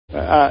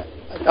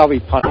I'll be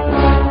punished.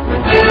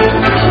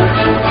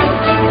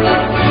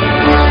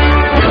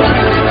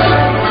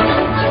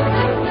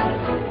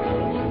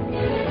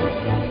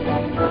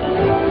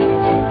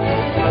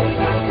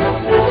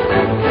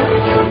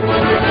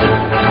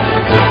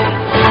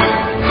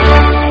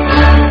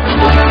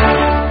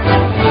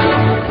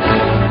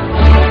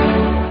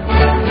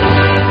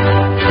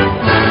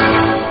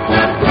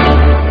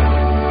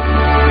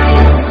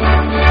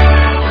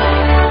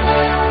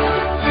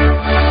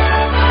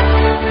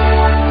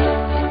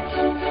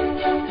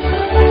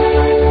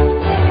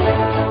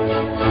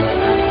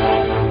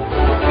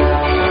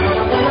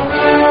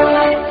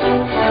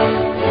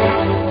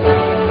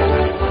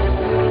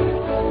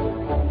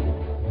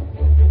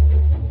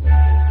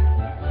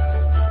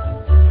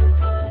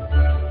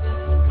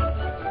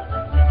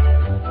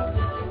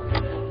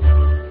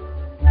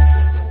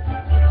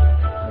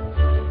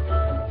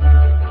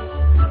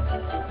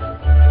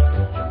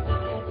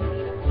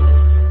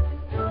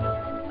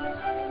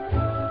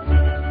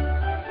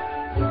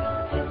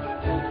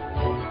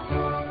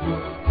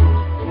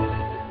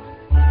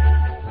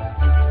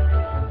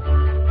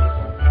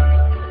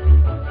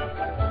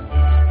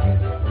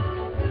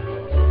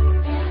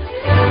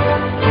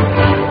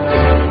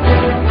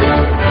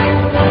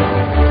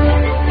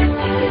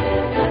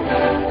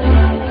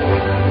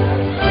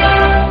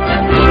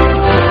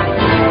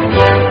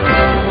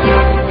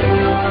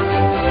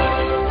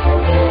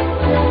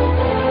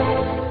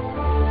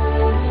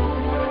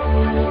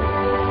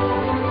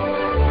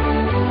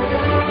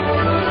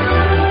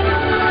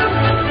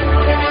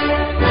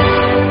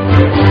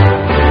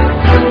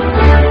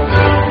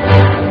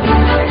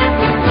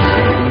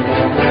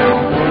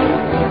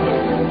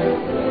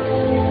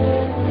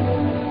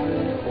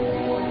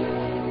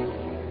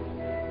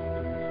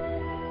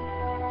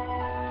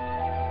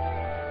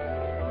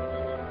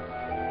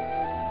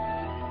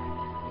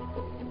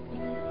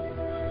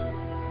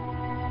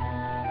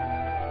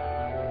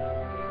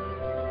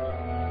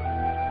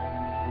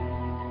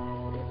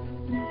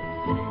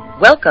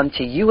 Welcome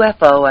to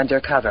UFO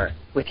Undercover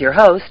with your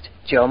host,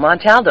 Joe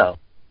Montaldo.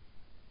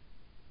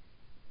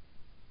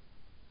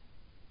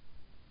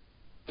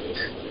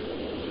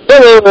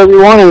 Hello,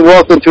 everyone, and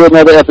welcome to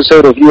another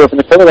episode of UFO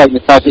Undercover. Like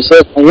Natasha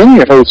said, I am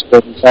your host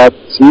for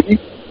this evening.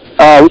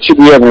 We should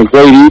be having a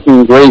great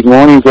evening, great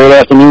morning, great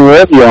afternoon,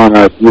 wherever you are on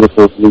our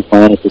beautiful blue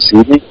planet this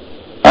evening.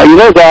 You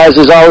know, guys,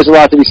 there's always a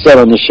lot to be said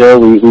on the show.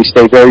 We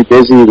stay very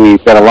busy.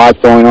 We've got a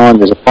lot going on.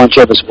 There's a bunch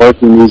of us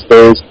working these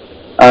days.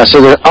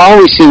 So there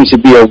always seems to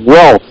be a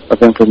wealth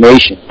of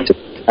information to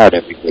put out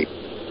every week.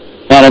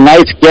 Now,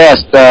 tonight's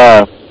guest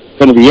is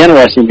going to be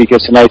interesting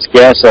because tonight's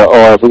guest,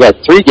 we got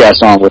three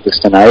guests on with us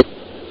tonight.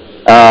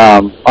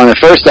 On the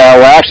first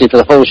hour, actually for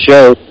the whole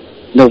show,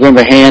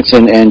 November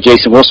Hansen and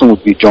Jason Wilson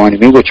will be joining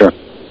me, which are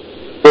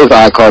both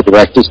iCar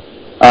directors.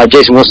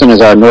 Jason Wilson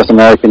is our North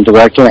American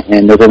director,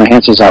 and November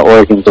Hansen is our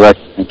Oregon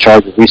director in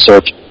charge of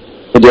research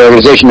for the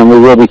organization, and we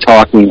will be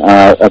talking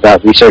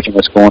about researching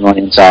what's going on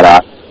inside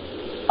out.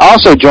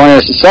 Also joining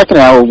us the second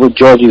hour with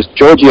Giorgio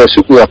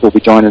Supliuk will be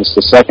joining us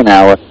the second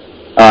hour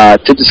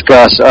to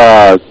discuss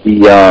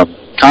the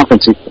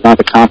conference, not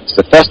the conference,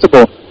 the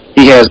festival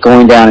he has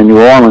going down in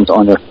New Orleans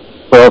on the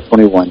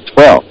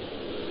 12/21/12.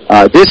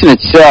 This in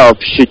itself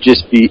should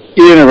just be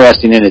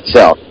interesting in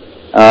itself.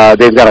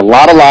 They've got a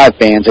lot of live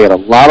bands. They got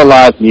a lot of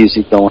live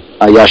music going.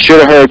 Y'all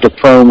should have heard the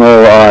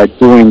promo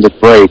during the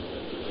break.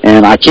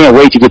 And I can't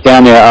wait to get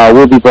down there.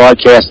 We'll be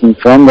broadcasting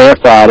from there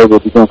Friday. We'll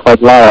be doing quite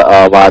a lot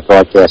of live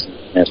broadcasting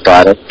next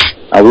Friday.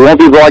 We won't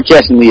be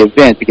broadcasting the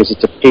event because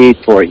it's a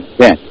paid-for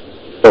event.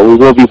 But we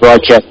will be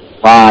broadcasting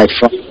live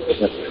from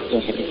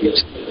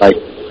like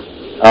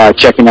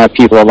checking out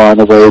people along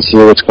the way, see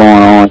what's going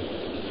on.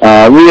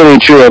 Really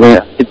and truly, I mean,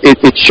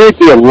 it should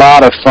be a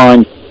lot of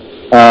fun.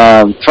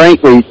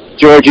 Frankly,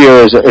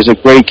 Giorgio is a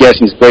great guest.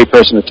 He's a great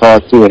person to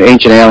talk to, and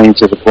Ancient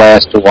Aliens is a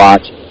blast to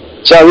watch.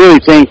 So I really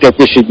think that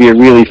this should be a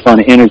really fun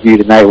interview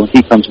tonight when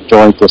he comes and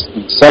joins us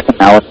in the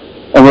second hour,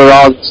 and we're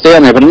all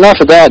staying there. But enough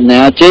of that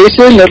now.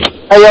 Jason,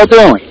 how y'all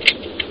doing?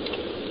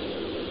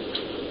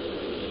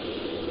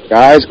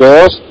 Guys,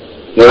 girls?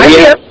 I'm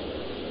here.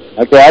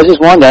 Okay, I just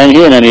wondered. I didn't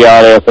hear any of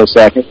y'all there for a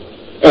second.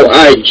 Oh,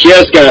 I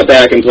just got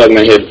back and plugged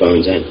my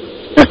headphones in.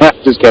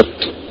 Just got...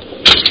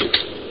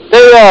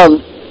 Hey,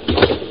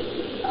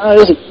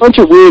 there's a bunch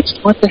of weird...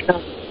 What the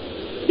hell?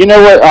 You know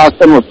what? I'm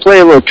going to play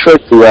a little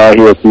trick for y'all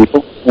here,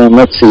 people. And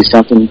let's see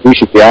something. We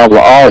should be able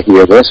to all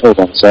hear this. Hold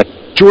on a second.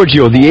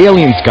 Giorgio, the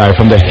aliens guy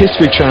from the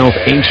History Channel's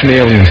Ancient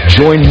Aliens,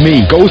 join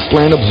me,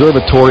 Ghostland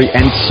Observatory,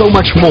 and so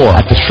much more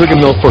at the Sugar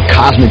Mill for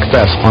Cosmic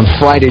Fest on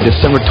Friday,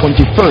 December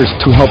 21st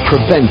to help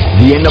prevent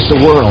the end of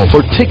the world. For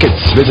tickets,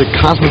 visit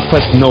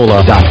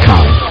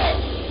CosmicFestNola.com.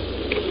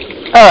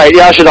 All right,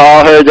 y'all should have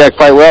all heard that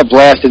quite well.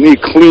 Blasted me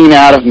clean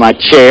out of my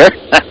chair.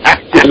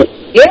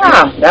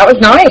 Yeah, that was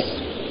nice.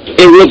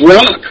 It was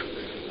rock.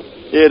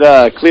 It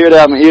cleared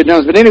out my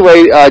eardrums. But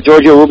anyway,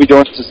 Giorgio will be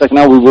joining us the second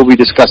hour. We will be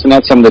discussing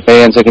that, some of the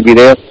bands that can be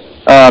there.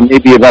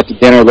 Maybe about the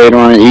dinner later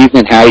on in the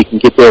evening, how you can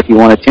get there if you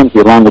want to attempt. If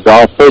you're along the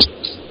golf course,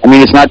 I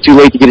mean, it's not too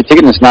late to get a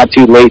ticket, and it's not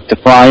too late to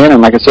fly in.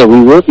 And like I said,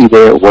 we will be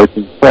there at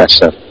Working Press.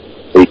 So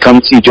you come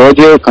to see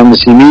Giorgio, come to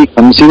see me,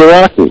 come to see the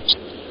rock groups.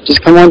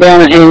 Just come on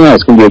down and hang out.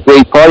 It's going to be a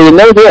great party. And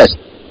know this,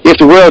 if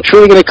the world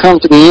truly going to come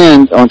to the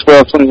end on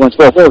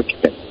 12/21/12, where would you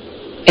think?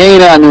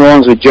 Hanging out in New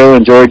Orleans with Joe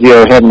and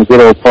Giorgio, having a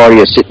good old party,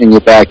 or sitting in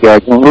your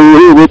backyard going,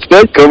 ooh, what's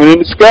that coming in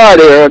the sky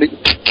there, honey?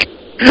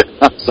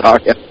 I'm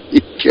sorry.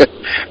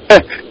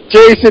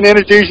 Jason,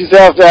 introduce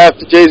yourself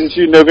after Jason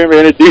shooting November.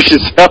 Introduce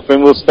yourself,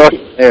 and we'll start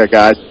there,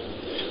 guys.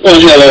 Well,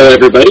 hello,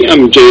 everybody.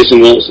 I'm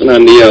Jason Wilson.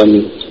 I'm the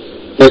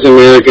North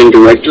American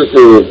Director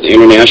for the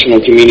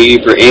International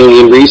Community for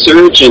Alien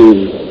Research,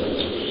 and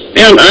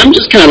I'm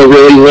just kind of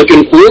really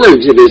looking forward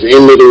to this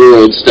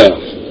end-of-the-world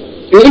stuff.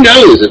 Who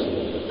knows? If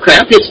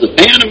crap hits the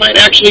fan, it might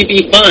actually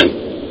be fun.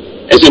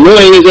 As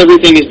annoying as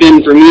everything has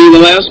been for me the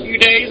last few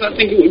days, I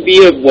think it would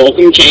be a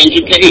welcome change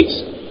of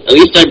pace. At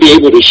least I'd be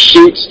able to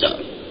shoot stuff.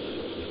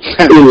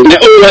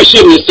 Oh, I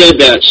shouldn't have said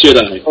that, should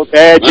I? Oh,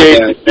 bad,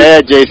 Jason.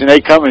 Bad, Jason. They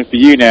coming for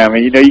you now. I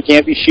mean, you know you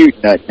can't be shooting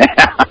nothing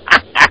now.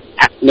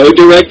 No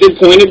directed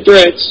pointed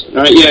threats.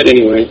 Not yet,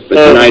 anyway. But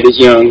the night is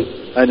young.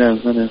 I know.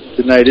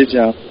 The night is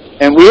young.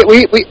 And we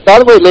by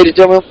the way, ladies and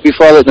gentlemen,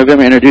 before I let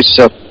November introduce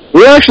herself,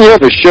 we actually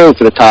have a show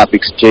for the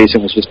topics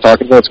Jason was just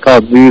talking about. It's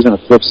called News on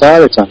the Flip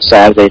Side. It's on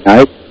Saturday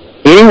night.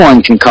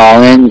 Anyone can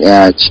call in,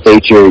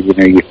 state your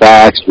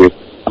facts. I'm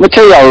going to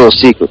tell you all a little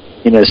secret.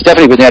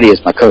 Stephanie Benetti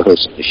is my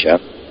co-host of the show.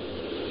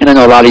 And I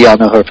know a lot of y'all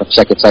know her from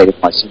Second Sight of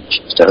my scene.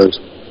 She used to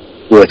host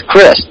with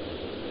Chris.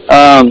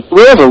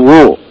 We have a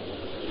rule.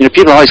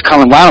 People always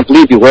call in, well, I don't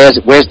believe you. Where's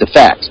the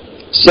facts?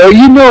 So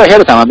you know ahead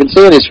of time. I've been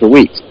saying this for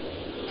weeks.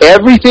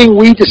 Everything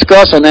we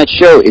discuss on that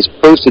show is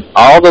posted.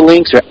 All the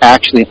links are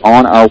actually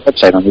on our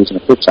website on News on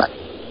the Flip Side.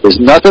 There's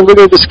nothing we're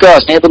going to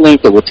discuss. I have a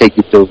link that will take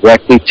you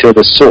directly to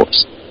the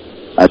source.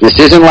 This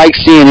isn't like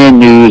CNN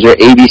News or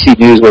ABC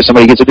News where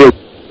somebody gets a deal.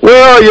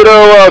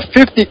 Well,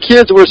 50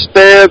 kids were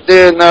stabbed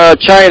in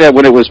China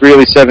when it was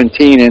really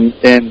 17,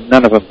 and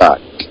none of them died.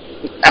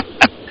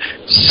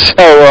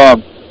 So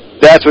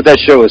that's what that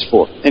show is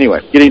for.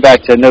 Anyway, getting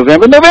back to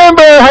November.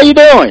 November, how you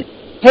doing?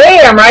 Hey,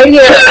 I'm right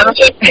here.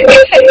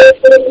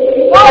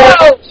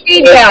 Whoa,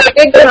 feedback,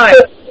 big time.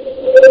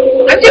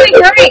 I'm doing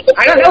great.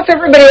 I don't know if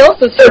everybody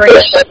else is hearing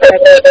it, but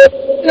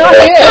it's not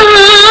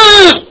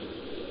good.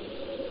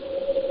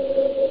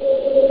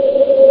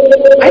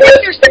 I think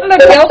there's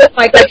somebody else on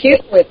my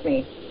computer with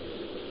me.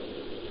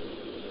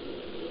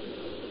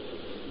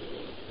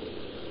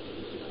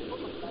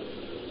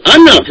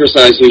 I'm not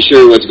precisely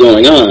sure what's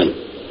going on.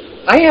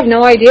 I have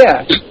no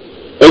idea.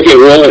 Okay,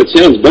 well, it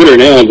sounds better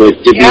now,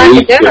 but did you... Yeah,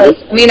 it does.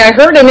 I mean, I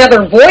heard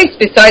another voice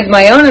besides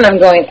my own, and I'm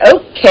going,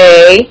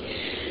 okay.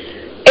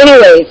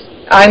 Anyways,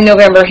 I'm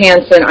November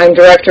Hansen. I'm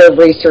Director of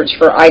Research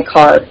for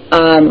ICAR.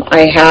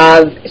 I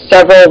have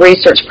several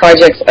research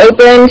projects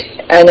opened.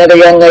 Another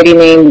young lady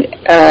named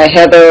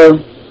Heather.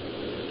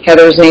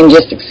 Heather's name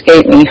just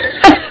escaped me.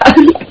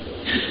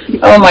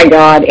 Oh, my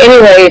God.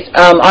 Anyways,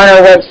 on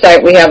our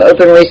website, we have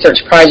open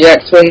research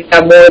projects. We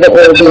have more that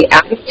will be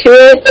added to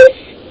it.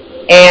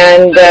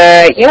 And,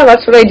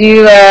 that's what I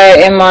do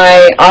in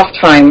my off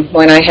time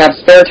when I have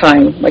spare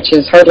time, which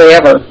is hardly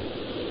ever.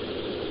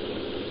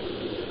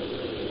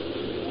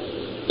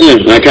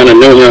 I kind of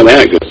know how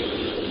that goes.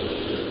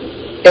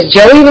 Is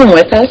Joe even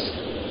with us?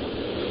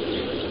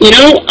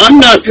 I'm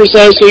not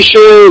precisely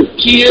sure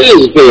he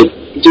is, but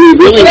do we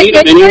really need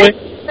him anyway?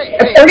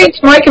 According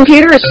to my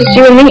computer, it's just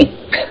you and me.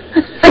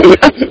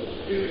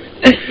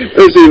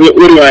 Let's see,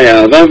 what do I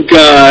have?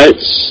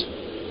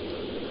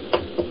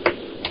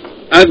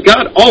 I've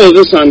got all of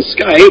this on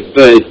Skype,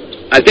 but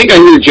I think I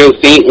hear Joe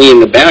faintly in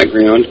the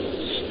background.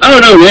 I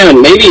don't know,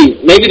 man.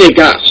 Maybe they've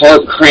got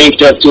Harp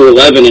cranked up to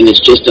 11 and it's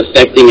just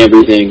affecting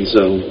everything,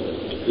 so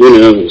who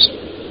knows?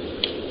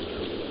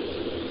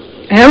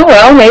 Oh,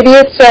 well, maybe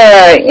it's,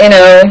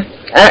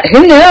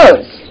 who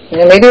knows?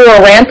 Maybe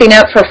we're ramping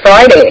up for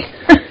Friday.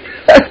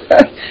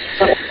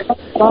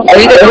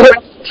 Maybe they don't want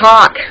to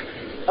talk.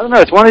 I don't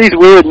know. It's one of these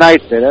weird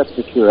nights there, that's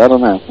for sure. I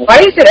don't know. Why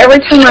is it every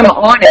time I'm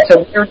on, it's a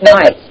weird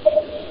night?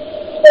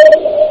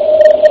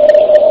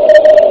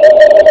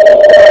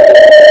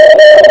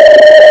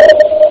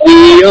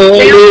 We all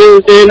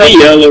lived in a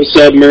yellow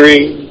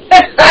submarine.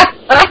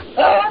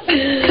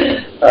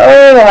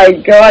 Oh, my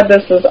God,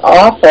 this is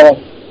awful.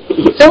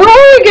 So what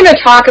are we going to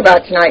talk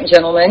about tonight,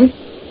 gentlemen?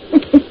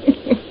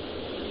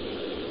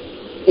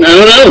 I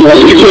don't know. What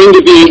are we going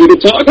to be able to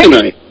talk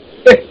tonight?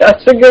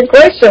 That's a good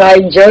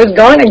question. Joe's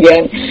gone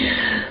again.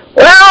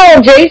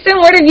 Well, Jason,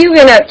 what have you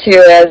been up to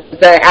as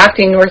the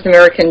acting North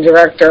American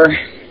director?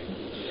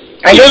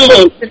 I guess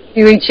we'll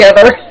do each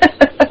other.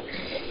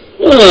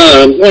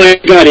 When I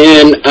got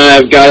in,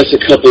 I've got us a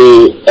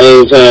couple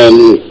of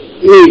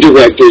new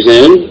directors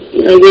in.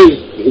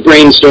 We've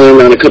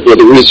brainstormed on a couple of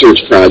the research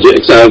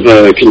projects. I've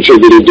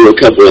contributed to a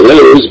couple of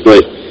those,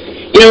 but,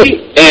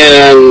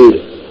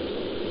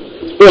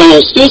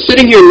 still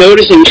sitting here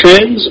noticing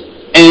trends.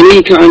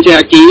 Any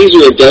contactees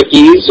or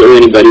abductees or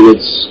anybody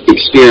that's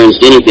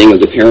experienced anything of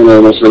the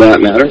paranormal for that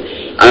matter,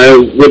 I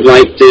would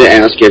like to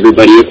ask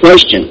everybody a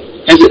question.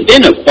 has it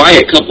been a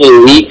quiet couple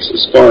of weeks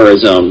as far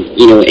as,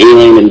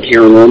 alien and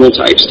paranormal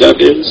type stuff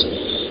is?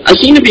 I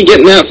seem to be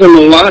getting that from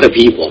a lot of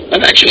people.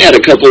 I've actually had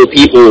a couple of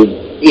people,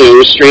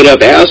 straight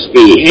up ask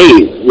me,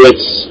 hey,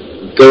 what's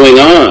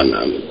going on?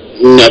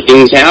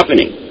 Nothing's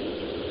happening.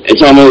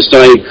 It's almost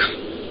like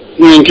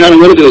we're in kind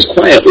of one of those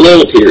quiet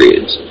lull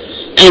periods.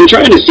 And I'm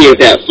trying to see if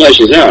that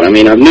fleshes out. I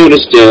mean, I've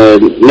noticed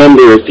a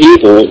number of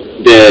people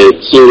that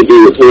seem to be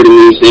reporting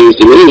these things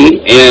to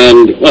me,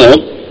 and, well,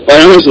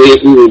 quite honestly,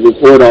 if we would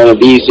report all of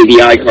these to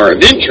the iCar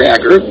event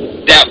tracker,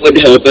 that would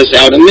help us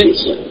out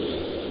immensely.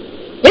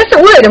 Yes,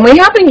 it would, and we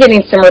have been getting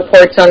some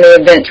reports on the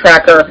event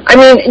tracker. I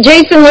mean,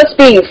 Jason, let's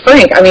be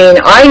frank. I mean,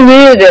 I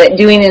knew that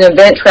doing an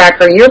event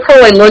tracker, you're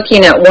probably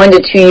looking at 1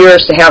 to 2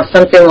 years to have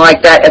something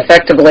like that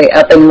effectively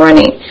up and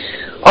running.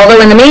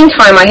 Although in the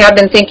meantime, I have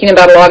been thinking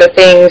about a lot of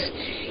things,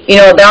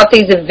 about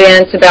these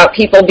events, about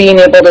people being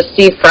able to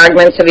see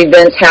fragments of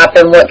events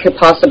happen, what could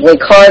possibly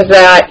cause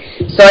that.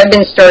 So I've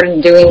been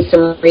started doing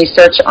some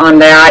research on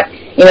that.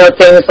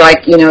 Things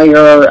like,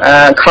 your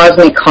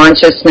cosmic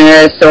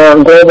consciousness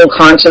or global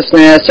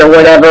consciousness or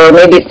whatever.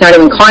 Maybe it's not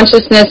even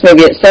consciousness,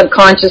 maybe it's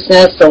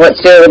subconsciousness, so let's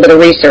do a little bit of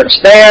research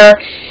there.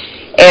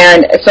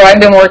 And so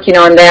I've been working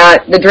on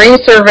that. The dream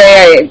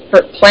survey,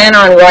 I plan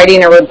on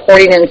writing or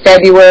reporting in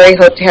February,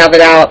 hope to have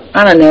it out,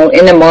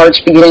 end of March,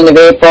 beginning of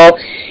April.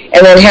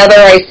 And then Heather,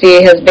 I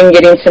see, has been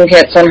getting some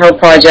hits on her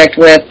project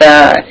with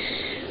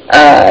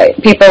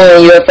people in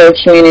the UFO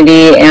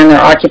community and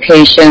their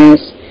occupations.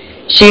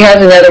 She has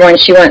another one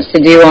she wants to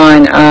do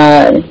on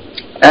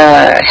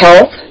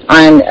health,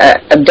 on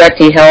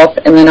abductee health,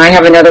 and then I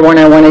have another one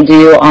I want to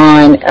do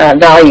on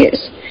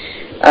values,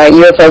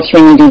 UFO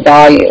community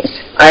values.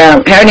 I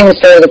haven't even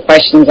started the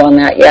questions on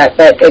that yet,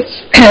 but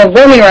it's kind of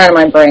roaming around in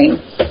my brain.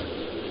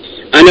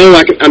 I know,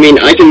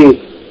 I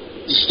can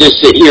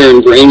just sit here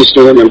and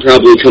brainstorm and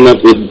probably come up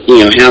with,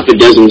 half a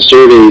dozen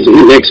surveys in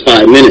the next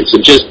 5 minutes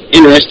of just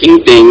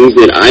interesting things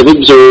that I've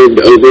observed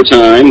over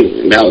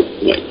time, about,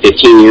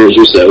 15 years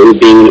or so of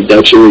being an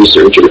abduction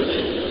researcher.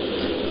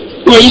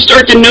 Well, you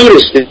start to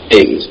notice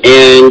things,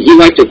 and you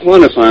like to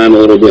quantify them a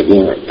little bit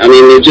more. I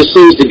mean, there just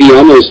seems to be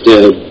almost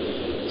a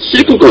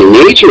cyclical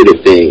nature to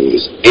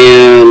things,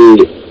 and,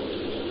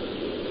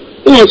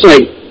 well, it's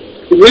like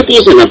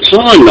ripples in a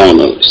pond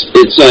almost.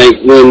 It's like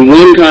when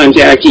one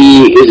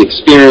contactee is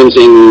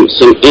experiencing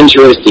some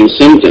interesting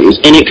symptoms,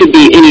 and it could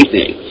be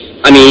anything.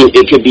 I mean,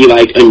 it could be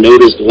like a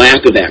noticed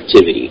lack of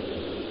activity.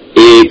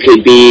 It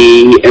could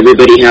be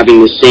everybody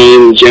having the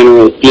same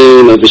general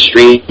theme of a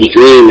strange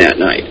dream that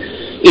night.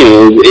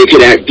 It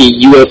could be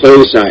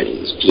UFO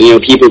sightings.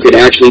 People could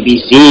actually be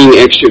seeing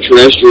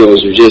extraterrestrials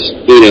or just,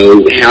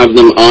 have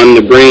them on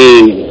the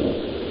brain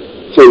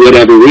for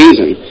whatever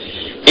reason.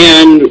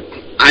 And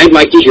I'd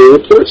like to hear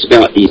reports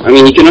about these. I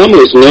mean, you can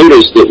almost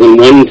notice that when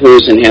one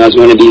person has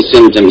one of these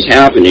symptoms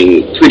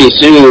happening, pretty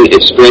soon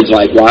it spreads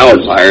like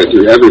wildfire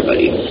through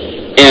everybody.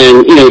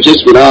 And,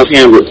 just with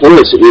offhand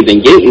reports that we've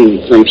been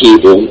getting from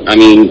people,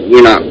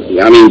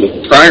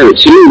 prior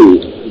to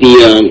the,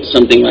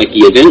 something like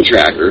the event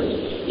tracker,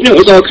 it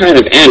was all kind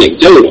of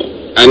anecdotal.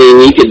 I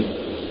mean, you could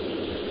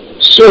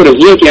sort of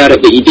look at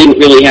it, but you didn't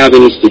really have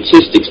any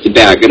statistics to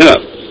back it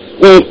up.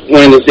 Well,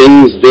 one of the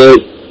things that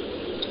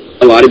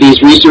a lot of these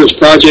research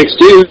projects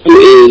do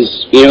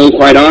is,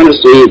 quite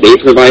honestly, they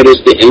provide us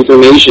the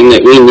information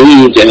that we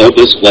need to help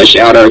us flesh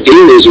out our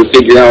theories or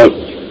figure out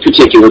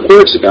particular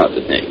quirks about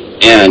the thing.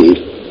 And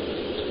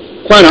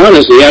quite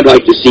honestly, I'd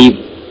like to see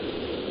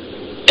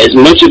as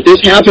much of this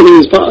happening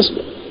as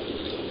possible.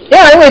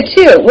 Yeah, I would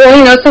too.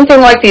 Well, something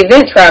like the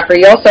event tracker,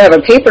 you also have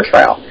a paper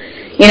trail.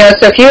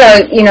 So if you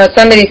have,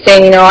 somebody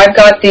saying, I've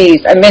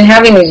been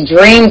having these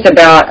dreams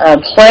about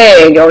a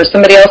plague, or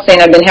somebody else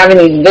saying, I've been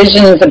having these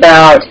visions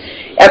about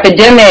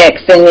epidemics,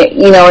 and,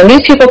 and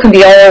these people can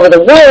be all over the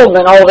world,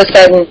 and all of a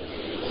sudden,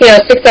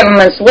 6-7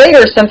 months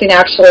later, something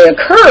actually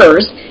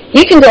occurs,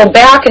 you can go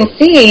back and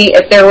see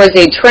if there was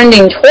a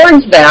trending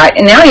towards that,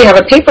 and now you have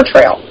a paper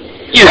trail.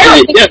 Yeah,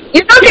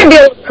 you're not going to be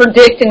able to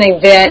predict an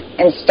event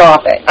and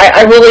stop it.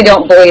 I really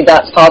don't believe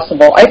that's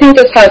possible. I think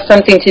this has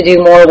something to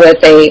do more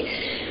with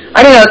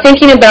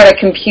thinking about a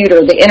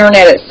computer, the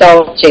internet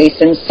itself,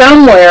 Jason.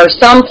 Somewhere,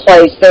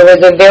 someplace, there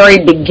was a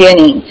very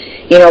beginning,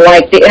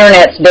 like the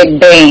internet's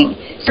Big Bang.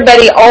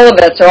 Everybody, all of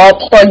us are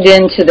all plugged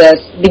into this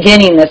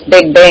beginning, this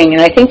Big Bang, and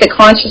I think the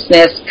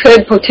consciousness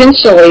could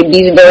potentially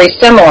be very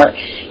similar.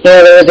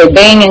 There was a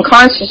bang in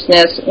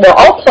consciousness. We're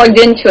all plugged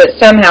into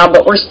it somehow,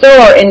 but we're still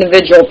our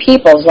individual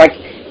peoples. Like,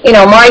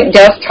 my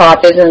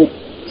desktop isn't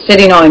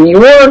sitting on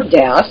your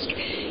desk.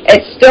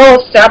 It's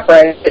still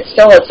separate. It's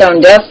still its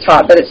own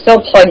desktop, but it's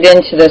still plugged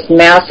into this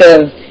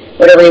massive,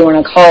 whatever you want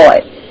to call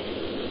it.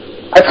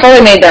 I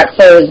probably made that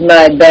clear as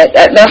mud, but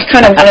that's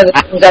kind of one of the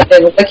things I've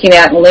been looking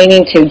at and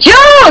leaning to.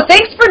 Joe,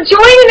 thanks for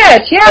joining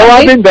us. Yeah. Oh,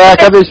 I've been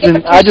back. I've just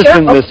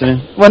been listening.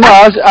 Well, no,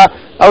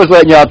 I was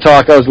letting y'all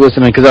talk. I was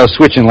listening because I was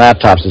switching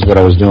laptops is what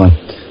I was doing.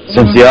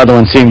 Since the other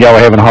one seemed y'all were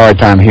having a hard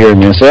time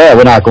hearing me, I said,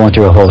 we're not going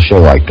through a whole show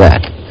like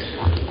that.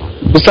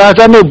 Besides,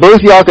 I knew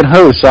both y'all can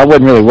host, so I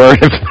wasn't really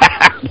worried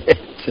about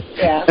it.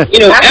 Yeah.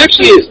 Yeah.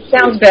 Actually, it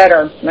sounds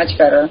better, much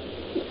better.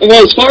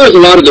 Well, as far as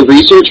a lot of the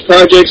research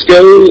projects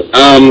go,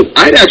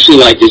 I'd actually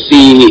like to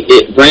see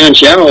it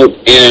branch out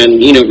and,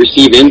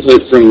 receive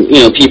input from,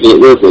 people that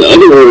work with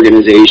other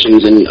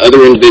organizations and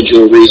other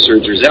individual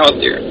researchers out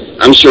there.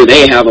 I'm sure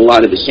they have a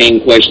lot of the same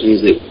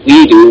questions that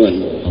we do,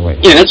 and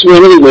that's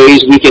one of the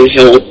ways we can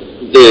help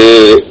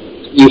the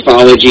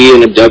ufology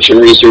and abduction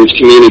research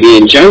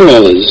community in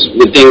general is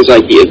with things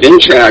like the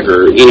event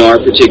tracker, our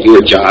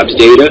particular jobs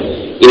data,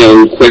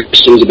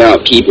 questions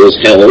about people's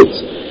health.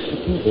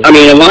 I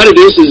mean, a lot of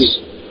this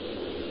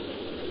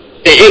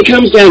it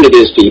comes down to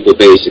this, people,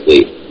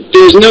 basically.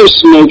 There's no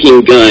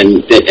smoking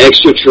gun that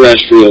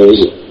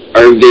extraterrestrials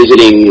are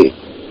visiting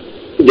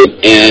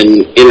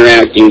and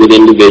interacting with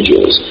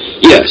individuals.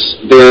 Yes,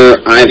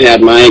 I've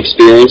had my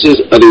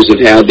experiences, others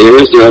have had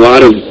theirs. There are a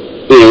lot of,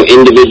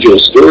 individual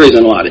stories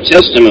and a lot of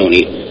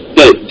testimony,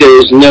 but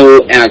there's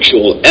no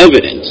actual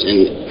evidence,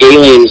 and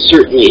aliens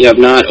certainly have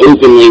not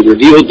openly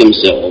revealed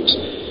themselves,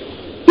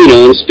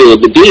 and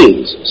spilled the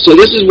beans. So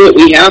this is what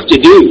we have to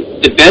do.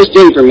 The best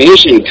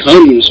information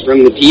comes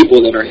from the people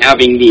that are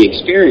having the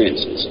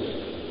experiences.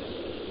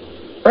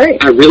 Right.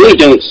 I really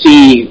don't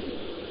see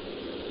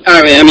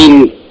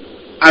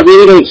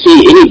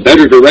any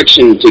better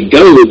direction to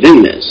go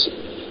than this.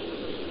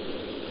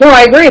 No,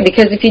 I agree,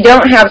 because if you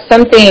don't have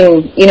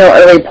something,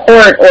 a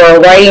report or a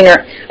writing,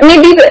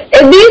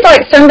 it'd be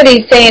like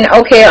somebody saying,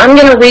 okay, I'm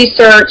going to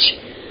research,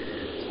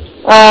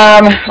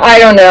 I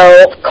don't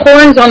know,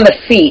 corns on the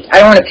feet. I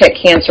don't want to pick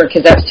cancer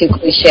because that's too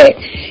cliche.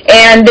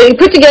 And they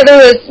put together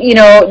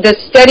this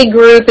study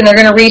group, and they're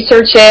going to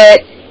research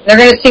it.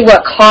 They're going to see what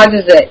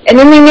causes it. And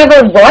then they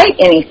never write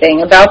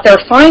anything about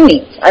their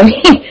findings. I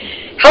mean,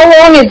 how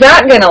long is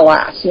that going to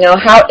last?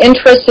 How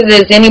interested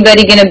is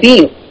anybody going to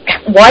be?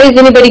 Why is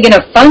anybody going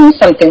to fund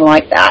something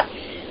like that?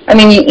 I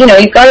mean,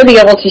 you've got to be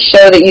able to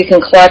show that you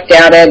can collect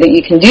data, that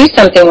you can do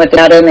something with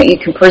data, and that you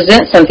can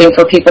present something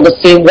for people to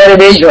see what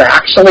it is you're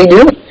actually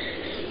doing.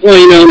 Well,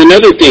 and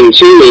another thing,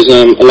 too, is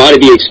a lot of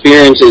the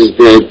experiences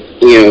that,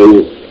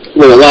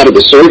 a lot of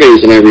the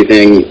surveys and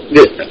everything,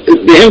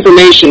 the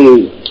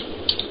information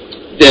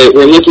that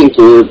we're looking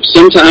for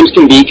sometimes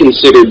can be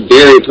considered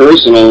very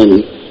personal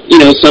and,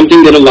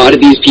 something that a lot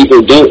of these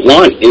people don't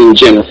want in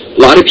general.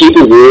 A lot of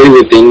people worry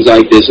with things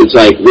like this. It's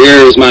like,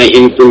 where is my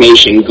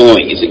information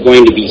going? Is it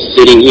going to be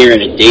sitting here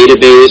in a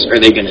database? Are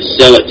they going to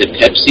sell it to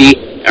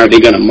Pepsi? Are they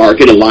going to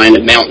market a line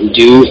of Mountain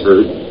Dew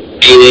for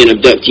alien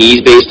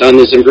abductees based on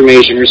this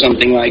information or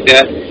something like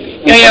that?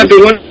 You have to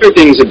wonder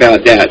things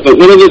about that. But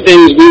one of the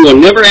things we will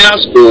never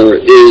ask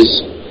for is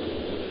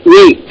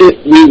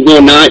we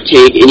will not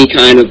take any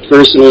kind of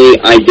personally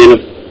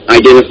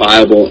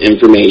identifiable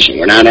information.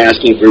 We're not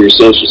asking for your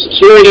social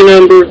security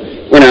number.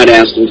 We're not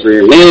asking for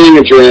your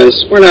mailing address.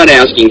 We're not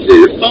asking for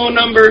your phone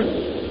number.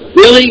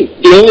 Really,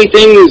 the only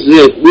things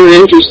that we're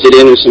interested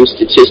in are some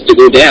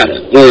statistical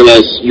data, more or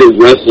less your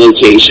rough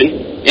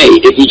location. Hey,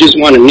 if you just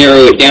want to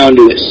narrow it down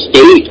to a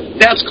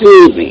state, that's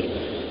cool with me.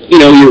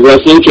 Your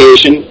rough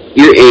location,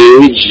 your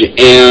age,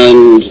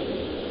 and,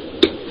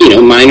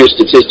 minor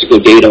statistical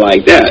data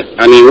like that.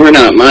 I mean, we're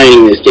not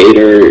mining this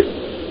data.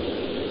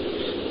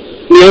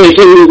 The only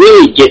thing we're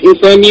really getting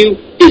from you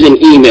is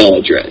an email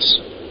address.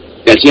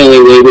 That's the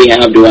only way we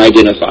have to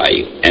identify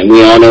you. And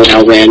we all know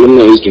how random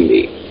those can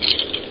be.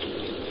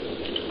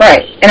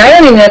 Right. And I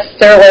don't even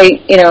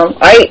necessarily,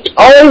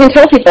 I'll even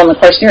tell people in the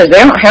questionnaires,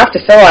 they don't have to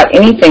fill out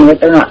anything that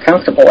they're not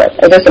comfortable with.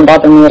 It doesn't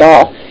bother me at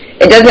all.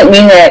 It doesn't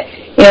mean that,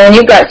 when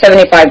you've got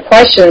 75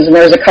 questions and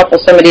there's a couple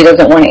somebody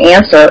doesn't want to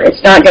answer,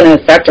 it's not going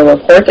to affect a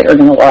report that you're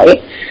going to write.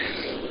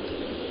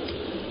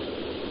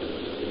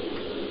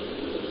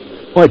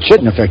 Well, it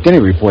shouldn't affect any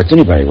reports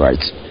anybody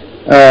writes.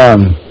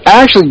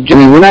 Actually,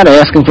 Jimmy, we're not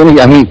asking for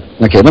any.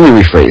 Okay, let me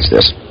rephrase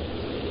this.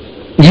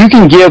 You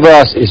can give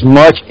us as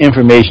much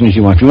information as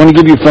you want. If you want to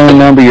give your phone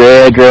number,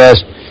 your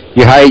address,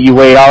 your height, your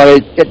weight, all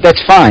of it,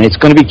 that's fine. It's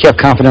going to be kept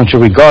confidential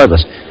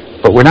regardless.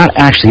 But we're not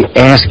actually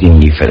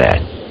asking you for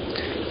that.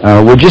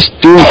 We're just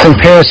doing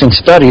comparison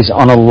studies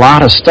on a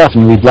lot of stuff,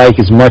 and we'd like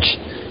as much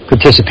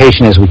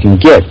participation as we can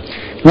get.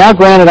 Now,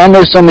 granted, I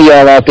know some of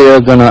y'all out there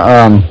are going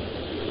to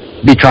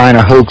be trying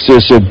to hoax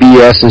us or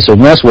BS us or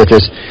mess with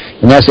us,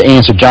 and that's to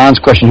answer John's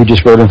question who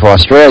just wrote in for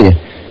Australia.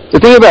 The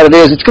thing about it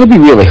is, it's going to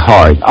be really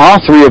hard. All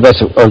three of us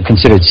are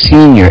considered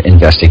senior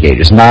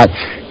investigators.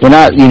 We're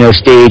not,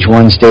 stage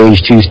 1,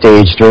 stage 2,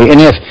 stage 3. And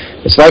if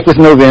it's like with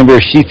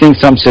November, if she thinks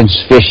something's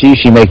fishy,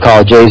 she may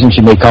call Jason,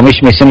 she may call me,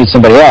 she may send it to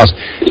somebody else.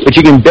 But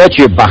you can bet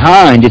you're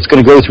behind. It's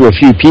going to go through a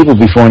few people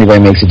before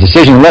anybody makes a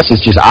decision, unless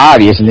it's just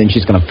obvious, and then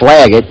she's going to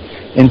flag it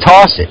and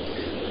toss it.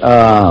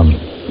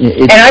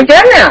 And I've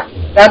done that.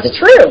 That's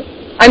true.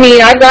 I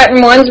mean, I've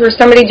gotten ones where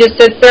somebody just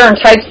sits there and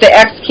types the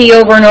X key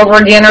over and over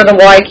again or the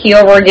Y key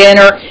over again,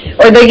 or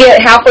they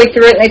get halfway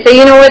through it and they say,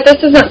 you know what, this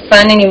isn't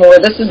fun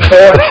anymore. This is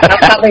boring. That's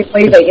how they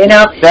leave it,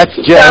 That's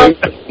Joe.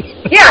 So,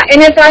 yeah,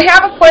 and if I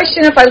have a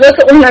question, if I look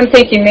at one, I'm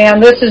thinking, man,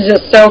 this is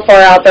just so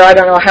far out there, I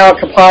don't know how it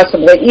could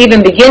possibly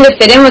even begin to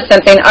fit in with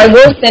something, I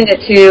will send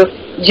it to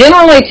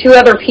generally 2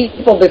 other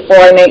people before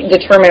I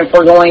determine if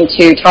we're going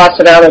to toss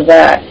it out of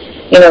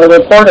the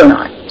report or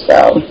not.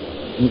 So,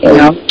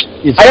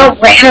 I don't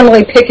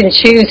randomly pick and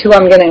choose who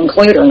I'm going to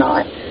include or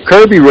not.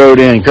 Kirby wrote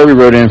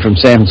in from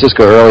San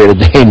Francisco earlier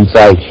today, and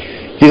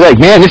he's like,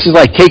 man, this is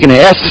like taking an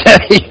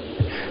essay.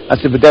 I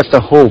said, but that's the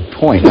whole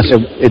point. I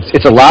said,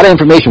 it's a lot of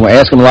information. We're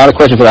asking a lot of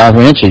questions without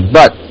answering.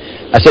 But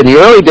I said, in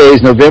the early days,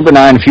 November 9,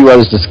 a few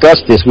others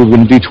discussed this. We were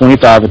going to do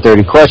 25 or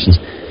 30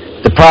 questions.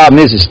 The problem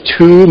is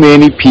too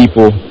many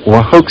people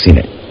were hoaxing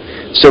it.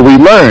 So we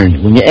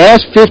learned, when you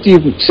ask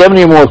 50,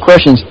 70 or more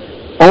questions,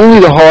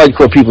 only the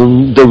hardcore people,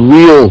 the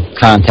real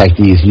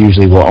contactees,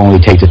 usually will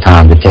only take the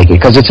time to take it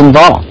because it's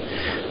involved.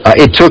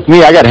 It took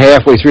me, I got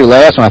halfway through the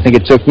last one. I think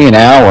it took me an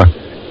hour.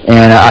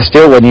 And I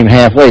still wasn't even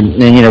halfway,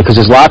 because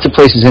there's lots of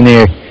places in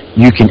there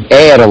you can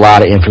add a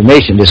lot of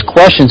information. There's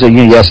questions of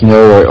yes,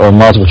 no, or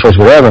multiple choice,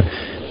 whatever,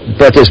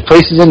 but there's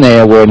places in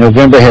there where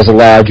November has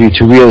allowed you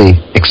to really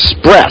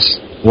express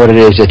what it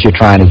is that you're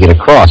trying to get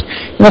across.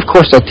 And, of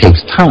course, that takes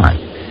time.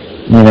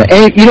 And,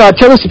 I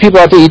tell this to people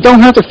out there, you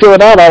don't have to fill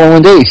it out all in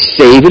one day.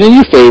 Save it in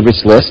your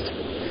favorites list.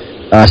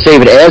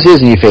 Save it as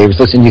is in your favorites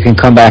list, and you can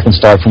come back and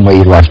start from where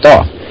you left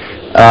off.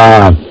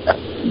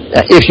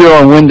 If you're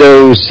on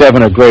Windows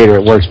 7 or greater,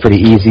 it works pretty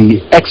easy.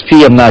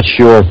 XP, I'm not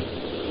sure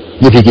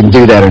if you can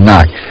do that or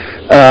not.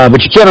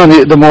 But you can on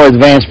the more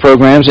advanced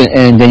programs,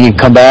 and then you can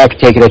come back,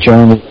 take it at your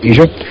own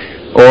leisure.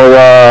 Or,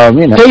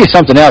 tell you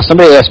something else.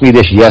 Somebody asked me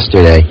this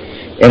yesterday,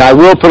 and I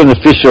will put an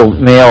official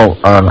mail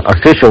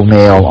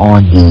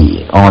on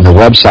the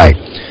website,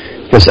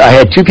 because I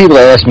had 2 people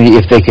ask me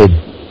if they could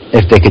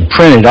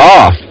print it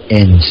off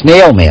and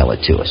snail mail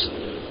it to us.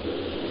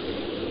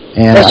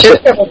 And that's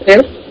just simple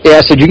too. Yeah,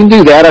 I said, you can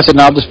do that. I said,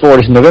 no, I'll just forward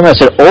it in November. I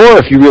said, or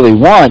if you really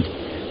want,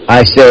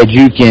 I said,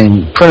 you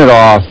can print it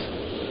off,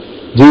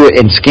 do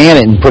it, and scan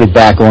it and put it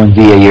back on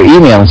via your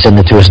email and send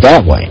it to us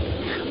that way.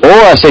 Or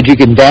I said, you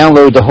can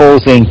download the whole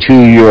thing to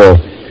your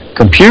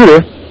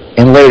computer,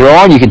 and later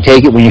on you can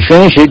take it, when you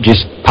finish it,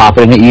 just pop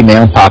it in the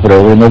email and pop it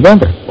over to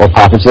November. Or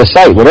pop it to the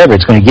site, whatever.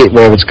 It's going to get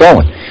wherever it's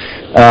going.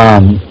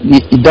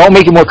 You don't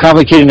make it more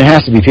complicated than it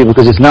has to be, people,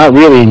 because it's not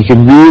really, and you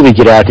can really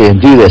get out there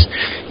and do this.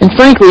 And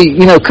frankly,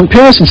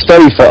 comparison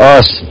study for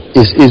us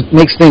is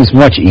makes things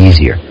much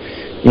easier.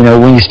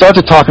 When you start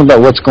to talking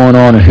about what's going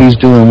on and who's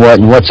doing what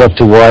and what's up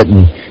to what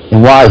and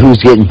why who's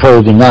getting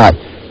probed and not,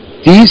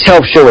 these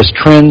help show us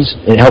trends.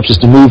 It helps us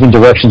to move in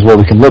directions where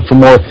we can look for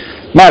more.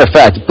 Matter of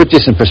fact, to put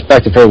this in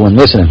perspective for everyone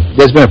listening,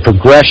 there's been a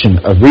progression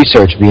of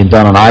research being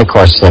done on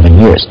ICAR 7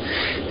 years.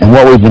 And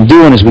what we've been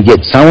doing is we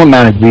get some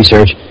amount of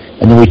research,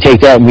 and then we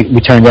take that and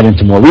we turn that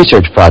into more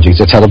research projects.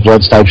 That's how the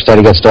blood type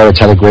study got started. That's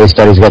how the gray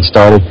studies got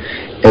started.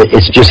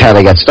 It's just how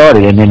they got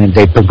started, and then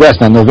they progress.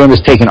 Now,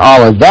 November's taking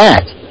all of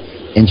that,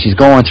 and she's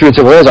going through and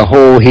saying, well, there's a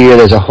hole here,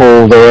 there's a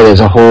hole there, there's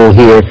a hole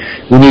here.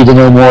 We need to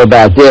know more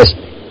about this,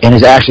 and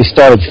has actually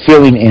started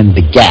filling in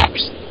the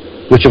gaps,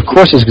 which, of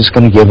course, is just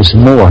going to give us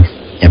more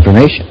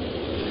information.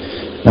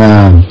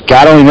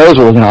 God only knows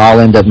what we're going to all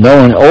end up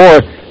knowing,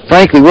 or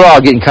frankly, we're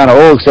all getting kind of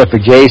old except for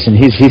Jason.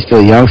 He's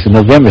still young, so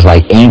November's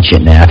like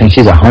ancient now. I think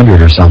she's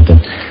 100 or something.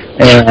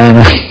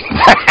 And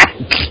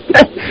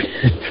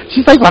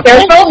she's like, my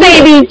careful,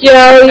 baby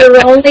Joe.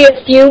 You're only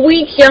a few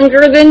weeks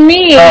younger than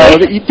me. Oh,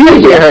 you do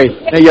hear her.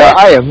 Yeah,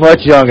 I am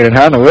much younger than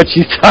her. I don't know what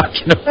she's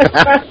talking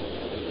about.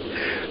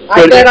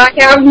 I bet I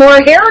have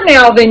more hair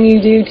now than you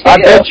do, too. I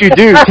bet you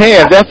do,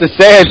 Tam. That's the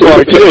sad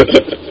part,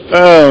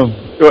 too.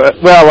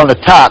 Well, on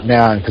the top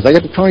now, because I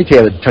got the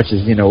ponytail that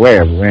touches,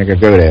 wherever. We're not going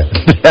to go there.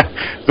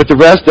 But the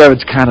rest of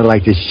it's kind of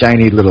like this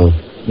shiny little,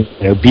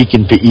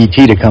 beacon for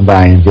E.T. to come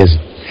by and visit.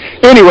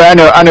 Anyway, I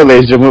know,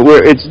 ladies and gentlemen,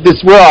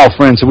 we're all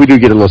friends, so we do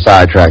get a little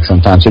sidetracked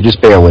sometimes, so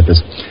just bear with us.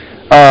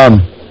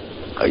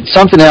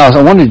 Something else,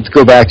 I wanted to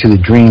go back to the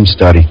dream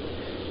study.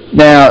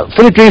 Now,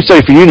 for the dream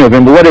study for you,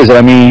 November, what is it?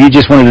 I mean, you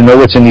just wanted to know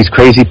what's in these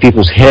crazy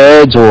people's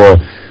heads, or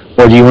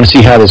do you want to see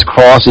how this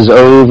crosses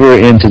over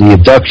into the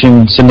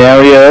abduction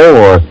scenario,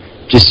 or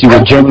just see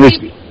what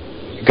generally...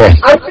 Okay.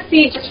 I would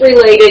be just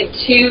related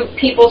to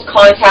people's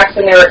contacts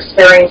and their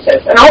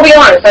experiences. And I'll be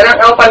honest, I don't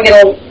know if I'm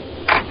going to...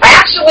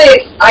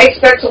 I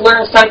expect to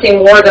learn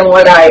something more than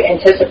what I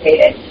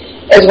anticipated,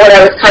 is what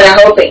I was kind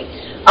of hoping.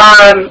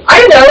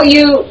 I don't know,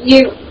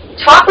 you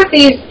talk with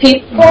these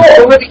people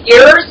over the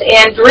years,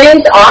 and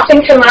dreams often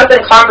come up in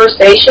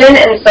conversation,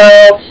 and so...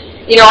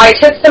 I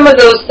took some of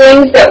those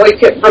things that would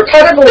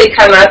repetitively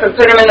come up and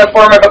put them in the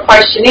form of a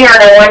questionnaire,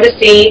 and I wanted to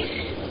see,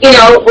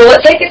 will it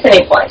take us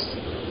anyplace?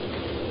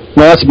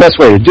 Well, that's the best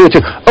way to do it,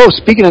 too. Oh,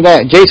 speaking of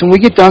that, Jason, when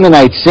we get done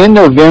tonight, send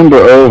November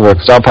over,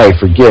 because I'll probably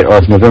forget,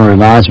 or if November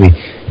reminds me,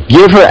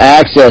 give her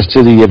access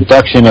to the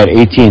abduction at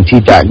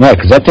AT&T.net,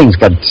 because that thing's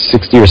got 60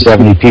 or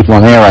 70 people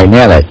in there right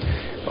now that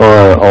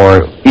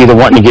or either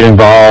wanting to get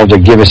involved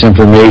or give us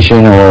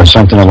information or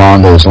something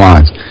along those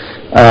lines.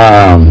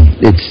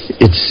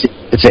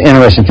 It's an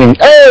interesting thing.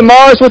 Hey,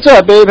 Mars, what's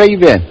up, babe? How you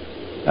been?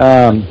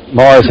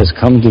 Mars has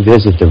come to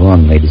visit the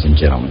room, ladies and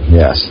gentlemen.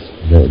 Yes,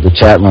 the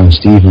chat room.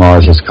 Steve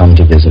Mars has come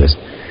to visit us.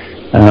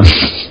 All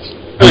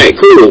right,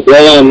 cool.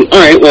 Well, all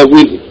right. Well,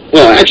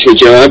 Well, actually,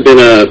 Joe, I've been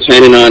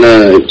planning on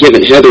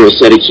giving Heather a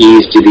set of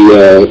keys to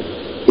the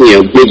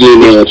big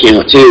email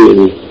account too,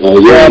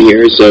 and you're on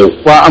here, so.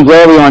 Well, I'm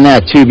glad we're on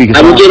that too, because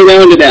I will get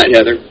around to that,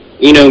 Heather.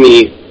 You know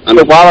me.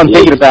 But while I'm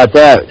thinking about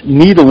that,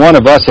 neither one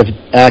of us have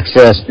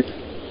accessed.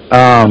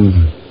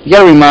 You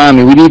got to remind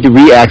me, we need to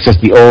re-access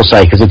the old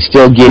site because it's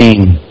still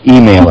getting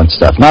email and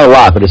stuff. Not a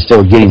lot, but it's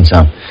still getting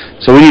some.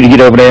 So we need to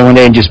get over there one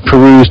day and just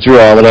peruse through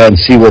all of that and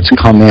see what's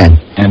come in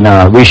and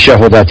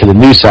reshuffle that to the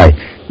new site.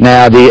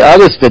 Now,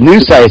 the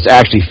new site is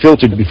actually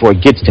filtered before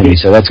it gets to me,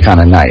 so that's kind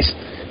of nice.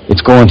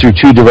 It's going through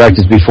 2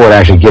 directives before it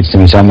actually gets to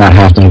me, so I'm not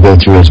having to go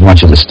through as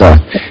much of the stuff.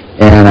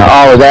 And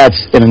all of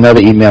that's in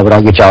another email, but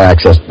I'll get y'all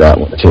access to that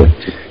one, too.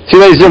 See,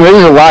 ladies and gentlemen,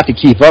 there's a lot to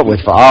keep up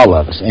with for all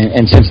of us.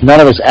 And since none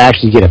of us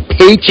actually get a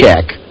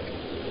paycheck,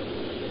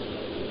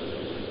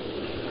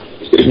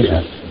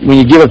 when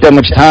you give up that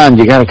much time,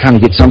 you got to kind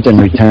of get something in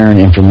return,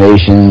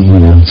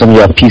 information. Some of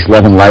y'all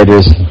peace-loving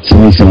lighters,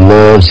 send me some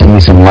love, send me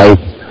some light,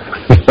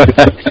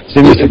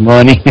 send me some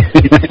money.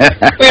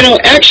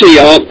 Actually,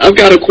 y'all, I've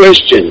got a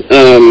question.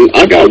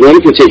 I've got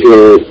one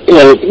particular.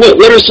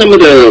 What are some of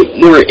the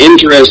more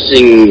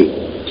interesting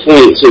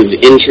points of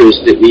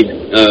interest that we've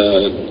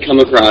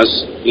come across,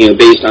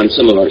 based on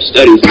some of our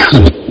studies and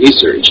some of the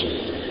research?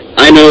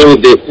 I know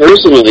that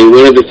personally,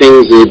 one of the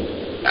things that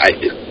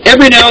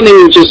every now and then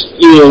you just,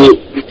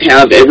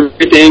 have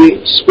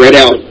everything spread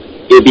out.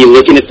 You'll be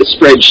looking at the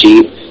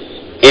spreadsheet,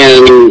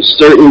 and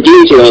certain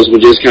details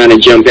will just kind of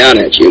jump out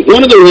at you.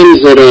 One of the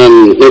ones that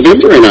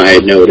November and I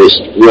had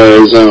noticed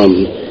was,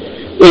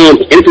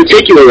 in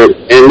particular,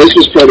 and this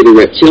was part of the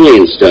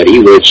reptilian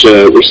study, which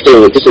we're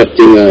still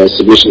accepting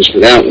submissions for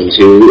that one,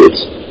 too.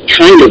 It's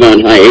kind of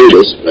on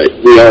hiatus, but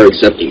we are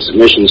accepting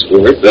submissions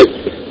for it. But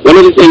one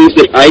of the things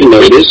that I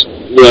noticed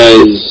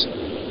was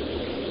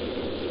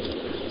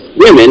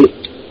women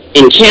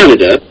in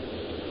Canada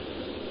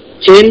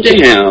tend to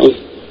have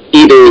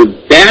either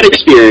bad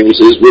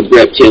experiences with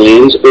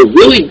reptilians or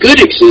really good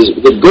experiences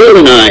with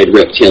golden-eyed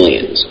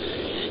reptilians.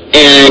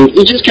 And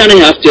you just kind of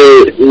have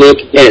to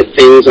look at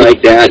things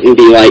like that and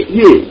be like,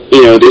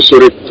 they're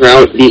sort of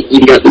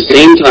you've got the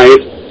same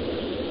type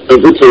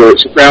of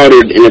reports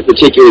crowded in a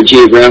particular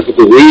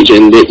geographical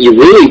region that you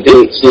really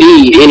don't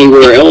see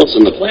anywhere else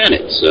on the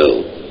planet.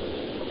 So,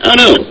 I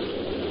don't know.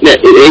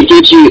 It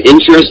gives you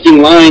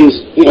interesting lines.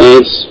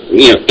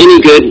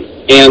 Any good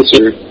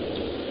answer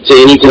to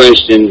any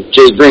question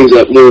just brings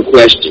up more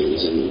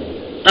questions.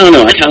 And I don't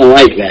know, I kind of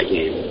like that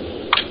game.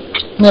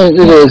 No, it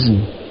is.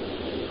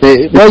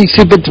 Well, you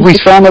see, but we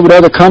found that with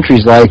other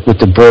countries, like with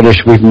the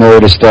British, we've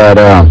noticed that,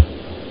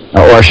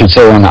 or I should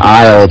say on the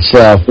Isle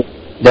itself,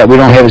 that we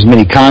don't have as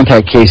many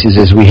contact cases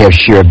as we have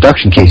sheer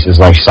abduction cases,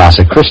 like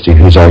Sasa Christie,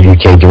 who's our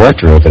UK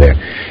director over there.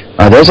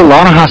 There's a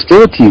lot of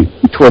hostility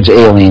towards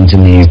aliens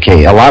in the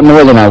UK, a lot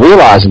more than I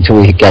realized until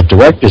we got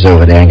directors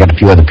over there and got a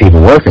few other people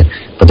working.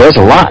 But there's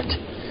a lot.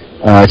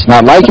 It's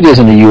not like it is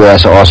in the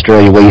U.S. or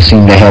Australia where you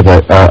seem to have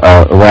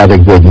a rather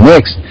good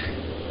mix.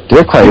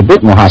 They're quite a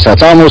bit more hostile.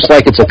 It's almost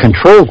like it's a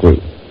control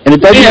group. And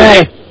it doesn't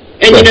matter.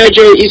 And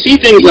Joe, you see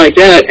things like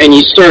that, and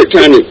you start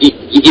trying to,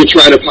 you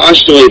try to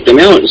postulate them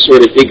out and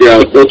sort of figure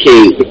out,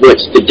 okay,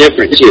 what's the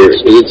difference here?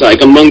 Because it's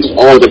like amongst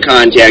all the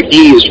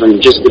contactees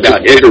from just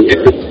about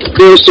everywhere,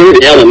 there are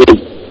certain elements,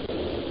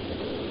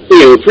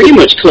 pretty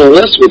much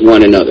coalesce with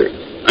one another.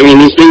 I mean,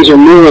 these things are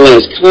more or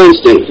less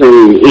constant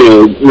from,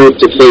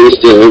 group to place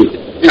to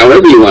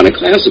however you want to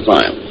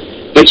classify them.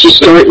 But you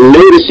start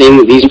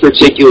noticing these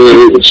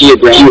particular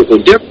geographical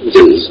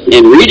differences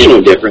and regional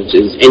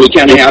differences, and you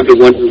kind of have to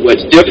wonder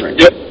what's different.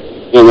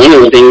 Well, one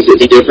of the things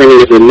that's different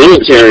is the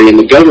military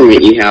and the government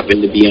you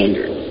happen to be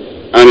under.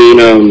 I mean,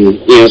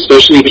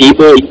 especially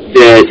people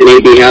that may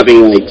be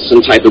having, like,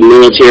 some type of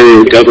military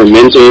or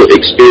governmental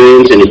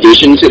experience in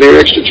addition to their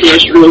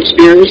extraterrestrial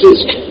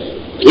experiences.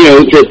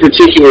 The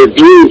particular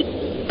group,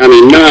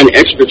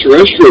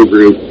 non-extraterrestrial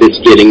group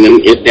that's getting them,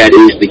 if that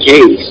is the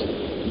case,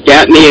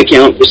 that may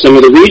account for some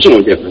of the regional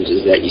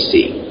differences that you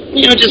see.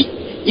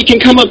 You can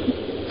come up,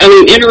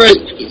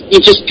 you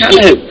just kind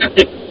of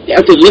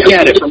have to look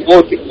at it from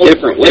all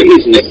different ways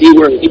and see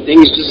where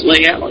things just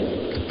lay out.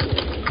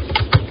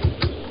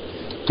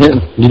 Yeah,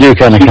 you do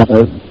kind of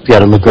got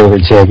to look over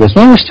and say, I guess,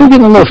 man, we're still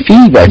getting a little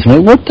feedback.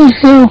 What the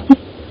hell?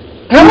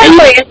 How about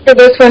I answer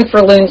this one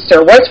for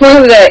Loonster? What's one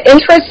of the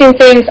interesting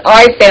things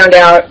I found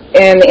out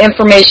in the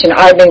information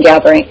I've been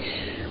gathering?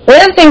 One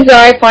of the things that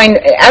I find,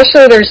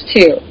 actually there's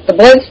two. The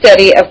blood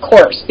study, of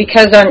course,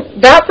 because on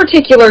that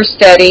particular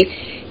study,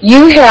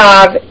 you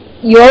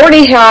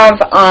already have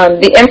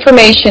the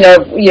information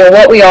of,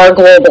 what we are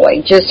globally,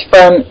 just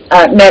from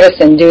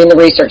medicine, doing the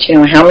research,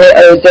 how many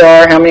O's there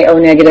are, how many O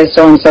negatives,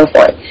 so on and so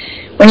forth.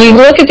 When you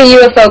look at the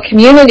UFO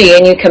community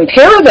and you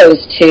compare those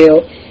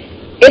two,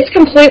 it's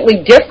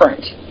completely different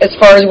as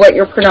far as what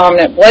your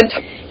predominant blood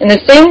type. And the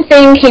same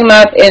thing came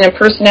up in a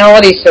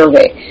personality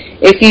survey.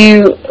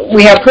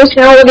 We have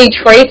personality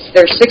traits,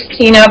 there's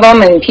 16 of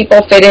them, and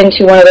people fit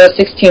into one of those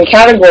 16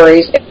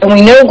 categories, and we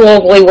know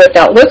globally what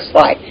that looks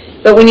like.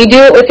 But when you do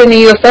it within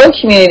the UFO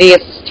community,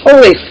 it's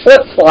totally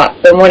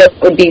flip-flop than what it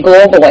would be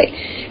globally.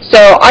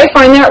 So I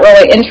find that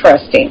really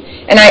interesting.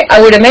 And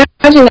I would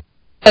imagine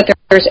that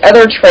there's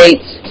other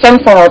traits, some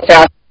form or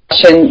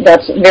fashion,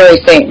 that's very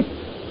same.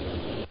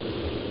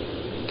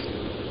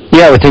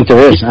 Yeah, I would think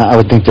there is. I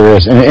would think there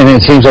is. And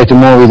it seems like the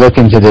more we look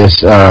into this,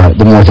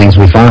 the more things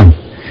we find.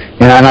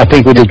 And I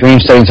think with the dream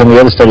study and some of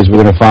the other studies,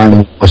 we're going to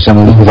find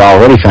some we've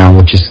already found,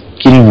 which is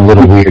getting a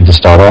little weird to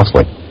start off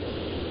with.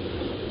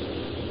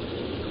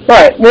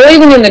 Right. Well,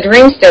 even in the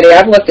dream study,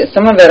 I've looked at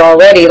some of it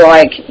already.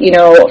 Like,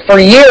 for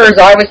years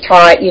I was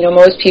taught,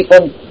 most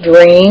people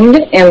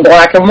dreamed in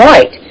black and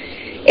white.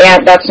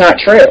 And that's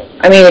not true.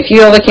 I mean, if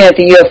you're looking at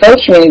the UFO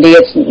community,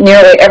 it's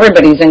nearly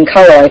everybody's in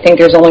color. I think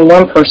there's only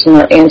one person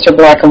that answered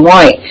black and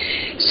white.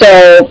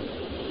 So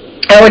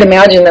I would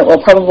imagine that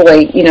we'll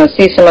probably,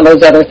 see some of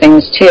those other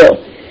things too.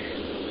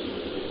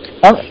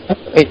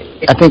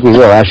 I think we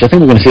will, actually. I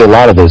think we're going to see a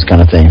lot of those kind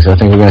of things. I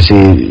think we're going to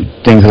see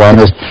things along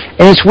those.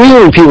 And it's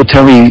weird when people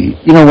tell me,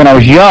 when I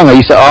was young, I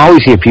used to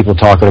always hear people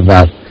talking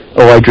about,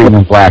 I dream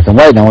in black and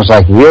white. And I was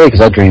like, really?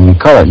 Because I dream in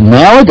color.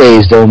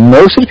 Nowadays, though,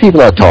 most of the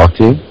people I talk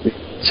to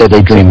say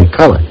they dream in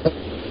color.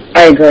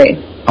 I agree.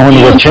 I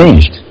wonder what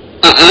changed.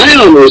 I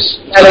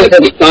almost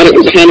thought it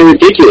was kind of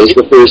ridiculous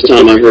the first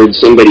time I heard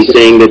somebody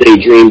saying that they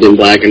dreamed in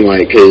black and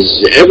white, because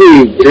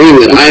every dream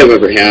that I have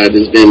ever had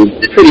has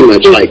been pretty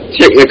much like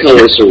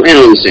Technicolor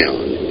surround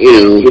sound,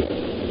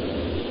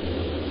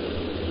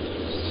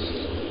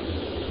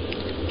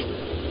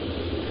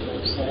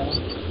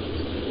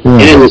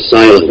 And the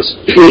silence.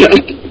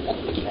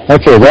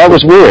 Okay, that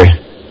was weird.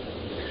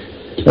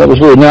 That was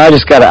weird. No, I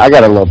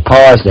got a little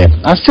pause there.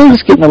 I'm still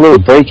just getting a little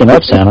breaking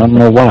up sound. I don't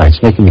know why.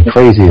 It's making me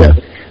crazy though.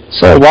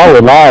 So while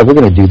we're live, we're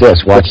going to do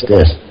this. Watch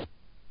this.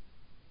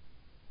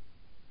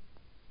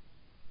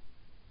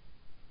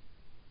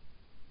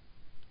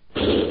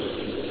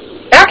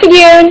 Back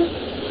again.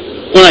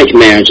 Like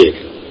magic.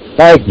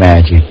 Like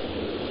magic.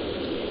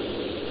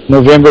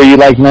 November, you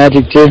like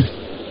magic too?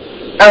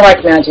 I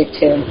like magic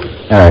too.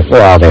 All right,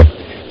 we're all there.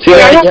 See,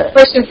 I have a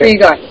question for you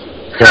guys.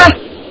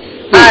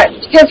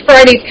 Because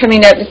Friday's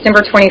coming up,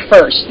 December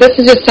 21st. This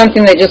is just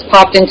something that just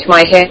popped into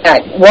my head.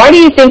 Why do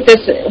you think this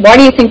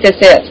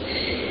is?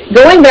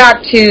 Going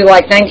back to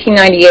like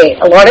 1998,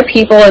 a lot of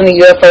people in the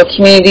UFO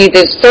community,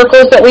 the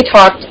circles that we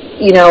talked,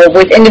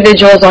 with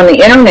individuals on the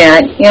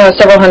internet,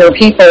 several hundred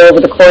people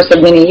over the course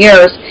of many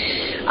years,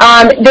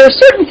 there are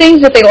certain things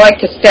that they like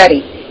to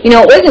study. It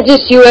wasn't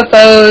just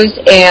UFOs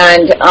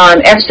and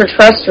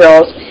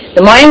extraterrestrials.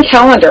 The Mayan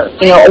calendar,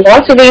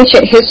 lots of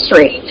ancient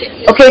history.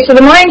 Okay, so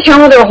the Mayan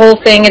calendar whole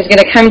thing is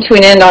going to come to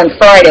an end on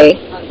Friday,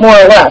 more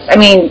or less. I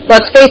mean,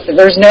 let's face it,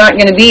 there's not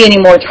going to be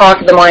any more talk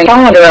of the Mayan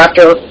calendar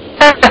after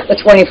the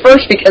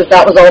 21st, because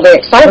that was all the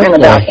excitement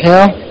about it.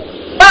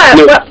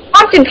 But what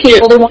prompted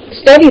people to want to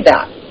study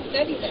that?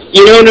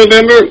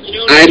 November,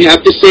 I'd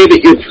have to say that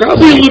you're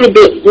probably a little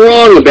bit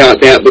wrong about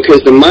that,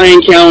 because the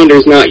Mayan calendar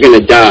is not going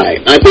to die.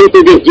 I think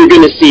you're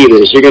going to see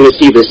this. You're going to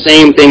see the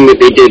same thing that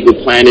they did with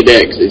Planet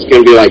X. It's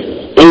going to be like,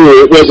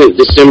 it wasn't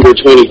December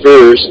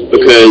 21st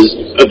because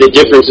of the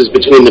differences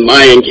between the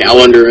Mayan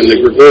calendar and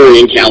the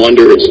Gregorian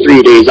calendar. It's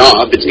 3 days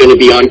off. It's going to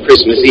be on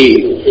Christmas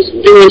Eve.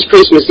 Then once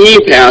Christmas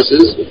Eve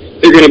passes,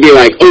 they're going to be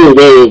like,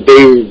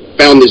 they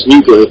found this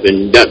new growth,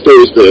 and that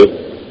throws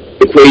the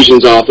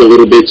equations off a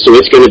little bit, so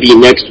it's going to be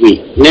next week.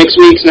 Next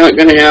week's not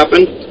going to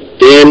happen.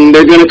 Then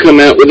they're going to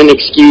come out with an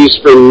excuse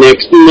for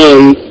next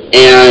month,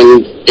 and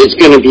it's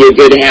going to be a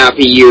good half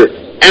a year.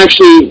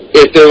 Actually,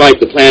 if they're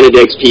like the Planet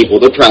X people,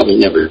 they'll probably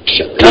never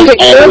shut down. It's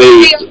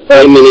always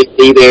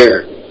imminently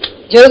there.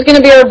 Joe's going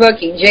to be our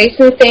bookie.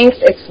 Jason thinks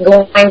it's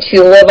going to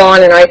live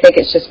on, and I think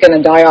it's just going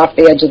to die off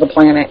the edge of the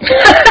planet.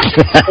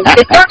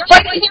 It's not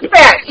quite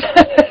facts.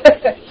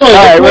 All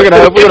right, we're going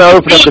to open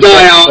up the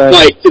die off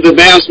like to the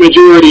vast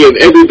majority of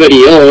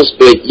everybody else,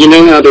 but you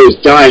know how those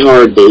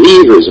diehard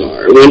believers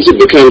are. Once it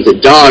becomes a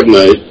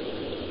dogma,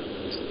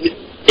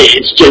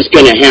 it's just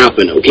going to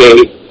happen.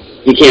 Okay,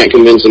 you can't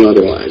convince them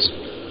otherwise.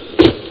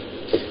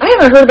 I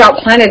haven't heard about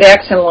Planet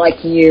X in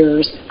like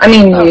years. I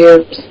mean,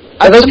 years.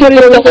 Somebody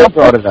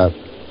brought it up.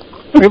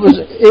 It was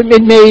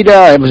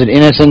an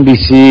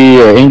MSNBC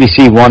or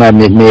NBC, one of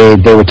them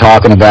they were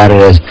talking about it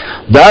as,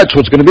 that's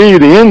what's going to be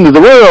the end of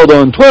the world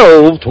on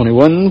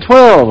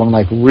 12/21/12. I'm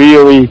like,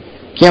 really?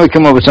 Can't we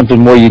come up with something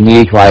more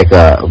unique, like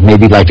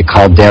maybe like the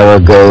caldera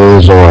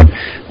goes, or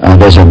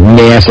there's a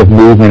massive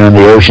movement on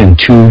the ocean,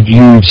 2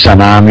 huge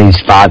tsunamis,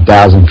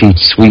 5,000 feet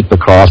sweep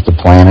across the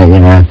planet,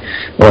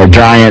 or a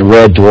giant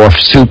red dwarf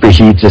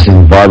superheats us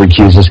and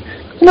barbecues us.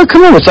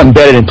 Come up with something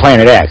better than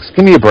Planet X.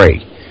 Give me a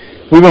break.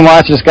 We've been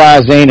watching this guy,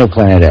 there ain't no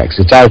Planet X.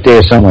 It's out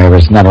there somewhere, but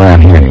it's not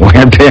around here anywhere,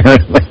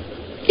 apparently.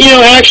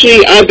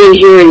 Actually, I've been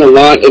hearing a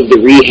lot of the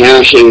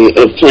rehashing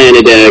of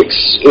Planet X,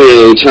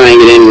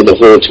 tying it in with the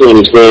whole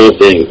 2012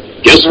 thing.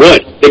 Guess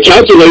what? The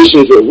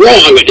calculations were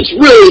wrong, and it's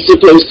really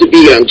supposed to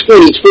be on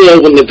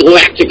 2012 when the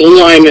galactic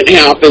alignment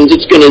happens.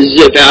 It's going to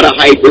zip out of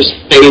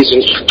hyperspace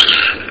and...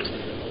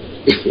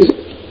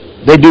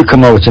 They do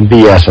come up with some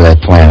BS for that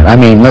planet. I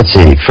mean, let's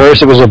see.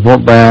 First it was a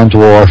brown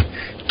dwarf.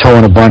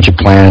 towing a bunch of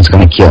planets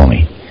going to kill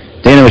me.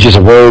 Then it was just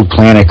a rogue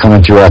planet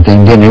coming through our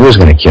thing. Then it was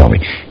going to kill me.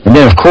 And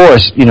then, of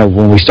course,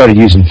 when we started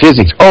using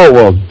physics,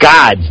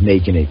 God's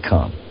making it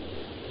come.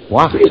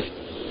 Why?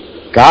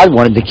 God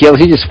wanted to kill us.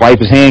 He just swipe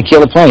his hand and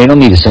kill the planet. You don't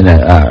need to send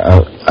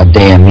a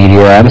damn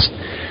meteor at us.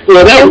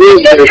 Well,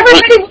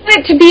 everybody wanted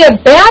it to be a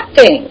bad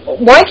thing.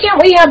 Why can't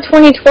we have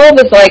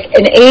 2012 as like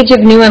an age of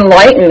new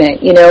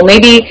enlightenment?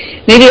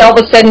 Maybe all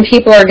of a sudden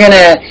people are going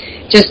to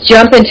just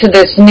jump into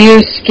this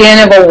new skin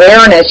of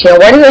awareness.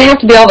 Why does it have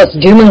to be all this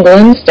doom and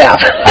gloom stuff?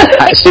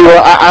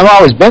 I've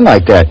always been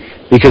like that,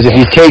 because if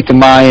you take the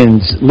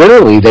Mayans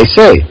literally, they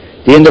say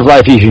the end of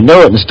life as you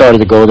know it and the start of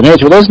the golden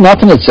age. Well, there's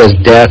nothing that says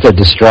death or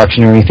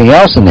destruction or anything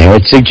else in there.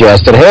 It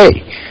suggests that,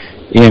 hey,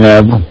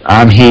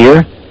 I'm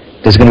here.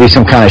 There's going to be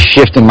some kind of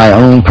shift in my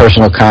own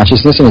personal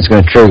consciousness, and it's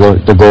going to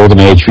trigger the golden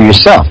age for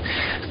yourself.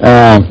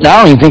 Now, I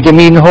don't even think they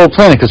mean the whole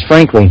planet, because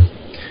frankly,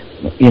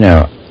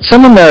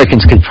 some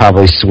Americans could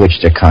probably switch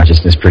their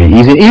consciousness pretty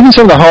easy. Even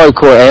some of the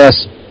hardcore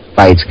ass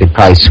fights could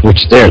probably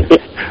switch their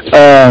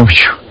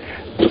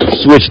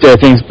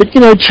things. But,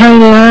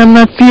 China, I'm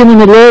not feeling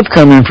the love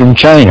coming from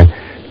China.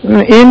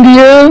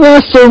 India,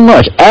 not so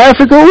much.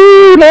 Africa,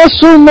 not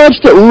so much.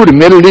 The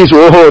Middle East,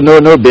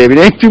 no, baby.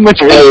 There ain't too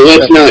much.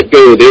 Let's not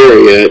go there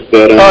yet.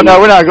 But no,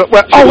 we're not going.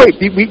 Well, wait,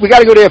 we got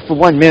to go there for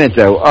 1 minute,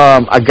 though.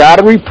 I got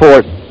a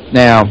report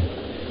now.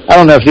 I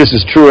don't know if this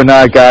is true or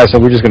not, guys, so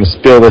we're just going to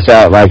spill this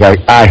out like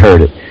I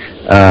heard it.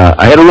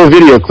 I had a little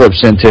video clip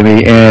sent to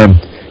me, and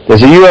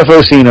there's a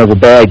UFO seen over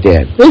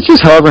Baghdad. It's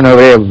just hovering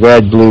over there with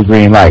red, blue,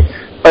 green light.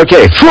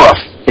 Okay,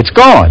 it's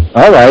gone.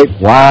 All right,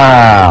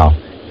 wow,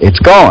 it's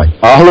gone.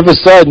 All of a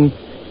sudden,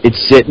 it's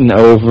sitting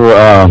over,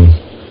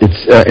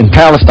 it's in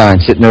Palestine,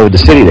 sitting over the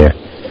city there.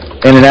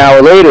 And an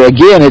hour later,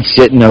 again, it's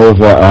sitting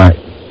over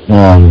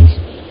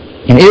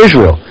in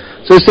Israel.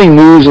 So this thing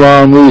moves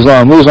along.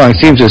 It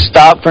seems to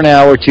stop for an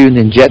hour or two and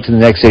then jet to the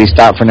next city,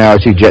 stop for an hour or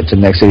two, jet to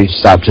the next city,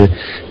 stop to...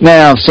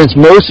 Now, since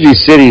most of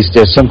these cities,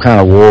 there's some kind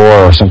of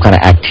war or some kind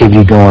of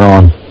activity going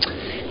on,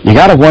 you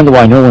got to wonder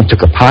why no one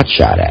took a pot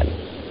shot at it.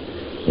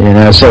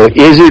 So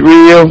is it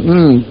real?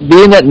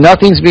 Being that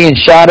nothing's being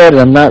shot at it,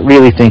 I'm not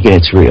really thinking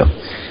it's real.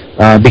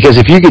 Because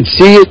if you could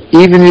see it,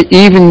 even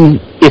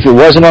if it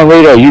wasn't on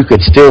radar, you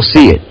could still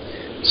see it.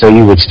 So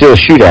you would still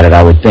shoot at it,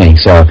 I would think.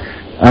 So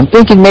I'm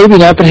thinking maybe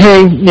not, but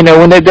hey,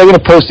 when they're going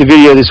to post a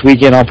video this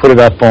weekend, I'll put it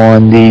up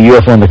on the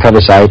UFO Undercover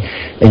site,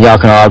 and y'all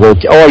can all go,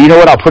 you know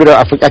what, I'll put it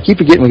up. I keep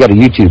forgetting we got a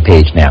YouTube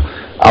page now.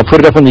 I'll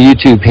put it up on the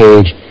YouTube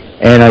page,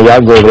 and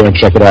y'all can go over there and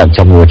check it out and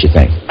tell me what you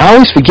think. I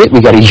always forget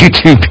we got a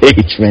YouTube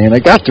page, man. I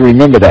got to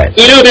remember that.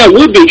 That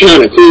would be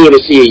kind of cool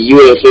to see a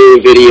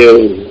UFO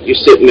video, and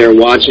you're sitting there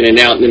watching it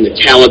out, and then the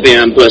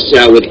Taliban busts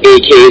out with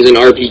AKs and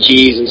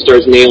RPGs and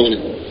starts nailing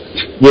it.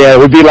 Yeah,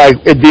 it'd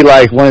be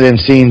like one of them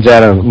scenes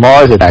out of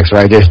Mars Attacks,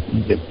 right? Just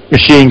the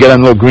machine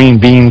gun, a little green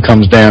beam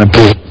comes down, and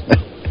poof,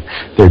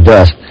 they're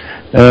dust.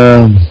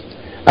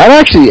 I've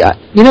actually,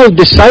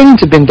 the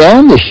sightings have been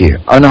down this year.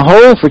 On the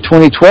whole, for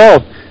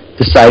 2012,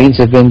 the sightings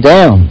have been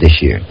down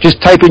this year. Just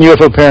type in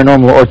UFO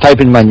Paranormal or type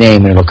in my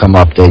name, and it'll come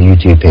up the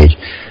YouTube page.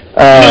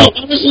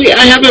 Honestly,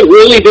 I haven't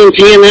really been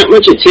paying that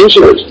much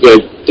attention, but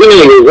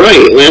you're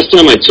right. Last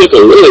time I took a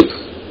look,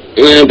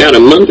 about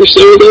a month or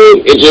so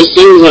ago, it just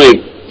seems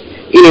like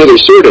they're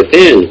sort of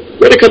thin.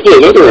 Read a couple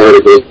of other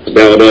articles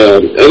about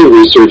other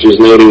researchers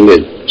noting that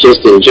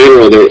just in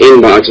general their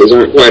inboxes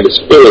aren't quite as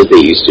full as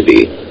they used to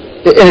be.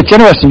 And it's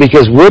interesting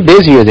because we're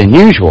busier than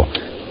usual.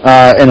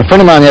 And a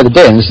friend of mine the other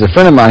day, and this is a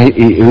friend of mine,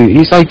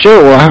 he's like, Joe,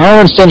 well, I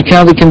don't understand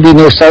how there can be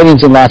no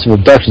sightings and lots of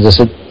abductions. I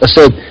said,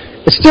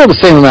 it's still the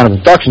same amount of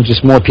abductions,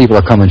 just more people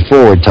are coming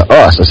forward to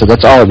us. I said,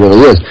 that's all it really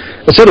is.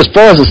 I said, as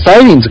far as the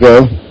sightings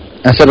go,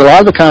 I said, a lot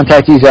of the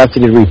contactees, after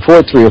they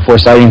report 3 or 4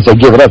 sightings, they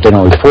give it up. They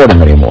don't report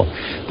them anymore.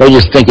 They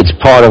just think it's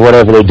part of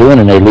whatever they're doing,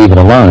 and they leave it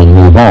alone and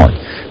move on.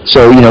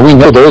 So, we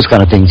know those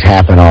kind of things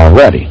happen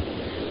already.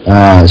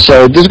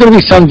 So there's going to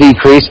be some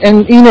decrease.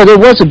 And, there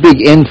was a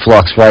big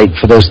influx, right,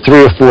 for those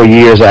 3 or 4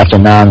 years after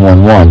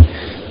 9/11,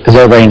 because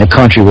everybody in the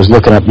country was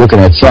looking at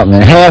something.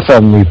 And half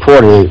of them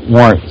reported it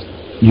weren't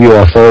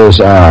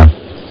UFOs at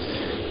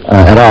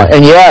all.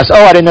 And you asked,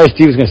 I didn't know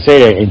Steve was going to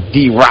say that. And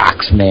D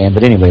rocks, man.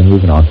 But anyway,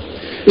 moving on.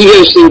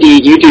 Yes,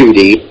 indeed, you do,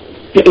 D.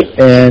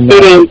 And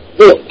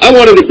I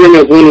wanted to bring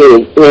up one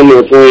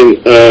more point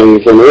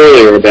from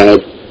earlier about,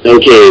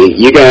 okay,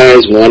 you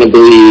guys want to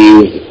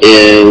believe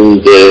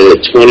in the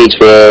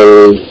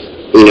 2012,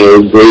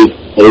 great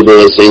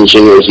global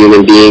ascension where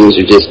human beings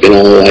are just going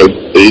to,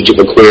 Age of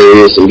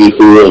Aquarius and be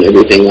cool and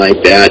everything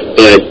like that,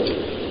 but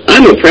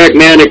I'm a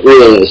pragmatic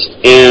realist,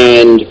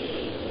 and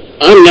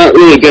I'm not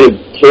really going to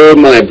hold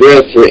my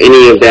breath for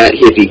any of that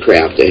hippie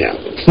crap to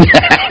happen.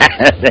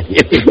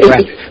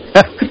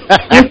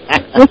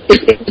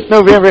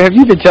 November, have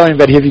you been telling me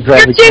about hippie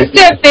crap? You're just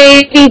a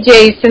baby,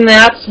 Jason,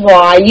 that's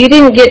why. You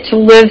didn't get to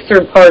live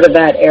through part of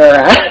that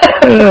era.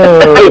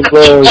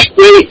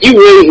 You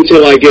wait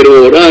until I get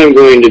old. I'm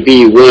going to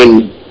be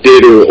one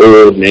bitter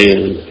old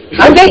man.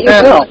 I bet you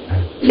will.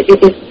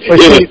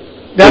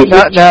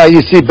 Now,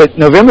 you see, but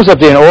November's up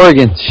there in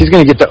Oregon. She's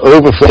going to get the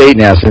overflow state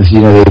now since,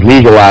 they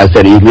legalized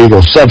that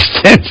illegal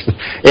substance.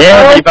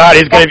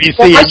 Everybody's going to be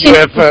seeing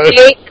UFOs.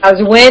 State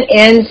has went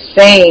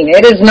insane.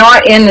 It is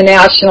not in the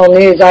national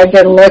news. I've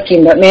been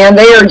looking, but, man,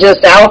 they are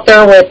just out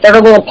there with their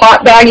little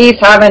pot baggies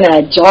having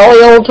a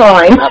jolly old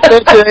time.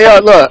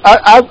 Look,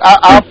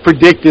 I'll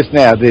predict this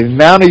now. The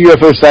amount of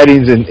UFO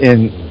sightings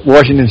in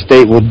Washington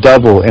State will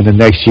double in the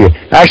next year.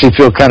 I actually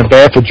feel kind of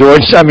bad for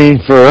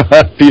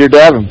Peter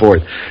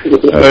Davenport.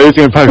 He's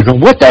going to probably go,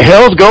 what the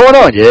hell's going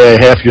on? Yeah,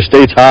 half your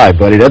state's high,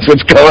 buddy. That's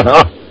what's going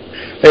on.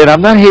 And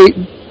I'm not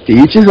hating. To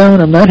each his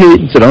own. I'm not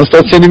hating, so don't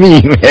start sending me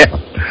email.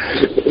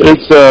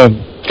 It's,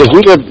 because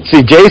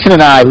Jason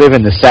and I live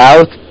in the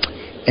South,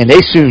 and they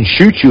soon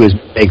shoot you as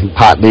making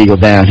pot legal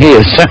down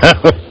here, so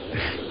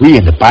we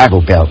in the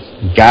Bible Belt.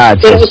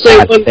 God says I'll say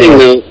one thing,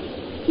 though.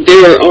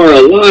 There are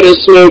a lot of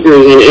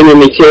smokers in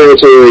enemy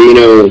territory,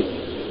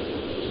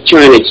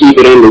 trying to keep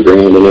it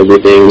underground and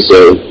everything,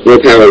 so more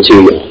power to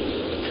you.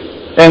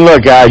 And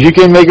look, guys, you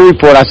can make a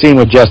report. I seen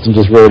what Justin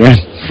just wrote in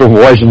from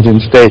Washington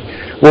State.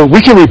 Well,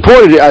 we can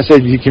report it. I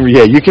said, you can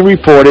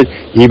report it.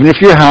 Even if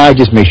you're high,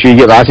 just make sure you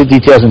get lots of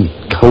details and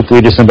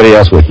hopefully there's somebody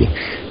else with you.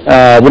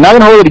 We're not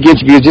going to hold it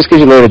against you. Just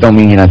because you're loaded don't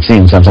mean you're not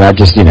seeing something.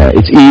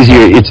 It's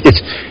easier.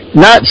 It's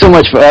not so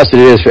much for us as it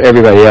is for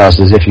everybody else.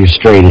 As if you're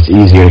straight, it's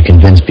easier to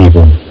convince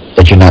people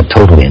that you're not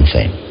totally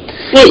insane.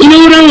 Well, you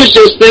know what I was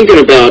just thinking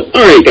about?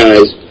 All right,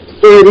 guys,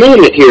 for a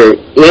moment here,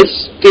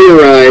 let's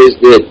theorize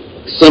that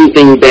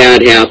something bad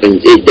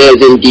happens. It does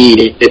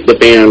indeed hit the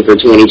fan for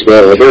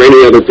 2012 or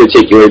any other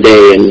particular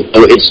day, and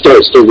it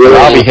starts to roll.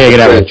 I'll be hanging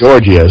out with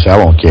Giorgio, so I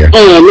won't care.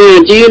 Oh,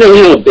 man, do you know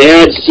how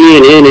bad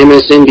CNN,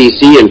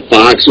 MSNBC, and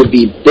Fox would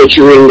be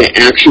butchering the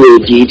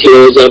actual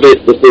details of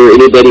it before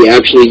anybody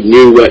actually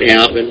knew what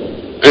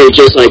happened? I mean,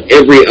 just like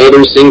every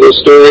other single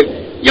story.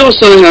 Y'all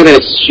saw how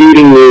that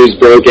shooting news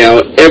broke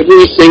out.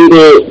 Every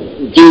single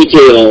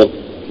detail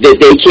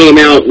that they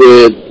came out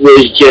with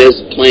was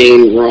just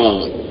plain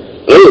wrong.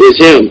 Oh, it was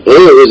him.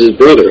 Oh, it was his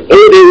brother.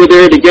 Oh, they were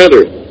there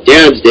together.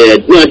 Dad's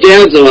dead. No,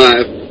 Dad's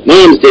alive.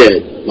 Mom's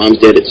dead. Mom's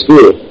dead at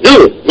school.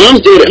 No,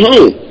 Mom's dead at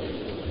home.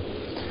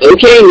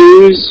 Okay,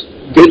 news.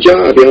 Good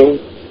job,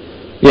 y'all.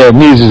 Yeah,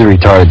 news is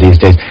retarded these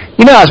days.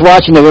 I was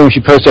watching the room.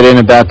 She posted in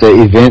about the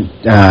event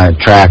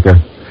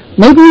tracker.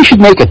 Maybe we should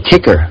make a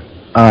ticker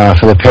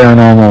for the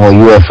paranormal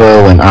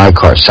UFO and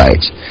ICAR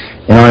sites.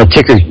 And on a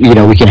ticker,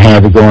 we can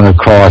have it going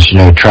across,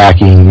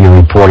 tracking your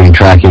reporting,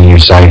 tracking your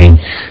sighting,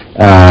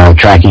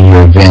 tracking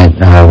your event,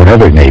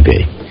 whatever it may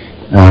be,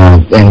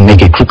 and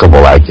make it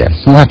clickable like that.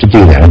 We'll have to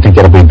do that. I think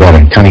that'll be better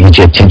and kind of get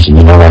your attention,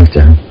 like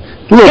the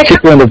little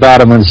ticker on the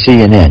bottom of the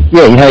CNN.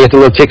 Yeah, you have the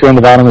little ticker on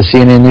the bottom of the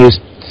CNN news?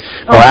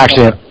 Or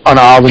actually, on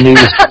all the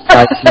news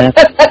sites now.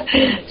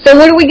 So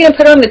what are we going to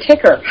put on the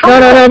ticker? No.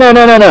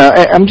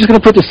 I'm just going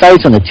to put the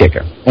sites on the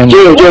ticker. And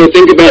Joe,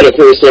 think about it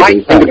for a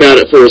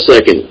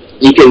second.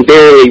 You can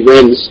barely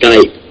run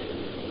Skype.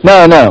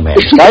 No, man.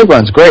 Skype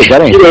runs great.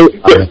 That ain't.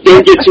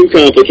 Don't get too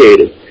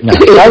complicated. No,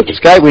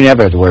 Skype we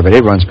never have to worry about.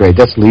 It runs great.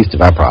 That's the least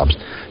of our problems.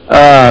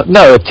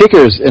 No, the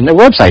tickers and the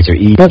websites are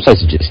easy.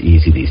 Websites are just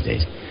easy these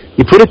days.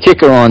 You put a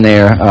ticker on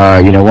there,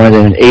 one of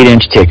them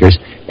 8-inch tickers,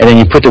 and then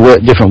you put the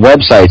different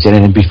websites in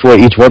it, and before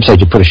each website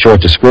you put a short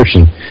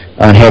description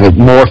and have it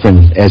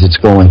morphing as it's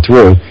going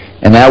through.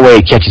 And that way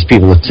it catches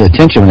people's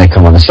attention when they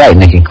come on the site, and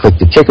they can click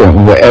the ticker.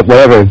 And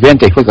whatever event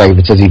they click, like if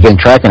it says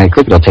event tracker and they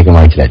click, it'll take them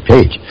right to that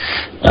page.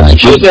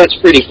 That's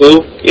pretty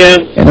cool, yeah.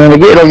 And then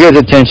it'll get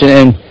attention.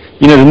 And,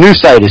 the new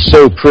site is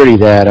so pretty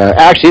that,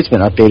 actually it's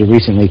been updated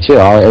recently, too.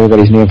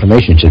 Everybody's new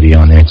information should be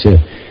on there, too.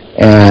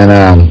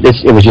 And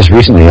it was just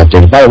recently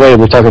updated. By the way,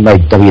 we're talking about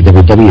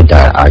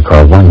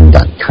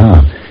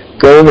www.icar1.com.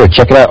 Go over,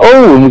 check it out.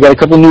 Oh, and we got a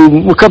couple more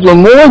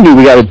new.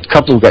 We got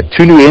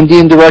 2 new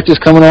Indian directors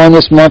coming on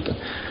this month.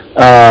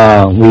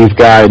 We've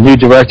got a new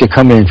director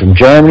coming in from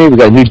Germany. We've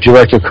got a new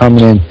director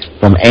coming in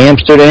from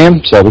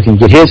Amsterdam, so we can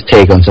get his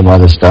take on some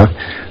other stuff.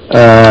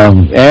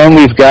 And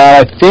we've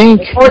got, I think...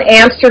 Would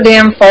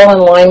Amsterdam fall in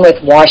line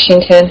with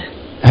Washington?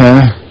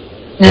 Huh?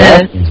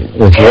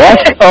 With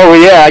what? Oh,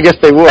 yeah, I guess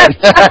they would.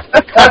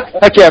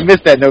 I can't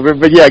miss that,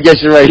 November, but yeah, I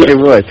guess you're right, they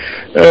would.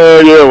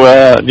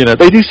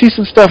 They do see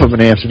some stuff up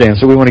in Amsterdam,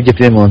 so we want to get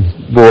them on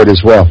board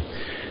as well.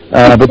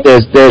 But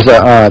there's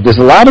a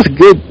lot of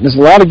good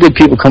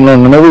people coming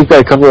on. I know we've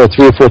got a couple of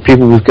 3 or 4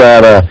 people. We've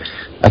got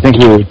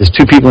there's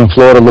 2 people in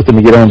Florida looking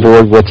to get on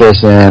board with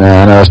us, and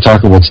I was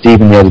talking with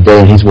Stephen the other day,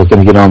 and he's looking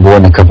to get on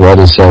board, and a couple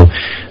others. So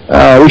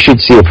we should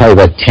see probably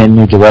about 10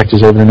 new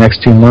directors over the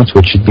next 2 months,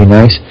 which should be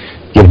nice.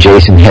 Give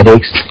Jason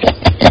headaches.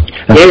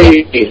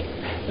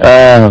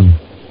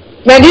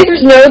 Now, do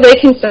you know they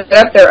can set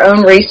up their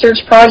own research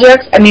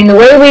projects? I mean, the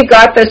way we've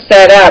got this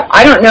set up,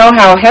 I don't know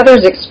how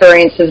Heather's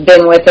experience has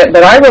been with it,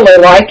 but I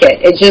really like it.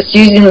 It's just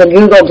using the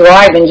Google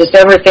Drive and just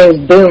everything's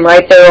boom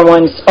right there in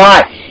one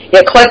spot.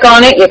 You click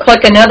on it, you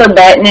click another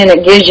button, and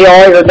it gives you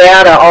all your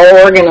data all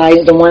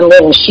organized in one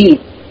little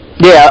sheet.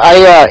 Yeah,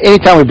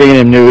 anytime we bring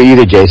in new,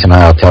 either Jason or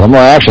I'll tell them.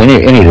 Well,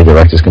 actually, any of the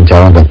directors can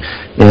tell them, but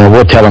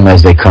we'll tell them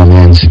as they come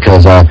in,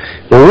 because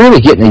we're really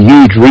getting a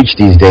huge reach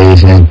these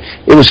days. And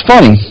it was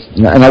funny,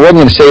 and I wasn't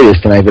going to say this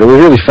tonight, but it was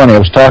really funny. I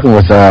was talking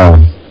with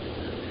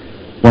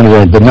one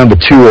of the number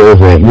 2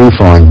 over at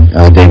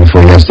MUFON day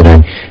before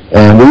yesterday,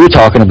 and we were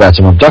talking about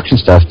some abduction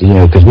stuff,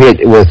 because we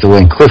had,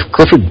 when Clifford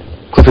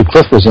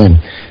was in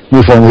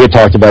MUFON, we had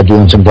talked about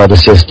doing some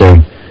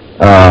brother-sister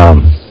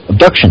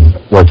abduction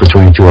work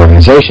between the 2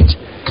 organizations.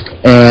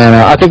 And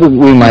I think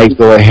we might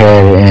go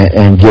ahead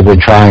and give it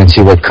a try and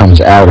see what comes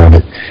out of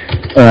it.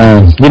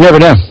 You never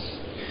know.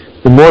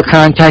 The more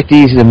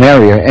contactees, the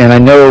merrier. And I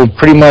know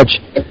pretty much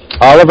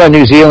all of our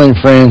New Zealand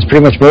friends,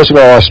 pretty much most of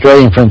our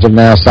Australian friends have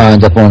now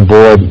signed up on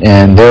board,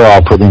 and they're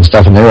all putting in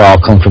stuff, and they all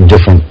come from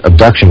different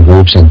abduction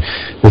groups. And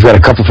we've got a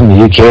couple from the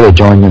UK that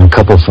joined, and a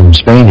couple from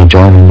Spain that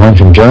joined, and one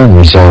from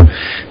Germany. So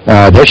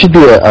there should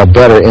be a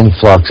better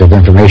influx of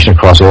information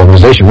across the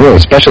organization, really,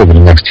 especially over the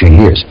next 2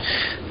 years.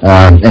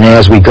 And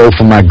as we go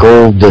for my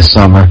goal this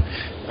summer,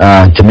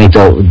 to make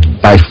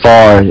by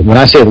far, when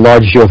I say the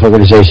largest UFO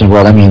organization in the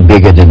world, I mean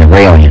bigger than the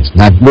Raelians.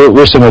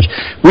 We're so much,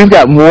 we've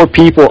got more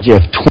people, you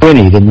have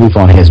 20 than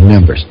MUFON has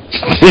members.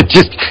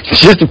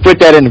 just to put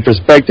that into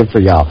perspective for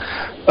y'all.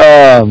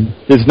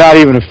 It's not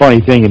even a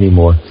funny thing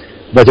anymore.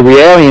 But the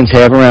Raelians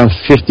have around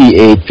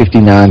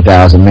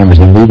 59,000 members,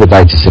 and we would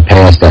like to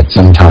surpass that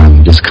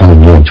sometime this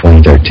coming year in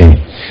 2013.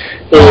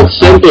 Well, it's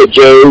simple,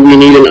 Joe. We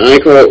need an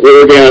ICAR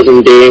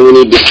orgasm day, and we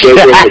need to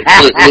program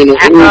the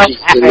continental orgies,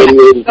 and then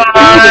we'll be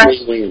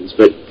aliens,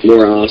 but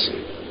more awesome.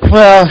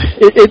 Well,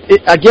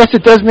 I guess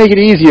it does make it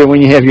easier when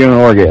you have your own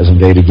orgasm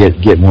day to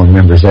get more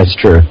members. That's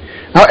true.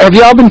 Have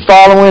y'all been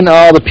following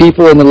all the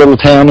people in the little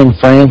town in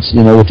France,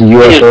 with the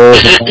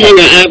UFOs? Hang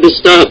on, I have to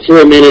stop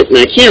for a minute, and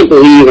I can't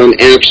believe I'm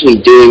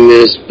actually doing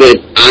this, but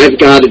I've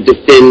got to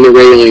defend the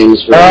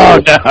Raelians for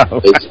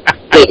no. Look,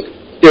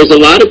 there's a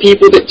lot of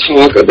people that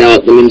talk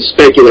about them and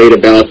speculate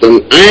about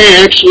them.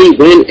 I actually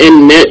went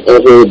and met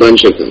a whole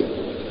bunch of them.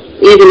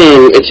 Even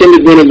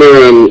attended one of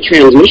their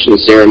transmission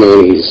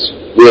ceremonies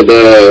with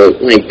their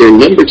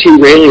number 2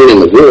 Raelian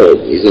in the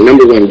world. He's the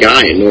number 1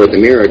 guy in North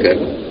America.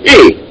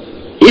 Hey,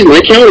 he's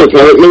my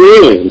counterpart in the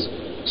Raelians.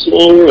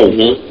 Small world,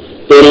 huh?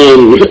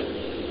 But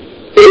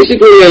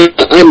basically,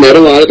 I met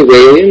a lot of the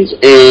Raelians,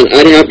 and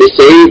I'd have to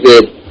say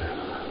that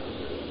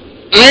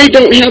I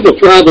don't have a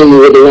problem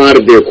with a lot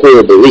of their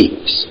core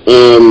beliefs.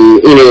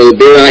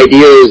 Their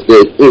ideas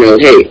that,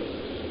 hey,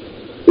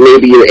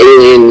 maybe your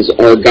aliens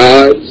are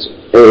gods,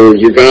 or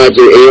your gods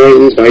are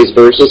aliens, vice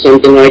versa,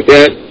 something like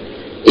that.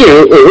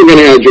 We're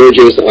going to have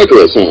Georgios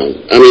Oculus on.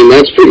 I mean,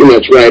 that's pretty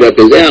much right up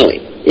his alley.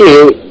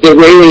 The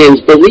Raelians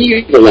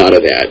believe a lot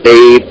of that.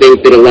 They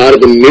think that a lot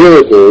of the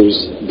miracles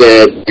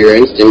that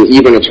experienced, and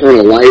even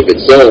eternal life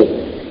itself,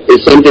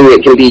 is something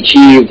that can be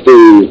achieved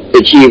through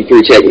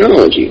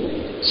technology.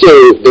 So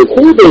their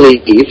core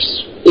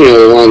beliefs,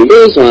 along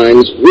those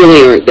lines,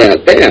 really aren't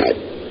that bad.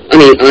 I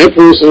mean, I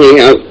personally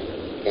have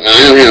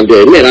to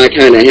admit, I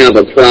kind of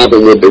have a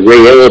problem with the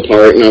Rael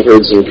part, and I've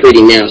heard some pretty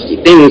nasty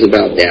things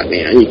about that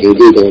man. You can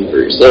Google him for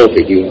yourself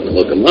if you want to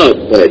look him up.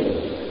 But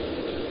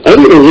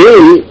other than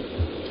him,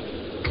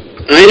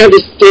 I'd have to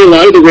say a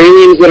lot of the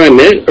Raelians that I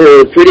met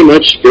are pretty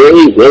much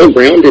fairly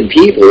well-grounded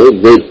people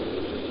that,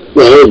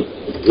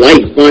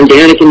 like Von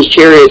Daniken's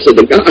Chariots of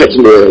the Gods,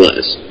 more or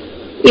less.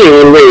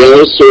 And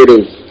Rael sort of,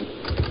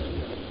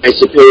 I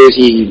suppose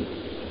he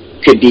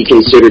could be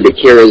considered a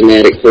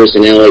charismatic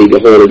personality to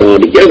hold it all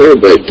together,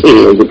 but,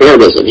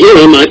 regardless of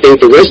him, I think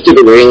the rest of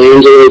the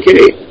Raelians are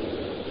okay.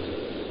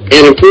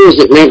 And of course,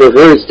 it never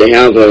hurts to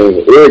have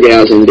an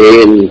orgasm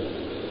day and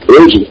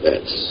orgy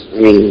fest. I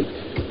mean...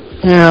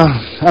 Yeah,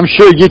 I'm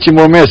sure it'd get you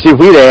more members. See, if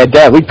we'd add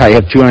that, we'd probably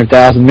have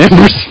 200,000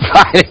 members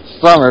by this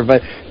summer,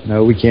 but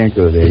no, we can't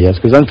go there, yes,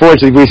 because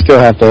unfortunately, we still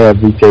have to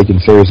be taken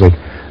seriously.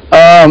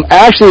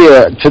 Actually,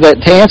 to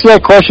answer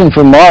that question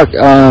from Mark,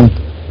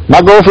 my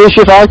goal for this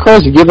year for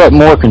ICAR is to give up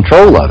more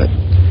control of it.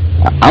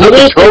 I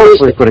will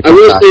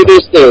say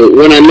this, though.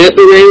 When I met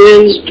the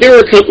Raelians, there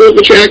were a couple of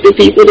attractive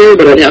people there,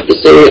 but I'd have to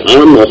say,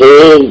 on the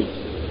whole,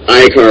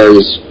 ICAR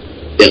is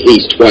at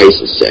least twice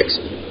as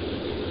sexy.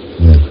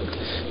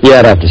 Yeah,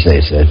 I'd have to say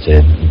it's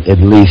at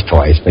least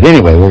twice. But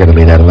anyway, we're going to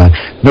leave that alone.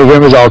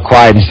 November's all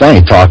quiet, and I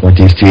ain't talking with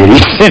these 2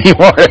 idiots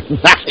anymore at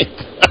night.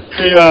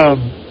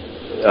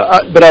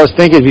 But I was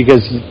thinking,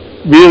 because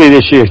really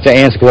this year, to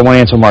answer, because I want to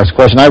answer Mark's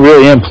question, I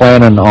really am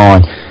planning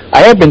on,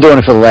 I have been doing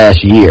it for the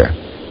last year.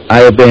 I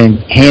have been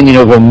handing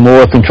over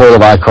more control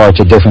of ICAR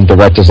to different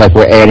directors, like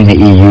we're adding the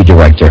EU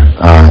director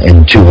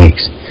in 2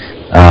 weeks.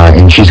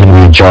 And she's going to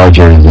be in charge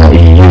of the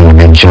EU, and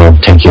then she'll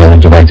take care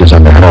of the directors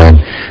under her.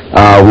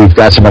 We've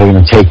got somebody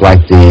going to take,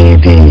 like,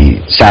 the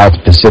South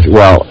Pacific,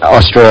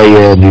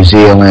 Australia, New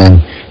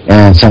Zealand,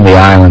 and some of the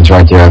islands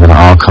right there are going to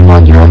all come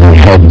under their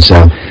head. And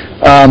so,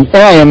 and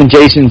I am, and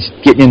Jason's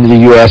getting into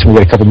the U.S., and we've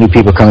got a couple new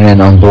people coming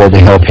in on board to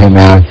help him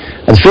out.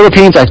 The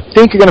Philippines, I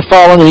think, are going to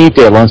fall underneath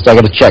there once I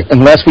got to check.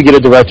 Unless we get a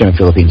director in the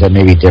Philippines, that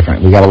may be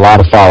different. We got a lot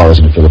of followers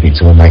in the Philippines,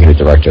 so we might get a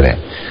director there.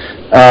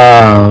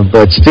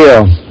 But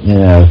still,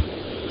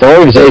 the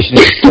organization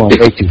is going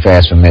way too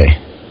fast for me.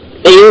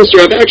 Hey, Mr.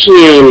 I've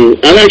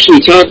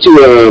actually talked to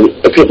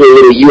a couple of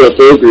little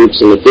UFO groups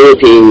in the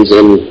Philippines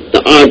and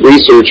the odd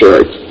research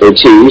or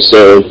two.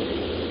 So,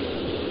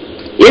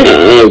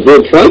 yeah,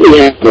 we'll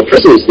probably have a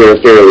presence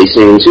there fairly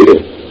soon too.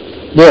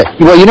 Yeah,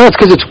 well, it's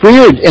because it's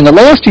weird. In the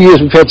last 2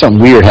 years, we've had something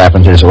weird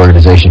happen to this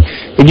organization.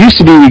 It used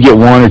to be we get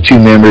 1 or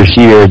 2 members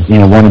here, 1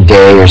 a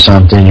day or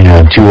something, 2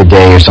 a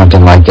day or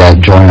something like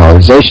that, join an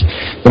organization.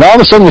 Then all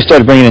of a sudden, we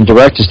started bringing in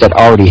directors that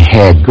already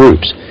had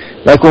groups.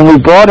 Like when we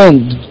brought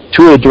in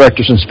 2 of the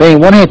directors from Spain,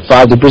 one had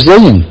 5. The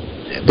Brazilian,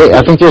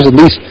 I think there's at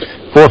least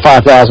 4,000 or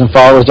 5,000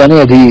 followers down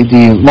there.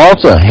 The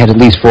Malta had at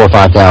least 4,000 or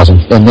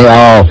 5,000, and they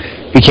all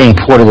became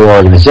part of the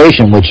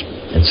organization, which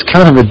it's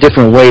kind of a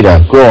different way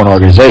to grow an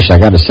organization, I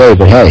got to say.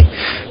 But hey,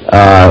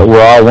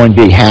 we're all one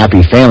big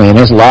happy family, and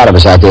there's a lot of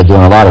us out there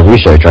doing a lot of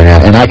research right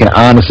now. And I can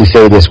honestly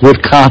say this with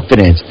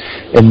confidence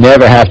and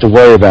never have to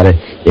worry about it.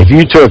 If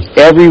you took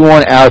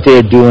everyone out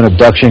there doing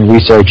abduction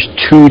research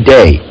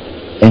today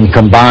and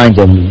combined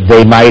them,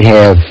 they might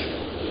have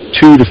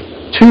 2 to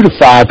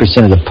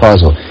 5% of the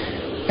puzzle.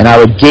 And I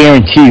would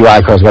guarantee you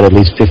ICAR's got at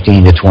least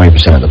 15 to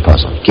 20% of the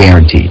puzzle.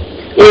 Guaranteed.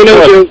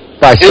 Well,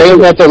 by saying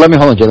that, though, let me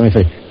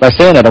finish. By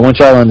saying that, I want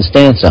y'all to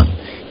understand something.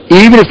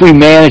 Even if we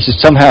manage to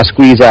somehow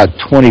squeeze out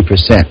 20%,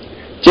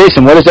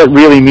 Jason, what does that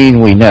really mean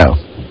we know?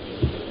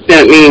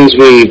 That means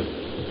we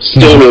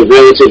still know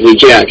relatively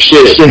jack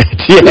shit.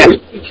 Yeah.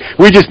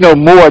 We just know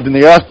more than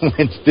the other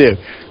ones do.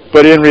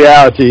 But in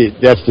reality,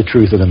 that's the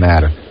truth of the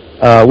matter.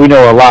 We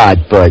know a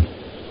lot, but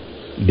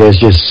there's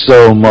just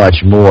so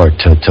much more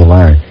to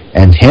learn.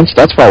 And hence,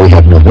 that's why we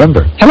have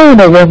November. Hello,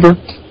 November.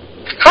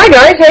 Hi,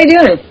 guys. How you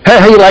doing?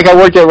 Hey, like I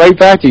worked that right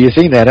back to you. You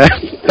seen that, huh?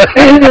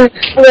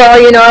 Well,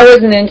 I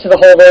wasn't into the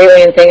whole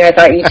alien thing. I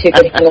thought you two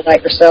could handle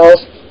that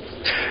yourselves.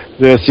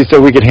 Yeah, she said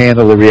we could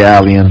handle the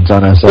realians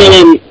on ourselves.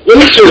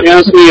 Minister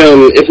asked me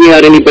if we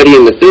had anybody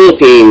in the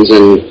Philippines,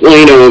 and,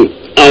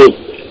 I'll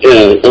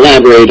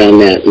elaborate on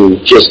that in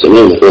just a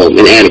moment. Well,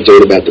 an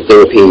anecdote about the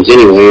Philippines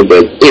anyway,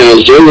 but,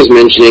 as Joe was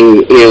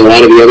mentioning, a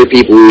lot of the other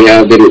people we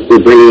have that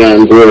we're bringing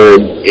on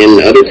board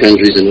in other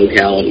countries and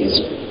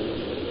localities.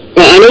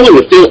 Well, I know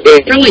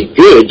it's really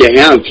good to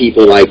have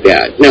people like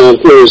that. Now,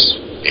 of course,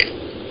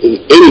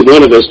 any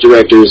one of us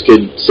directors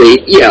could say,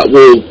 yeah,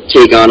 we'll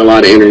take on a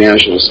lot of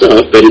international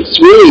stuff, but it's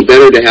really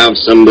better to have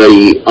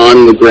somebody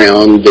on the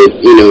ground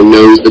that,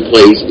 knows the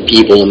place, the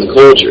people, and the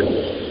culture.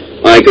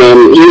 Like,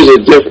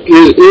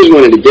 here's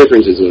one of the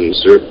differences,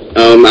 Looster.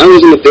 I was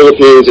in the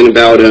Philippines in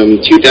about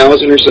 2000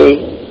 or so,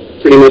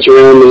 pretty much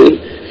around then.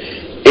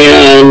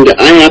 And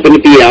I happened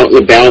to be out and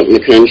about in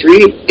the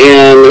country,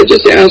 and I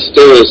just asked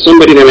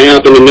somebody that I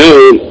happened to know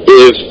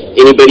if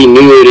anybody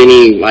knew of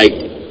any,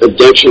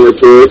 abduction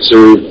reports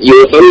or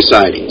UFO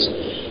sightings.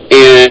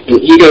 And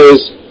he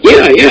goes,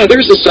 yeah,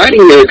 there's a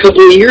sighting there a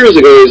couple of years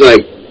ago. He's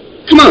like,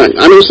 come on,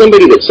 I know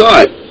somebody that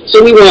saw it.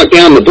 So we walked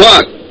down the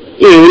block,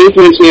 and he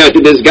points me out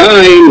to this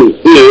guy, and,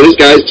 this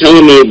guy's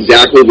telling me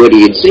exactly what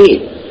he had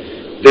seen.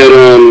 That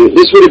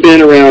this would have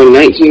been around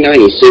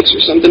 1996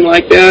 or something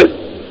like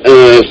that.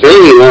 A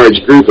fairly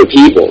large group of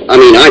people. I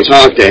mean, I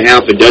talked to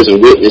half a dozen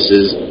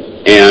witnesses,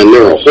 and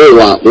there were a whole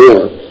lot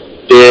more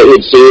that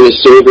had seen a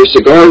silver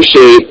cigar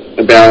shape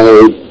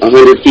about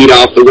 100 feet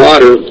off the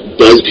water,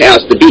 buzz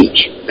past the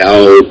beach,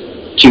 about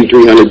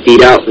 200-300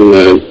 feet out from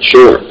the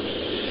shore.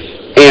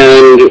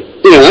 And,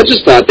 I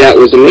just thought that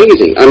was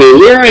amazing. I mean,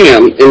 here I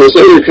am in this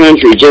other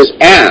country just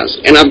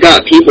asked, and I've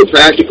got people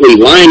practically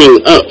lining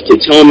up to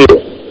tell me,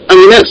 I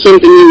mean, that's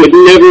something you would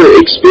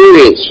never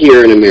experience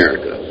here in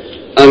America.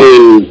 I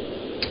mean,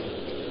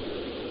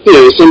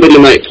 somebody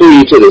might pull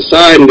you to the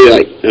side and be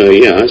like, oh,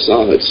 yeah, I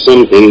saw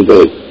something,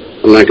 but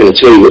I'm not going to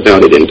tell you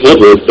about it in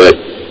public. But,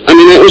 I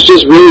mean, that was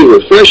just really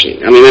refreshing.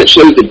 I mean, that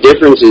shows the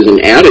differences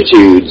in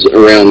attitudes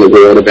around the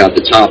world about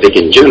the topic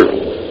in general.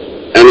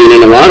 I mean,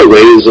 in a lot of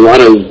ways, a lot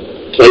of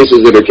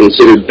places that are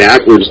considered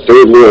backwards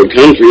third world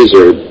countries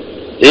are,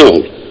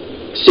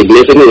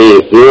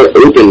 significantly more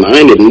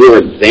open-minded, more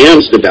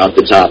advanced about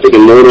the topic,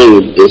 and more willing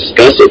to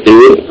discuss it than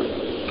we are.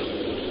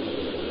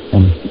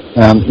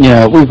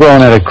 We're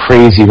growing at a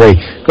crazy rate.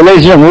 But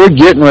ladies and gentlemen, we're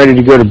getting ready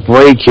to go to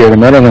break here in a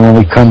minute, and when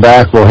we come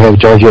back, we'll have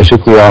Giorgio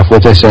Suklioff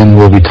with us, and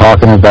we'll be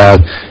talking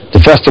about the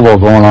festival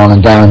going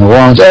on down in New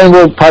Orleans, and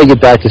we'll probably get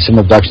back to some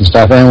abduction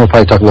stuff, and we'll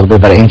probably talk a little bit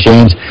about Ancient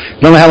Aliens. I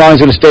don't know how long he's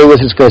going to stay with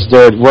us because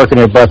they're working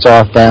their butts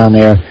off down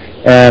there,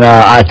 and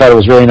I thought it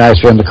was really nice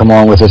for him to come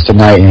on with us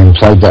tonight and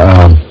plug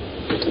the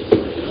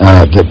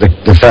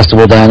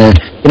festival down there.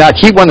 I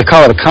keep wanting to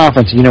call it a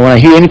conference.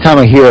 Anytime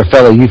I hear a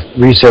fellow youth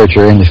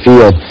researcher in the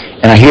field,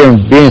 and I hear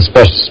him being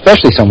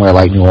especially somewhere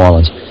like New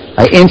Orleans,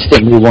 I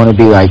instantly want to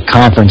be like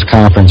conference.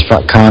 But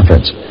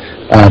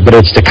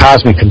it's the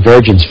Cosmic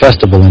Convergence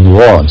Festival in New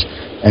Orleans.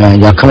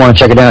 And y'all come on and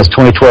check it out. It's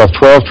 2012,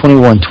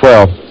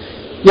 12/21/12.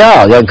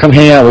 Y'all can come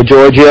hang out with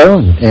Giorgio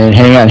and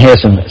hang out and have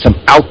some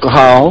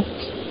alcohol,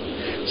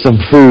 some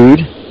food,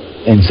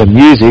 and some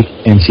music,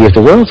 and see if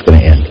the world's going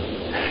to end.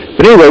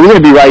 But anyway, we're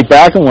going to be right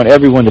back. I want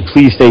everyone to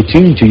please stay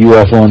tuned to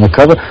UFO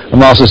Undercover.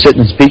 I'm also sitting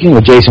and speaking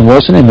with Jason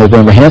Wilson and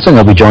November Hanson.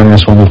 They'll be joining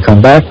us when we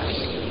come back.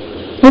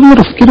 Get a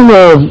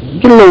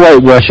little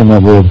white Russian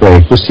that little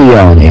break. We'll see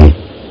y'all in 8.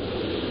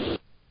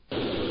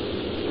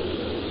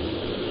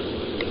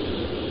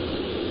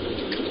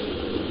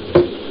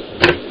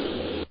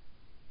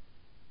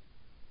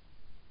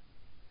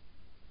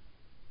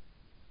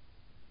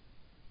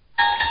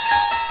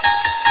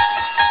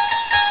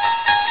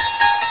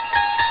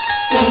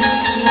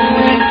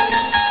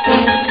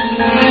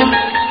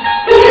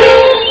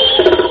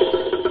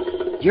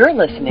 You're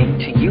listening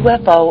to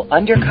UFO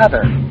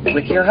Undercover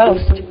with your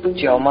host,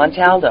 Joe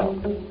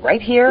Montaldo,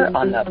 right here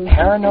on the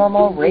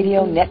Paranormal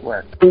Radio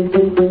Network.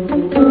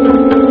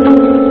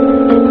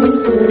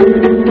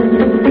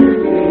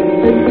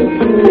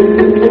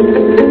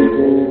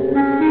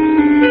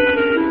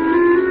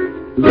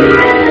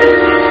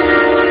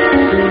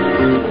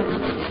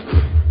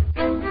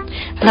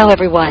 Hello,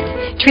 everyone.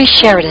 Trish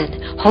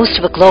Sheridan, host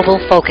of A Global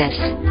Focus.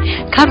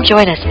 Come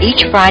join us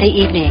each Friday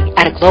evening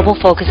at A Global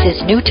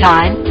Focus's new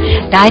time,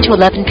 9 to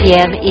 11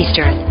 p.m.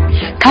 Eastern.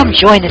 Come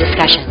join the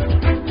discussion.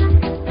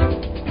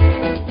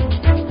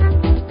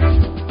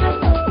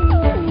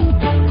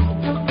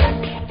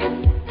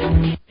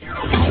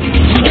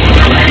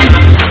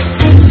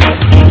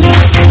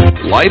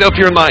 Light up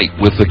your night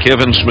with The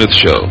Kevin Smith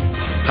Show.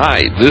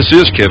 Hi, this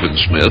is Kevin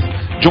Smith.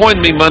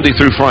 Join me Monday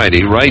through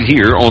Friday right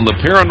here on the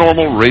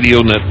Paranormal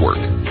Radio Network.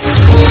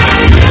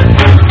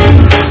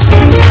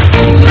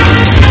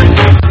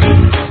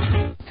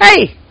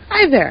 Hey,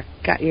 hi there.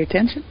 Got your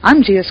attention?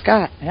 I'm Gia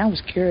Scott, and I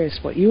was curious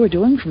what you were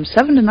doing from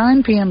 7 to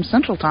 9 p.m.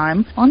 Central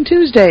Time on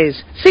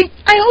Tuesdays. See,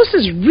 I host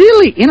this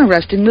really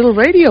interesting little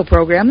radio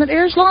program that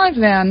airs live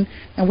then,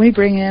 and we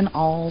bring in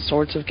all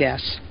sorts of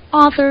guests.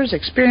 Authors,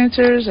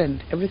 experiencers,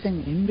 and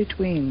everything in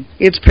between.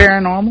 It's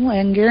paranormal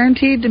and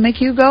guaranteed to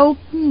make you go,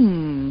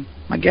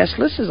 My guest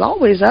list is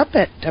always up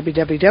at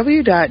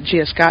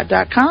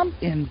www.giascott.com,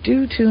 and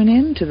do tune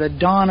in to the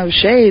Dawn of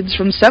Shades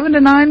from 7 to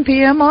 9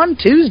 p.m. on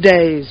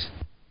Tuesdays.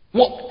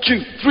 1,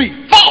 2,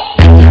 3, 4!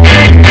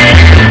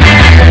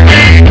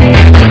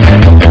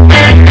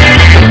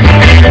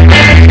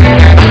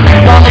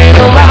 Walking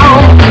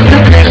around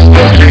the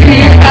Christmas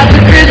tree at the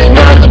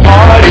Christmas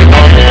party.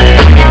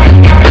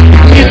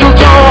 People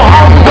go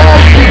home where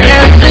you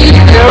can see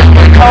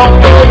every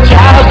couple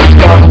child is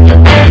gone.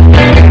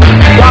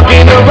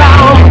 Walking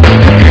around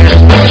the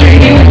Christmas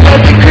tree at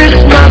the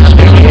Christmas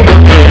tree.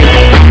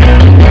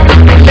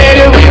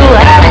 Later we'll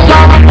have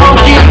some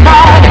pumpkin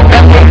pie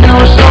and we'll do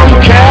some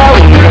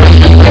caroling.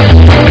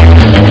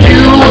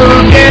 You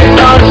will get a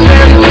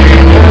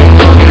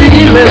sentimental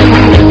feeling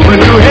when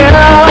you hear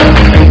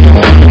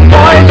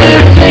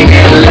voices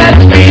singing,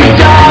 let's be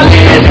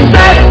darling,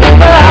 set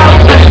the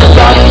house and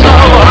lots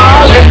of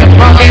holly.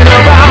 Rocking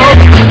around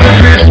the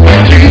Christmas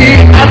tree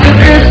at the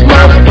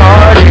Christmas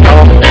party.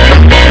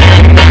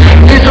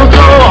 This'll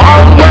go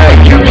on where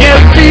you can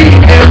see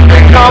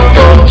every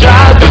couple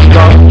child is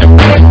gone.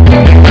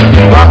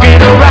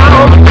 Rocking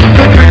around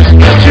the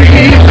Christmas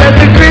tree at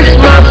the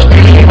Christmas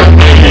tree.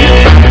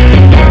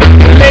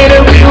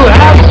 Later we'll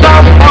have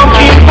some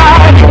pumpkin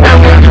pie and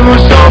we'll do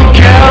some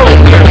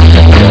caroling.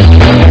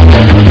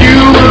 You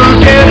will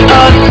get a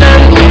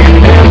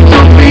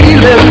sentimental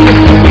feeling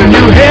when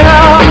you hear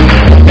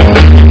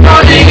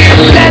running in,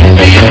 let's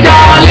be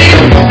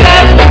darling,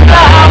 set the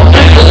house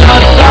and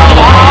lots of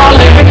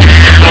holly.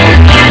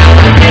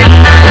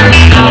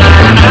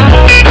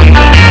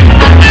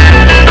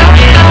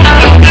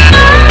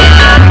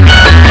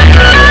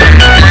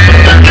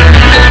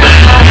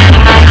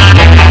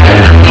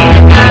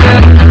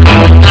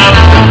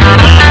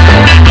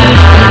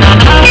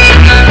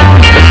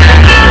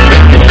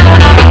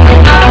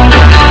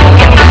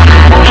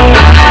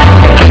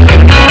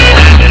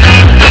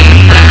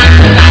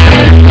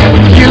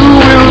 You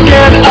will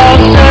get a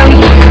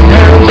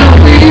sentimental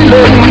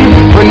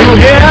feeling when you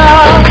hear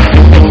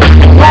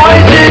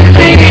voices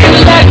singing,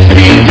 let's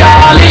be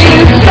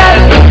darling, set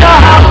the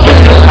house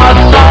with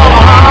lots of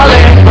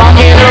holly.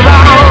 Rocking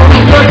around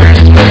the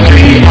Christmas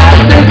tree at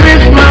the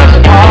Christmas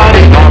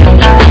party.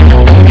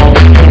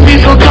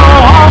 People go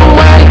home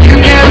when you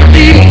can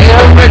see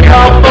every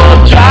couple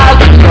child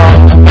is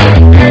gone.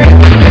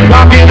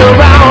 Rocking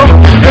around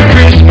the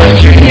Christmas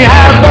tree,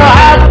 have a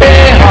happy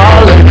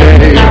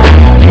holiday.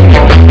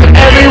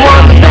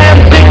 Everyone's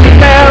dancing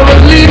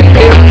merrily in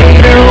the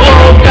new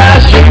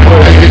old-fashioned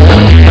way.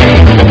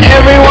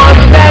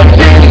 Everyone's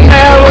dancing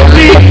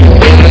merrily in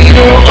the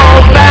new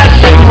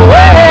old-fashioned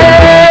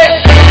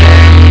way.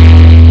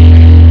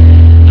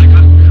 I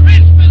got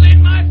Christmas in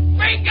my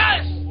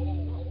fingers!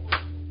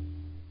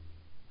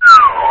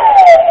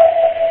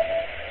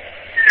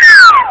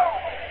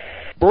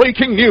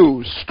 Breaking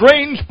news.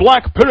 Strange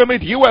black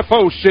pyramid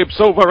UFO ships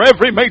over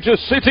every major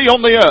city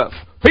on the Earth.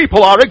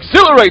 People are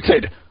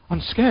exhilarated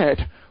and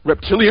scared.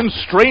 Reptilian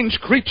strange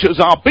creatures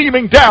are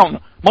beaming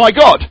down. My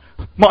God,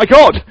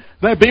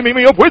 they're beaming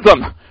me up with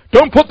them.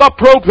 Don't put that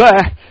probe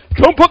there.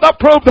 Don't put that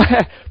probe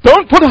there.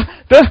 Don't put a...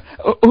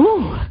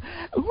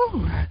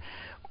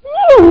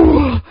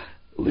 Ooh.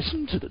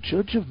 Listen to the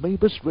Church of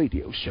Mabus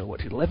radio show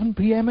at 11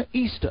 p.m.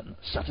 Eastern,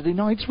 Saturday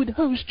nights with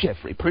host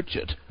Jeffrey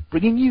Pritchett,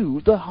 bringing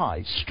you the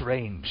high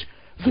strange.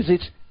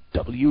 Visit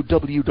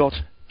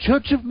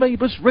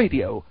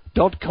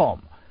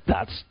www.churchofmabusradio.com.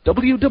 That's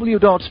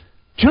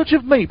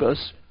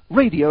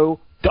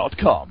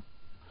www.churchofmabusradio.com.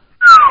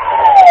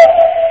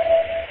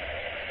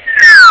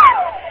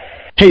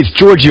 Hey, it's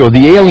Giorgio,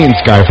 the aliens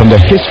guy from the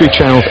History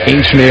Channel's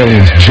Ancient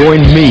Aliens.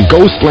 Join me,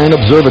 Ghostland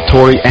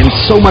Observatory, and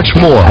so much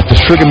more at the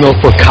Sugar Mill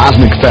for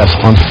Cosmic Fest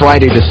on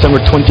Friday, December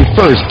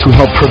 21st to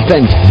help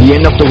prevent the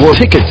end of the world.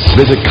 Tickets,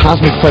 visit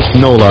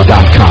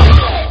CosmicFestNola.com.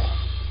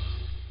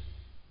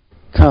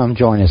 Come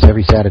join us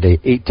every Saturday,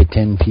 8 to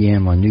 10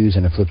 p.m. on News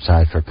and the Flip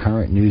Side for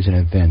current news and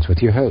events with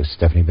your hosts,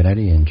 Stephanie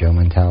Benetti and Joe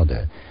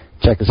Montaldo.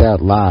 Check us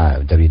out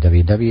live,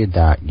 www.uprn.org.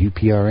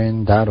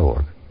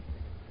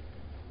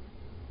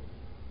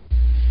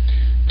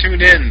 Tune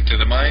in to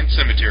the Mind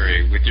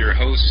Cemetery with your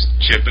hosts,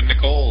 Chip and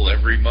Nicole,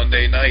 every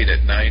Monday night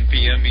at 9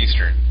 p.m.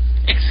 Eastern.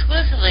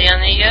 Exclusively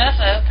on the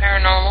UFO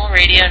Paranormal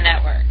Radio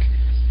Network.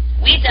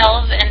 We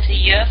delve into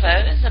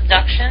UFOs,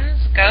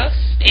 abductions,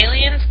 ghosts,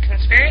 aliens,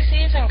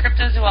 conspiracies, and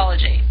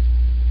cryptozoology.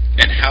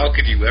 And how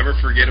could you ever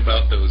forget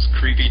about those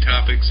creepy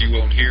topics you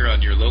won't hear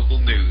on your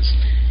local news?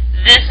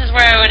 This is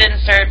where I would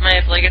insert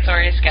my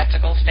obligatory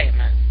skeptical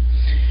statement.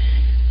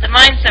 The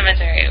Mind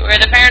Cemetery,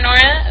 where the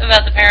paranoia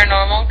about the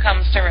paranormal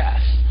comes to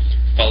rest.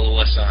 Follow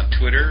us on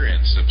Twitter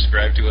and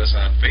subscribe to us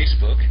on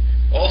Facebook.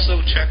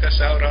 Also, check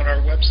us out on our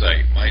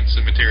website,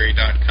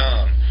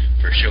 mindcemetery.com,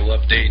 for show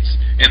updates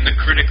and the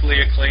critically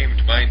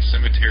acclaimed Mind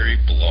Cemetery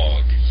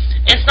blog.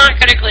 It's not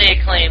critically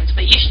acclaimed,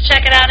 but you should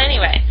check it out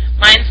anyway,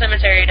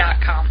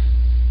 mindcemetery.com.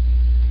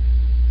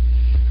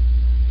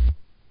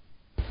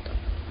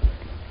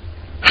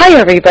 Hi,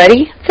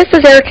 everybody. This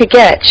is Erica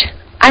Getch.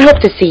 I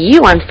hope to see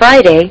you on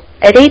Friday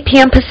at 8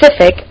 p.m.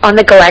 Pacific on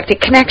the Galactic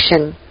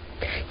Connection,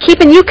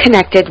 keeping you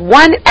connected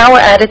 1 hour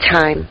at a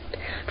time.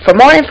 For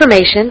more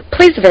information,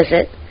 please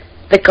visit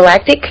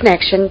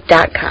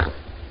thegalacticconnection.com.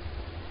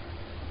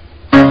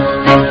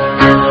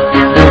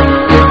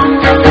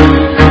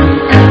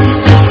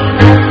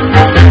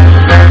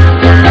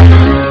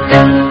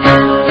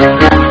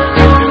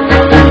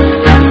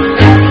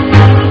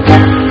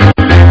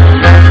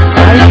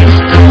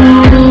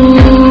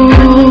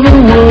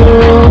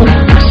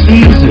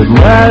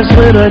 Rise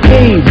when I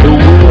gave the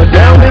word.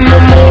 Down in the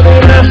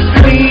morning I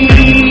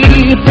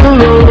sleep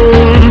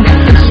alone.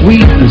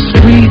 Sweep the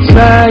streets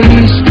I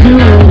used to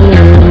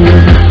own.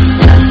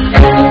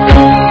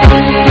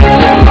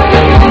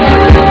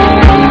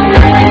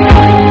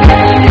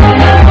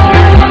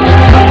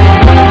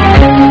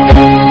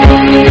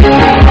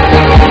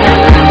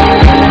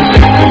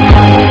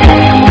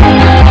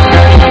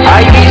 I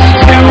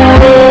used to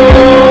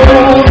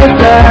roll the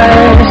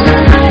dice,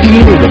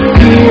 feel the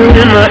fear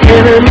in my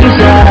enemy's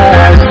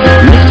eyes.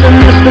 Listen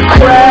as the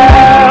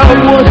crowd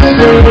would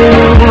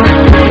sing.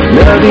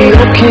 Now the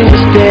old king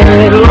is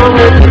dead, long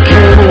live the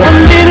king.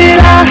 1 minute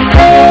I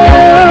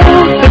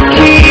held the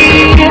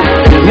key.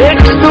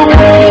 Next the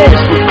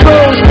walls were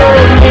closed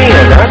on me,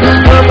 and I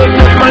discovered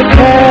that my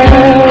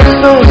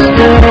castle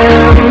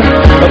stands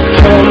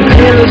upon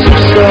pillars of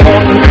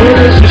salt and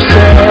pillars of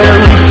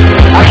sand.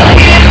 I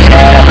hear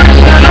terrors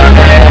and the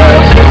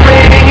bells are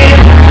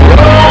ringing.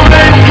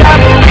 Roman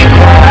cavalry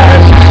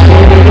choirs are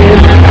singing.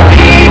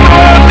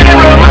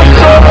 Mirror my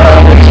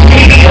soul,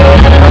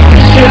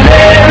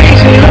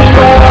 missionaries in a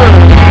foreign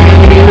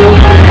field.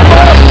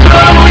 For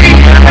some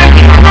reason I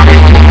can't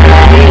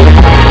explain.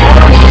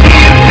 Once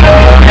you go,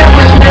 it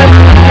was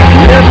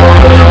never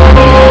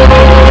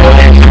alone.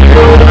 It's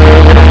good.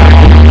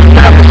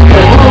 That was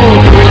the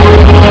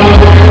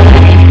rule.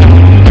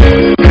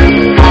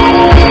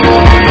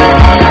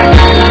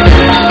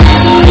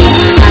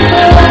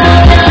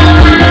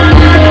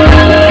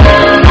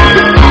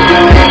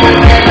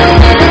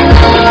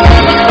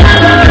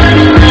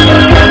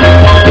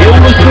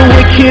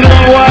 Wicked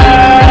and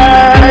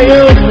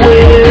wild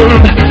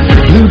wind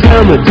blew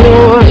down the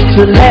doors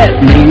to let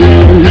me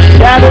in.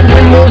 Shattered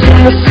windows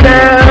and the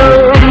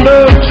sound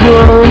of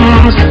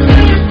drums.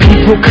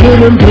 People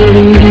couldn't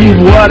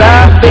believe what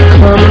I've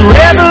become.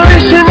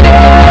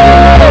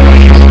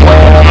 Revolutionaries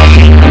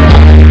wait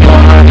for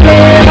my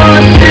head on a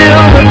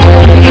silver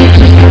plate,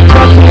 just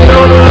crossing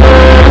on a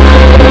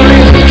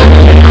lonely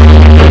street.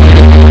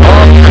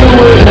 Off to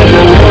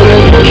wherever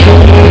wanted to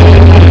kill.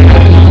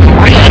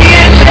 I hear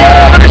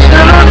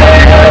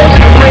bells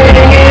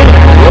ringing,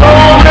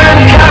 Roman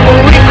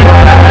cavalry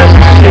choirs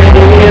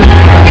singing.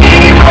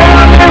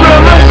 Mirror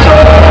my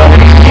soul,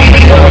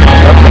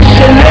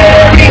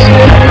 missionaries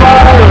in a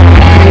foreign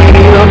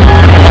field.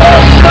 For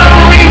some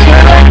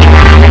reason I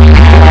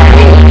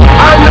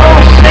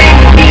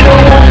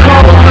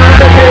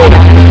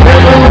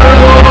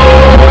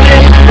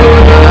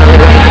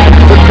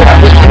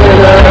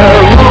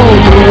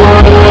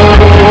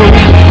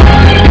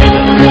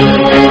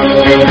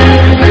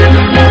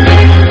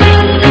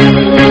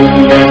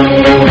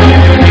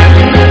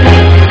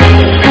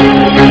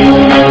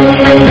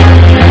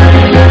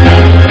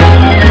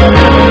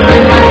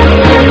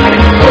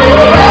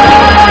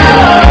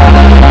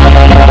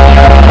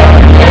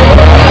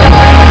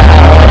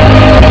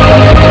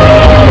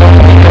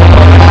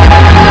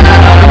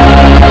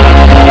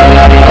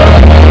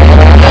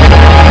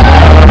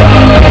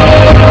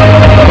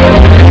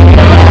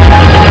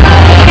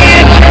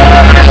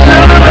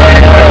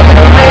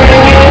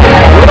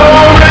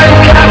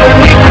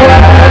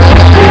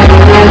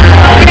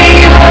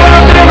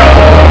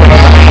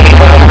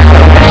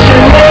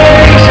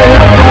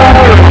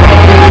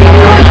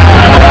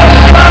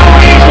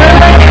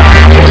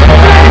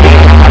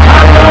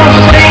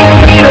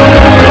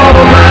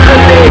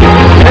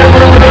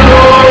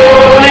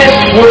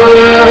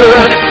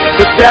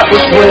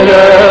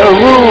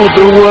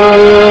the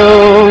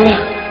world.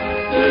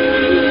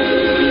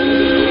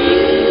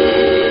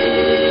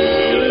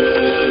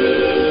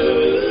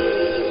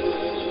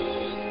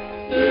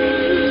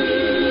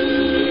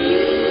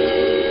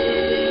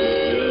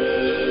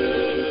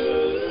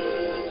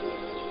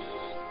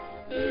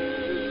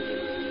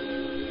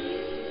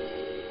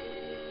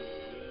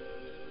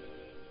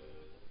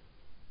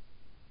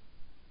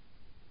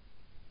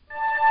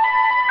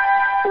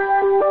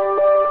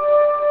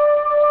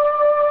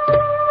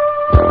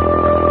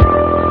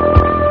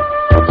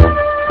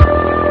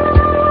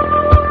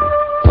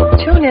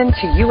 Tune in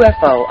to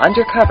UFO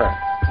Undercover,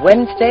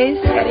 Wednesdays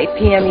at 8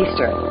 p.m.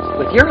 Eastern,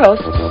 with your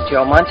host,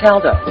 Joe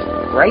Montaldo,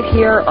 right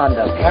here on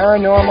the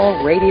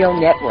Paranormal Radio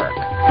Network.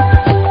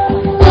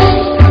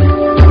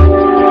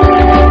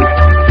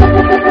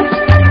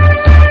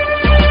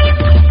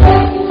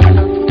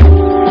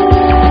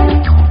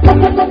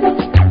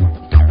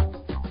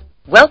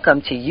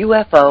 Welcome to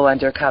UFO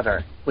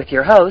Undercover, with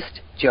your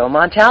host, Joe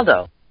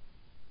Montaldo.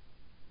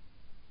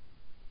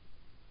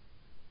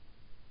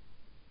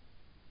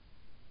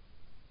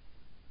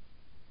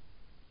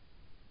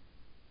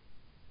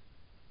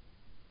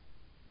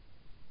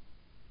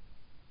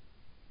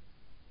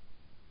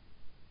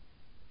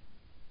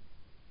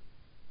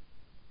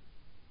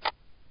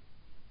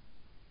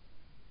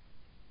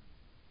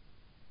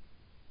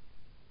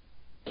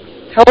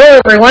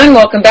 Hello, everyone.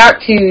 Welcome back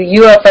to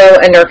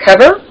UFO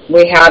Undercover.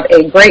 We have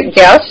a great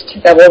guest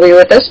that will be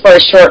with us for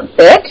a short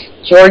bit,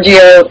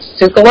 Giorgio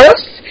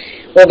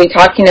Tsoukalos. We'll be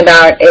talking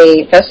about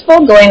a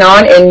festival going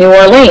on in New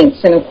Orleans.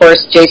 And, of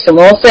course, Jason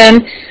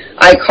Wilson,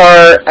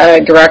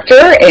 ICAR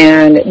director,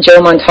 and Joe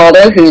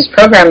Montaldo, whose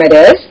program it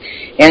is,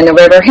 and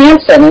November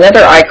Hansen,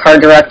 another ICAR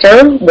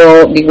director,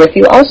 will be with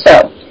you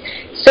also.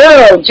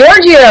 So,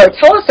 Giorgio,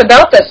 tell us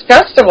about this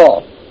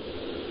festival.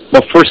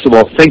 Well, first of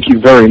all, thank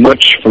you very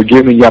much for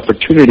giving me the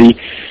opportunity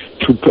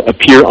to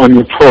appear on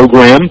your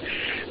program.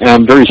 And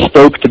I'm very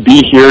stoked to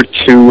be here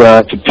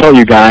to tell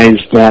you guys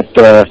that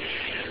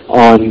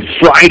on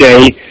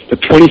Friday, the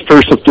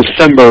 21st of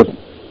December,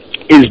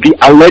 is the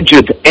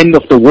alleged end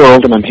of the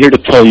world, and I'm here to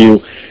tell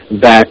you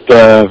that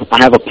I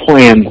have a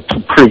plan to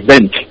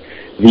prevent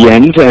the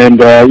end. And,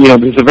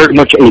 this is very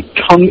much a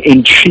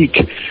tongue-in-cheek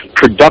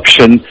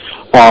production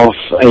of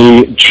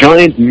a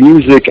giant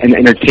music and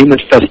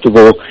entertainment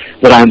festival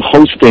that I'm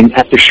hosting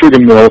at the Sugar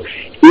Mill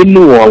in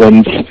New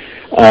Orleans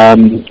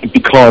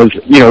because,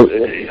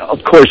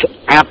 of course,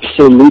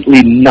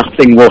 absolutely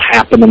nothing will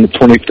happen on the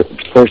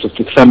 21st of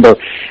December.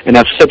 And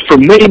I've said for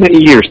many,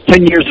 many years,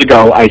 10 years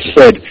ago, I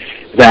said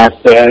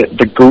that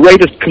the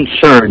greatest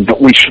concern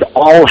that we should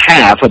all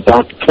have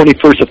about the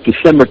 21st of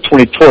December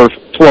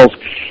 2012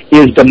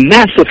 is the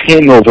massive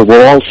hangover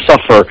we'll all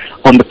suffer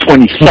on the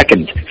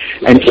 22nd.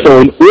 And so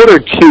in order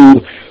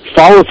to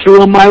follow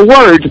through on my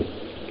word,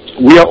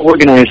 we are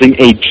organizing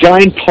a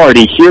giant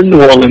party here in New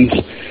Orleans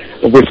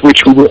with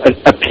which we will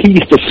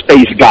appease the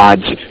space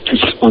gods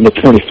on the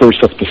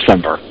 21st of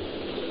December.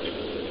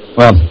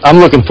 Well, I'm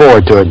looking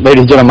forward to it.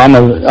 Ladies and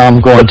gentlemen, I'm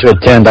going to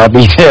attend. I'll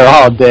be there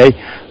all day,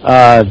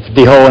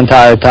 the whole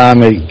entire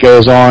time it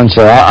goes on,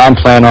 so I'm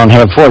planning on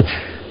having fun.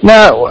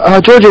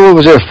 Now, Georgia, what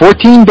was there,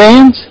 14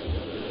 bands?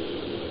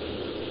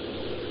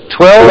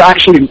 12? Well,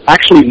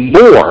 actually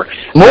more.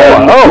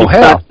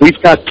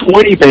 We've got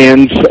 20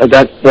 bands.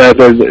 That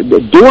the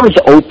doors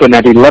open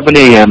at 11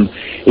 a.m.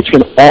 It's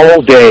an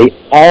all-day,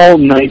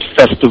 all-night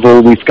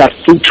festival. We've got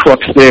food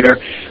trucks there.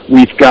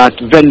 We've got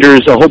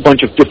vendors, a whole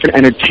bunch of different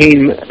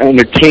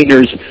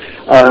entertainers,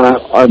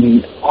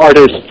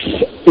 artists,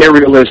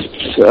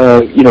 aerialists,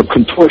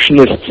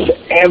 contortionists.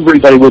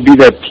 Everybody will be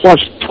there, plus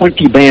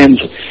 20 bands.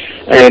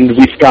 And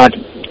we've got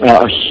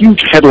a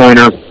huge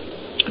headliner,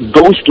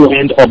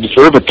 Ghostland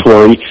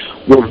Observatory.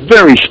 We're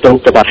very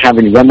stoked about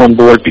having them on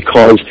board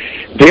because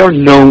they are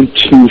known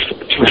to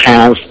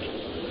have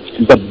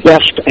the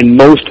best and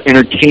most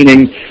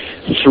entertaining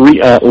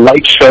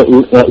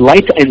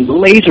light and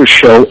laser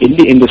show in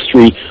the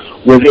industry,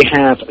 where they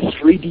have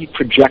 3D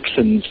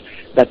projections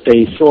that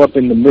they throw up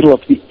in the middle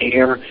of the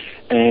air,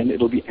 and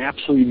it'll be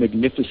absolutely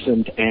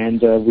magnificent.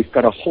 And we've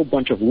got a whole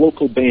bunch of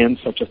local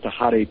bands such as the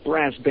Hot 8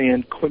 Brass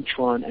Band,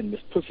 Quintron and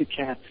Miss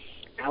Pussycat,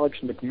 Alex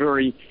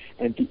McMurray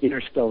and the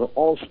Interstellar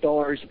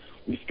All-Stars.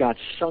 We've got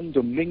Sun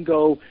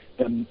Domingo,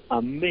 the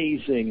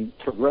amazing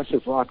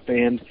progressive rock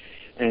band,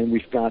 and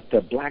we've got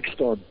the Black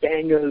Star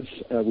Bangers.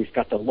 We've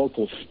got the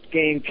local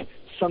Skank,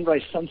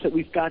 Sunrise Sunset.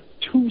 We've got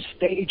 2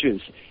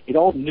 stages. It's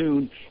all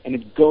noon, and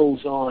it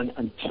goes on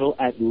until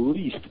at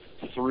least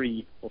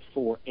 3 or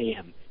 4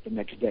 a.m. the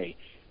next day.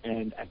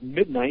 And at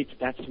midnight,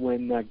 that's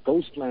when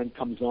Ghostland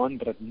comes on,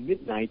 but at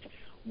midnight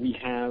we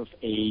have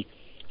a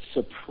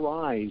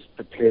surprise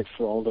prepared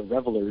for all the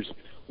revelers,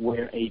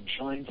 where a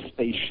giant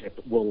spaceship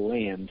will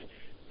land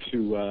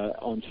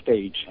on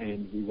stage,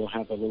 and we will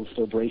have a little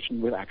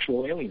celebration with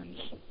actual aliens.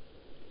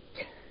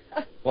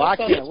 Well, I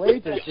can't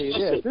wait to see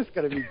this. This is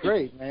going to be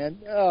great, man.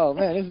 Oh,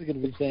 man, this is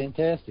going to be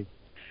fantastic.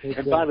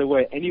 And by the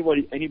way,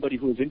 anybody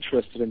who is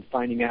interested in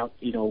finding out,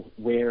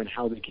 where and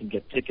how they can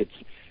get tickets,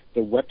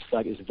 the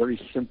website is very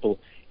simple.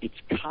 It's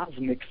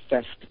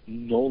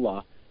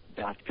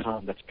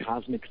CosmicFestNOLA.com. That's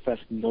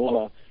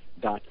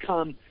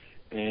CosmicFestNOLA.com,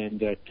 and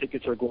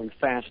tickets are going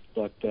fast,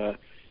 but the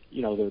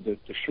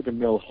Sugar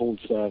Mill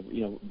holds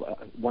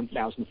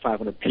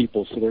 1,500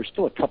 people, so there's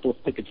still a couple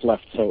of tickets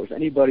left. So if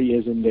anybody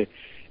is in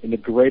the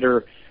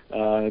greater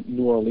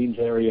New Orleans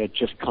area,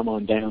 just come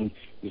on down.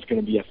 It's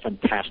going to be a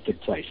fantastic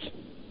place.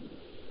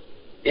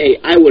 Hey,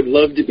 I would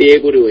love to be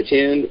able to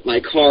attend.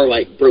 My car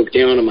broke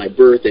down on my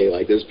birthday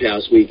this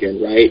past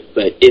weekend, right?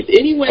 But if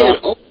any way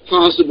at all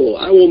possible,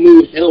 I will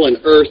move hell and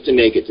earth to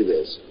make it to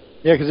this.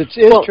 Yeah, because it's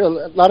true.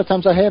 A lot of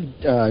times I have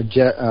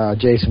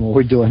Jason when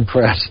we're doing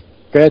press.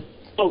 Go ahead.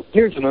 Oh,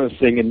 here's another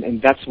thing,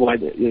 and that's why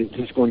it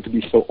is going to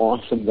be so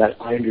awesome that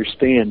I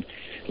understand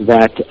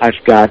that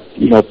I've got,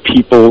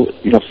 people,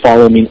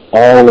 following me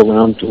all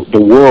around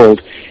the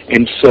world.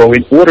 And so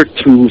in order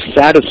to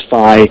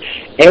satisfy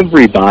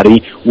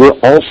everybody, we're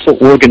also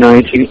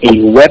organizing a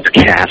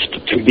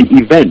webcast to the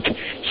event.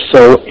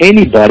 So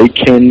anybody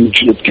can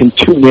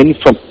tune in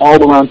from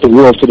all around the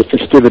world to the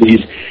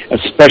festivities,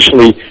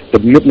 especially the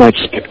Midnight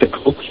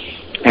Spectacle.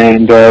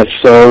 And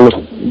so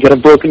you get a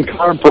broken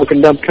down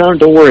car,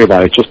 don't worry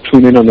about it. Just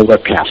tune in on the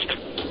webcast.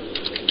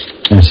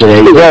 And so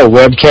there you go,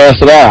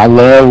 webcast it out. I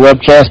love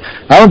webcast.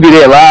 I'm going to be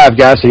there live,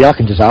 guys, so y'all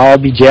can just all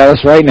be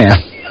jealous right now.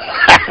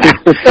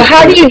 So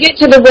how do you get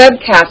to the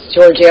webcast,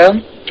 Giorgio?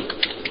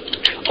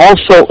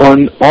 Also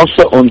on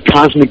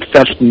Cosmic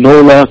Fest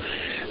NOLA,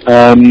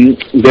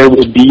 there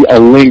will be a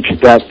link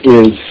that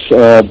is,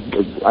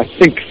 I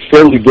think,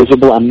 fairly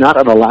visible. I'm not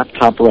on a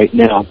laptop right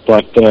now,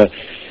 but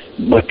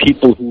my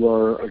people who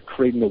are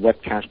creating the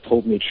webcast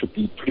told me it should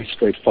be pretty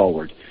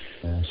straightforward.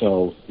 Yeah.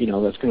 So,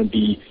 that's going to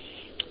be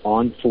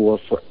on for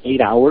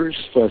 8 hours,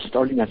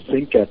 starting, I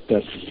think, at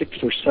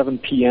 6 or 7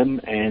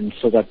 p.m., and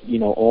so that,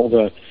 all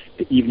the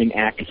evening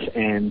acts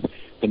and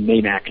the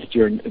main acts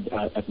during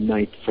at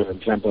night, for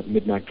example, at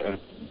midnight,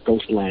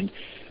 Ghostland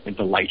and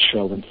the light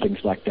show and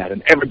things like that,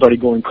 and everybody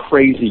going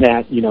crazy.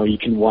 That, you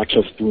can watch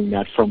us doing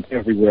that from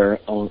everywhere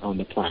on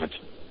the planet.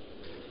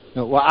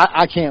 Well,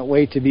 I can't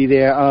wait to be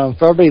there.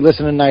 For everybody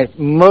listening tonight,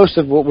 most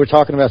of what we're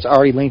talking about is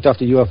already linked off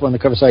the UFO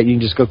Undercover site. You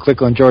can just go click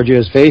on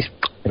Giorgio's face.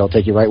 It'll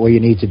take you right where you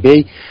need to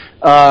be.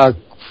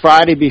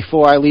 Friday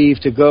before I leave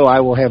to go, I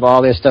will have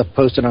all their stuff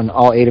posted on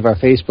all 8 of our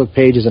Facebook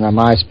pages and our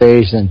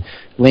MySpace and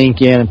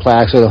LinkedIn and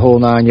Plaxo, the whole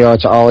 9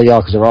 yards to all of y'all,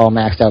 because they're all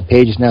maxed out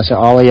pages now, so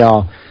all of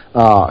y'all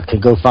can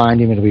go find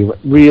him. It'll be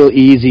real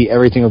easy.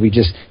 Everything will be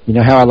just,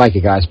 how I like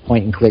it, guys.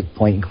 Point and click,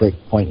 point and click,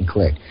 point and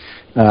click.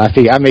 I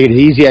figure I made it as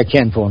easy as I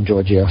can for him,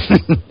 Giorgio.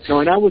 No,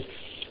 and I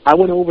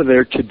went over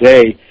there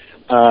today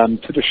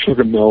to the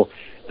Sugar Mill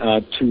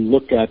to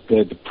look at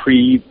the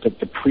pre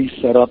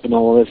setup and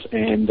all this,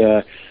 and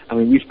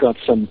we've got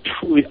some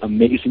truly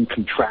amazing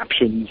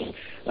contraptions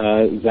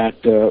that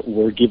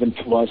were given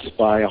to us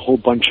by a whole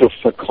bunch of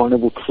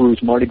Carnival crews,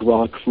 Mardi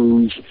Gras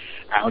crews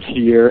out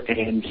here,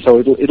 and so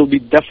it'll be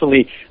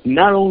definitely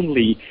not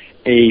only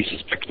a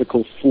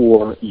spectacle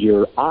for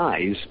your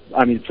eyes,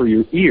 for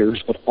your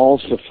ears, but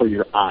also for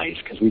your eyes,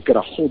 because we've got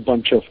a whole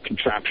bunch of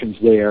contraptions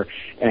there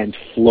and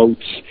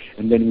floats,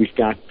 and then we've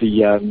got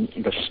the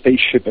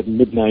spaceship at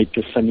midnight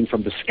descending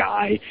from the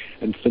sky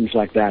and things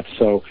like that.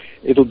 So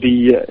it'll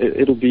be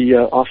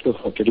off the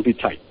hook. It'll be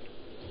tight.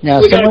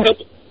 Now, we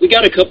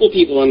got a couple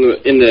people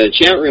in the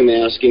chat room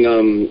asking,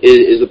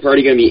 is the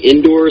party going to be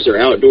indoors or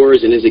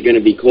outdoors, and is it going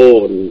to be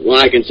cold? And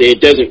I can say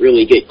it doesn't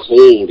really get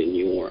cold in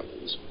New Orleans.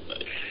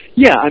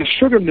 Yeah, on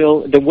Sugar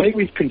Mill, the way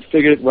we've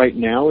configured it right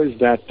now is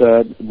that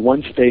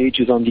one stage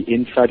is on the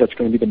inside. That's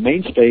going to be the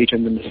main stage,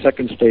 and then the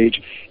second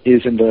stage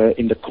is in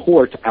the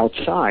court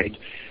outside.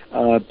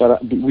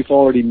 But we've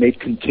already made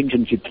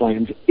contingency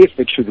plans. If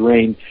it should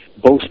rain,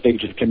 both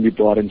stages can be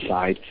brought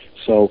inside.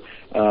 So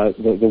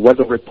the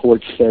weather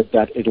report said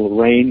that it'll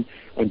rain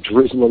and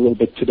drizzle a little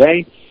bit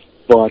today.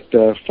 But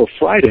for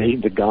Friday,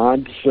 the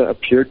gods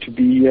appear to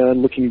be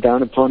looking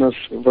down upon us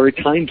very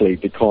kindly,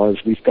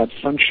 because we've got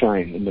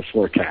sunshine in the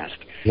forecast.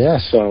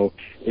 Yes. So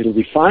it'll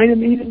be fine.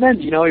 And even then,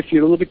 if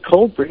you're a little bit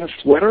cold, bring a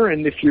sweater.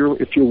 And if you're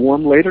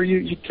warm later,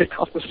 you take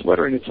off the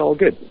sweater, and it's all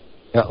good.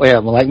 Yeah,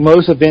 well, like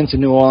most events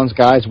in New Orleans,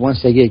 guys,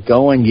 once they get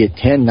going, you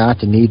tend not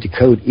to need the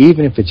coat,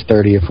 even if it's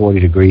 30 or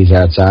 40 degrees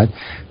outside.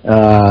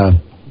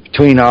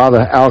 Between all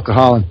the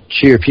alcohol and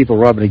cheer people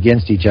rubbing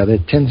against each other,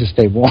 it tends to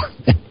stay warm.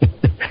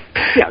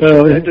 Yeah,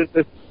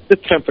 the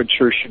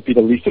temperature should be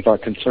the least of our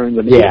concerns.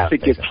 And if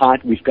it gets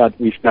hot, we've got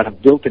a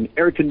built-in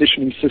air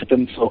conditioning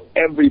system, so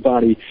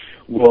everybody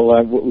will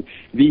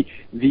the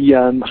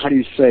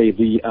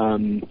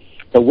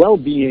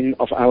well-being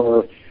of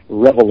our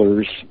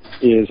revelers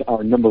is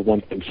our number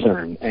one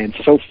concern. And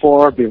so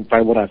far,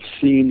 by what I've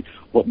seen,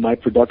 what my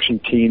production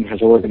team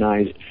has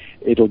organized,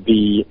 it'll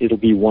be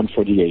one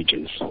for the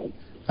ages.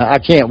 I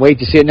can't wait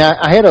to see it. Now,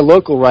 I had a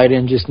local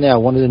write-in just now.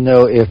 Wanted to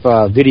know if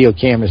video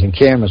cameras and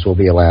cameras will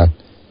be allowed.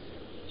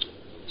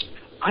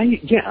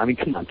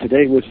 Come on.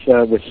 Today with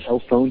cell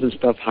phones and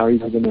stuff, how are you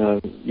going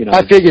to,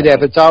 I figured that,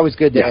 but it's always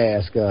good to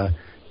ask.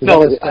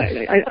 No,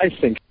 I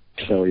think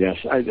So yes,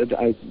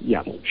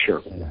 yeah,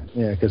 sure.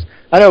 Yeah, because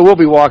I know we'll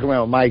be walking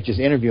around with Mike just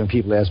interviewing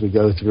people as we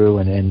go through,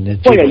 and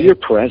well, yeah, you're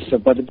press,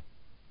 but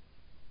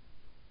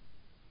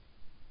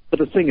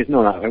the thing is,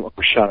 no, I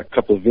shot a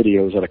couple of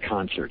videos at a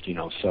concert,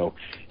 so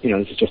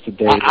this is just a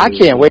day. I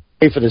can't wait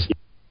for this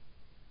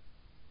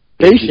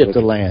spaceship to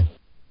land.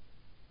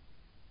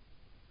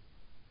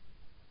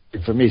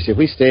 For me, see, if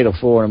we stay till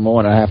 4 in the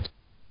morning, I have to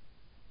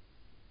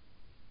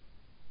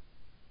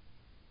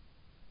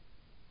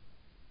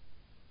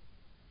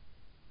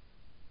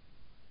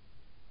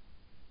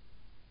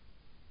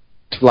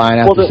flying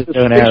out to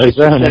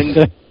Arizona.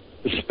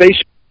 The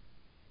spaceship.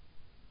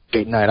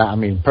 Night. I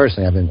mean,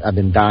 personally, I've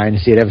been dying to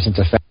see it ever since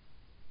I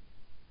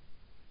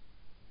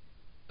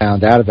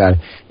found out about it.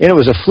 And it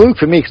was a fluke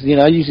for me because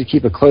I usually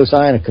keep a close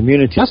eye on a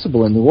community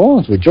festival in New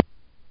Orleans with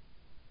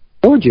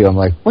Georgia. I'm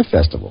like, what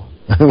festival?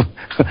 What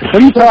are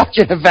you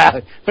talking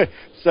about?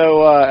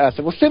 So I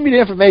said, well, send me the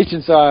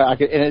information so I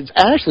could. And it's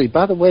actually,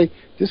 by the way,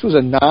 this was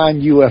a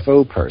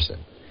non-UFO person.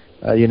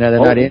 They're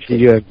not into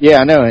UFO. Yeah,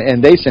 I know,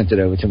 and they sent it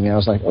over to me. I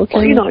was like,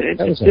 okay. Well,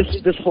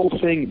 this whole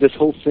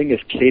thing is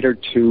catered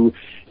to,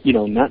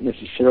 not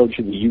necessarily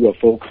to the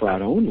UFO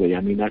crowd only.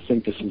 I mean, I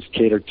think this is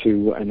catered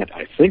to,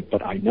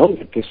 but I know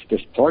that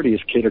this party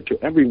is catered to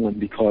everyone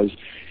because,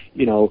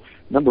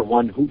 number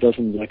one, who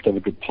doesn't like to have a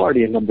good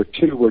party, and number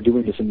two, we're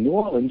doing this in New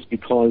Orleans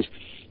because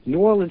New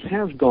Orleans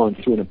has gone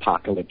through an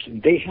apocalypse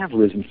and they have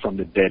risen from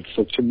the dead.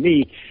 So to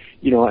me,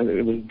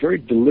 it was very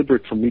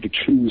deliberate for me to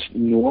choose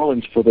New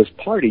Orleans for this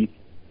party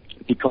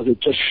because it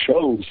just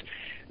shows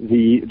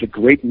the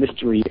great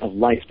mystery of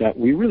life that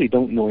we really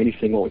don't know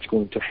anything or what's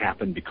going to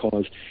happen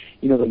because,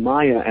 the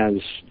Maya,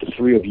 as the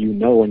three of you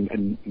know,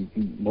 and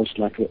most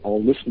likely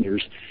all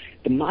listeners,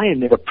 the Maya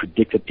never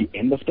predicted the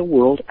end of the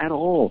world at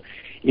all.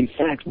 In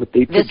fact, what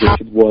they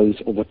predicted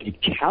or what they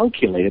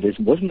calculated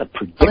wasn't a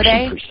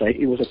prediction per se,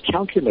 it was a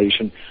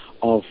calculation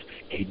of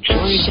a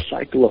giant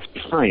cycle of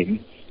time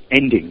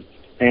ending.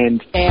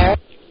 And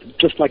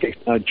just like a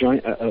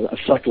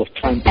cycle of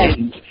time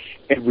ends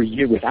every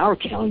year with our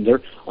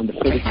calendar on the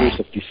 31st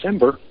of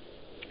December,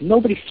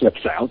 nobody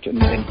flips out and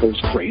goes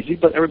crazy,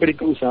 but everybody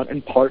goes out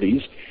and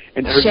parties,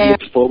 and everybody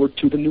looks forward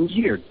to the new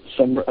year,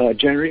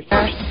 January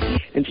 1st.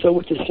 And so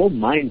with this whole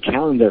Mayan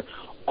calendar,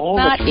 all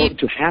that's going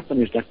to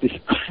happen is that this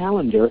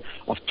calendar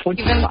of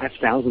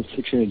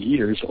 25,600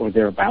 years or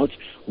thereabouts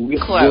will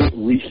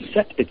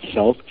reset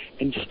itself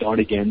and start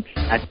again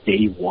at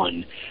day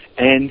one.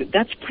 And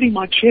that's pretty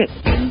much it.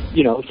 And,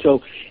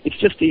 so it's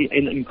just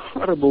an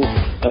incredible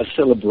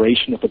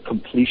celebration of the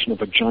completion of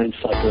a giant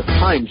cycle of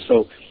time.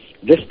 So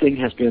this thing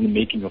has been in the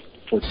making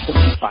for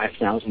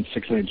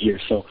 25,600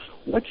 years. So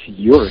what's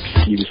your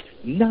excuse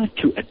not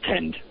to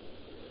attend?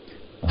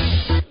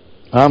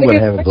 I'm going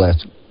to have a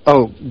blast.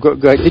 Oh, go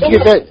ahead. Did you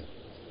get that?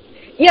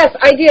 Yes,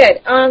 I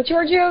did.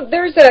 Giorgio,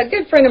 there's a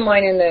good friend of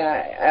mine in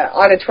the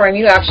auditorium.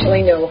 You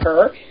actually know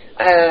her,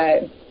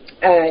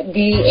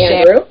 Dee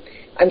Andrew.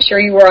 I'm sure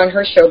you were on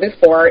her show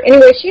before.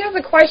 Anyway, she has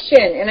a question,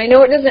 and I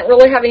know it doesn't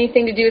really have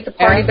anything to do with the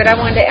party, but I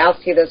wanted to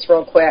ask you this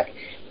real quick.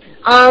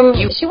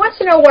 She wants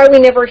to know why we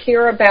never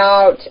hear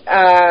about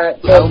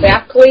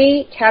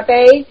Göbekli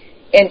Tepe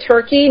in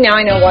Turkey. Now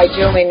I know why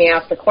Joe made me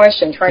ask the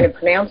question, trying to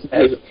pronounce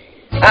this.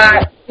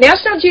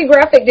 National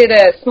Geographic did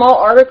a small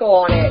article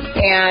on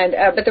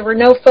it, but there were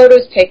no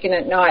photos taken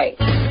at night.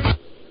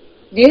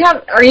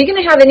 Are you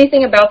going to have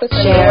anything about this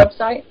on your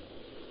website?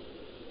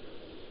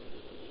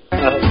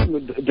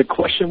 The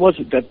question was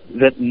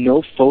that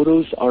no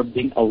photos are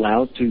being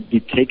allowed to be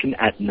taken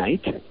at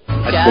night at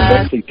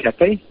Göbekli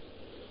Tepe?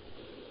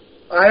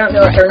 I don't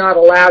know if they're not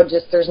allowed,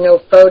 just there's no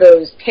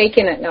photos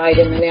taken at night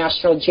in the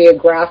National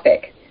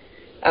Geographic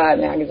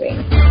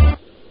magazine.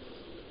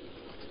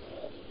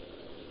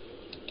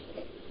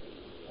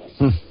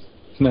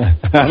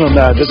 I don't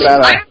know. I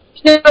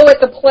don't know what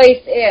the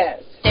place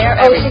is.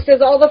 She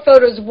says all the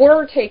photos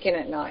were taken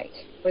at night.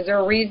 Was there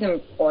a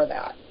reason for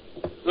that?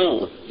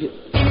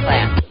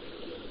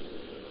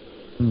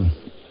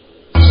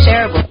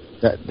 Shareable.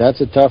 That's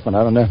a tough one.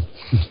 I don't know.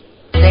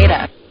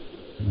 Data.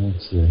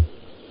 Let's see.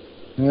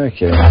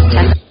 Okay.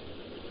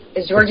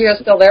 Is Giorgio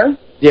still there?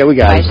 Yeah, we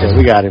got him.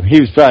 We got him.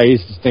 He's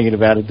just thinking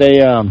about it.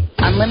 They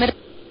Unlimited.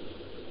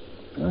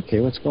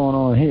 Okay, what's going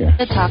on here?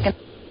 Talking.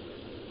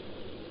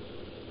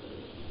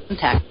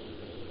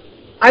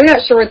 I'm not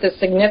sure what the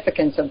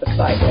significance of the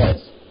site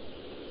is.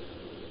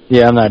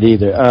 Yeah, I'm not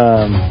either.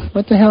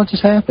 What the hell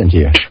just happened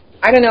here?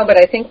 I don't know, but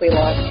I think we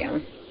lost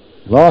him.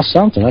 Lost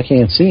something. I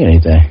can't see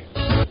anything.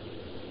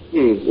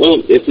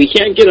 Well, if we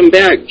can't get him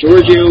back,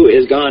 Giorgio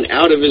has gone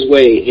out of his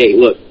way. Hey,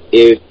 look,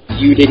 if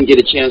you didn't get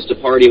a chance to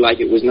party like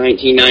it was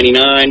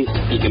 1999,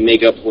 he can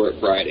make up for it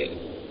Friday.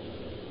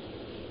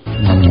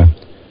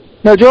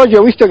 No,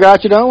 Giorgio, we still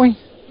got you, don't we?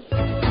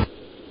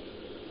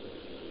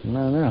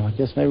 No, I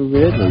guess maybe we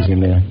did lose him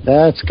there.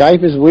 That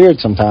Skype is weird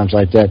sometimes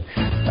like that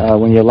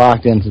when you're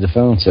locked into the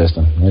phone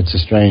system. It's a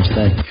strange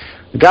thing.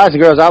 The guys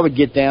and girls, I would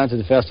get down to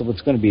the festival.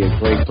 It's going to be a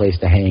great place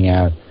to hang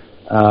out.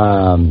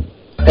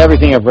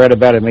 Everything I've read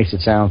about it makes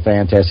it sound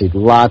fantastic.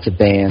 Lots of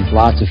bands,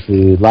 lots of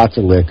food, lots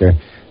of liquor.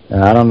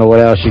 I don't know what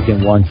else you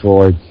can want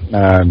for it.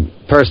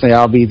 Personally,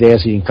 I'll be there,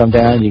 so you can come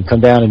down. You can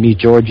come down and meet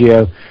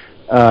Giorgio.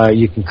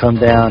 You can come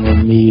down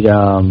and meet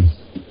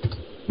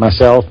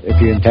myself if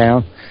you're in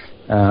town.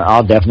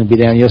 I'll definitely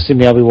be down. You'll see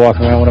me. I'll be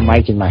walking around with a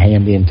mic in my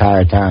hand the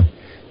entire time,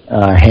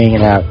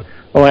 hanging out.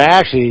 Oh, and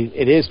actually,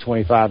 it is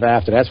 25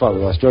 after. That's why we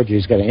lost Giorgio.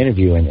 He's got an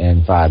interview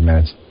in 5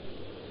 minutes.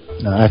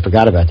 I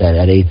forgot about that.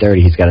 At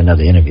 8:30, he's got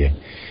another interview.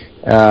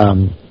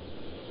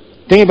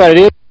 Thing about it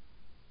is,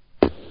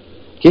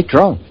 get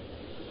drunk.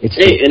 It's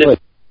hey, and if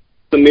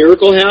a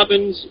miracle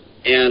happens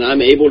and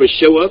I'm able to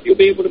show up, you'll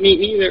be able to meet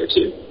me there,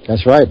 too.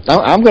 That's right.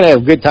 I'm going to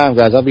have a good time,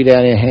 guys. I'll be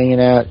down there hanging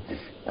out,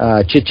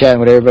 chit-chatting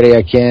with everybody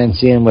I can,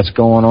 seeing what's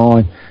going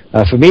on.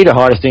 For me, the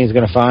hardest thing is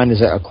going to find is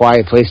a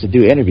quiet place to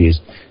do interviews.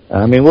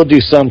 I mean, we'll do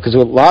some, because a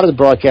lot of the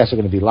broadcasts are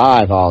going to be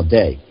live all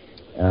day.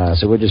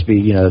 So we'll just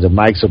be, the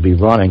mics will be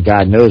running.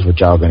 God knows what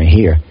y'all are going to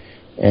hear.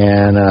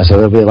 And so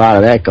there'll be a lot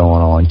of that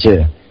going on,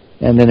 too.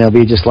 And then there'll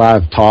be just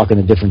live talking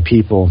to different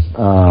people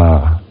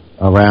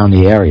around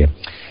the area.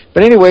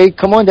 But anyway,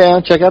 come on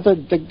down, check out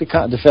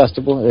the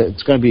festival.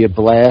 It's going to be a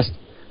blast.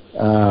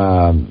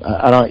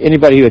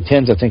 Anybody who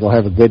attends, I think, will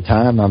have a good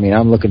time. I mean,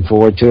 I'm looking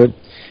forward to it.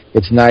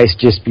 It's nice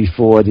just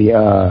before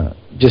the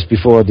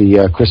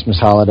Christmas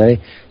holiday.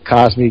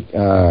 Cosmic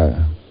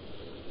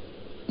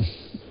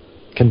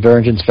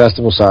Convergence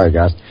Festival. Sorry,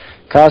 guys.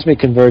 Cosmic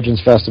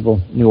Convergence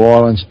Festival, New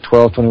Orleans,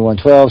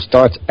 12/21/12,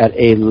 starts at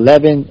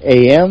 11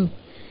 a.m.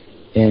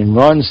 and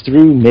runs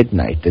through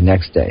midnight the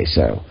next day.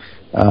 So,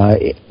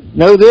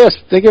 know this.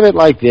 Think of it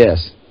like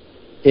this: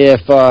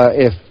 if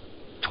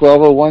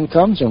 12:01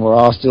 comes and we're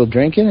all still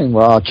drinking and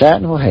we're all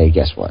chatting, well, hey,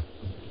 guess what?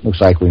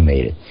 Looks like we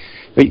made it.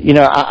 But,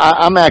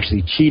 I'm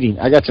actually cheating.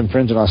 I got some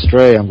friends in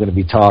Australia I'm going to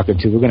be talking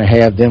to. We're going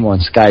to have them on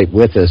Skype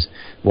with us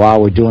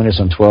while we're doing this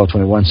on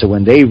 12/21. So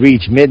when they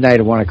reach midnight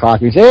at 1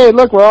 o'clock, we say, hey,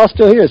 look, we're all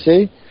still here,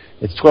 see?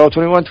 It's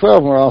 12/21/12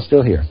 and we're all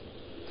still here.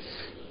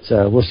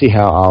 So we'll see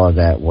how all of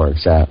that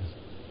works out.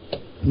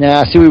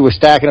 Now, I see we were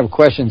stacking up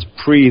questions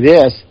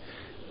pre-this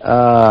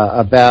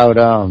about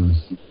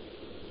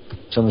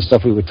some of the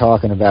stuff we were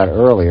talking about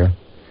earlier.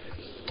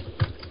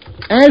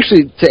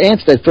 Actually, to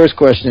answer that first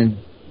question,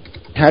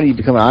 how do you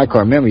become an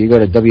iCar member? You go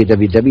to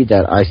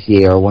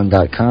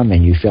www.icar1.com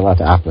and you fill out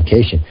the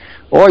application.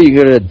 Or you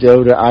go to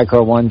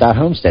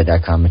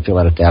icar1.homestead.com and fill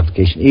out the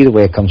application. Either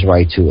way, it comes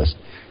right to us.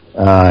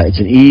 It's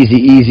an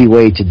easy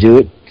way to do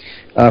it.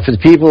 For the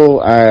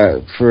people,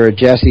 for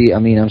Jesse,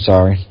 I'm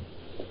sorry.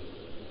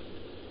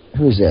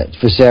 Who's that?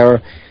 For Sarah,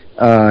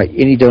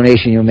 any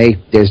donation you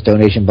make, there's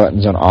donation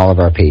buttons on all of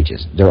our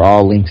pages. They're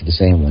all linked to the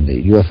same one.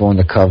 The UFO on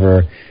the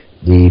cover,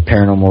 the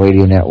Paranormal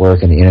Radio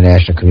Network, and the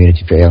International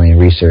Community for Alien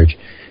Research.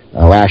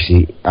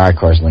 Actually,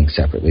 iCar's linked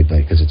separately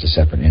because it's a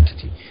separate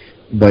entity.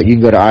 But you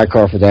can go to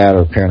iCar for that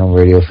or Paranormal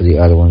Radio for the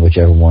other one,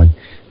 whichever one,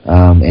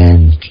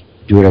 and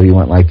do whatever you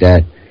want like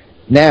that.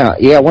 Now,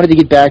 I wanted to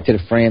get back to the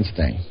France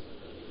thing.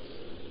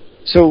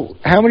 So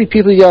how many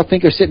people do y'all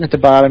think are sitting at the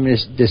bottom of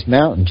this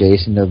mountain,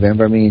 Jason,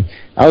 November? I mean,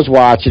 I was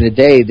watching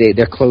today.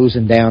 They're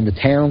closing down the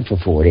town for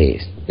 4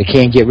 days. They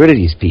can't get rid of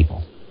these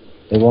people.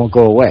 They won't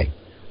go away.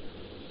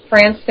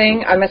 France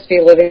thing, I must be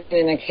living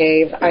in a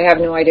cave. I have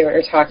no idea what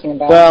you're talking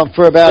about. Well,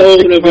 for about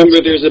November,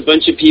 there's a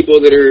bunch of people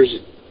that are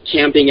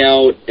camping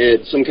out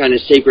at some kind of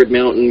sacred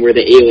mountain where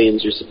the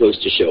aliens are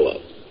supposed to show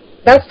up.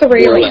 That's the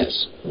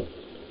aliens.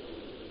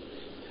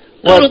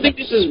 Well, I don't think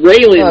this is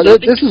Raylins.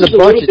 This is a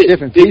bunch of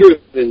different people.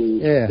 A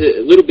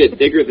little bit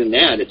bigger than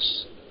that.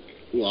 It's,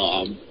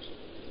 I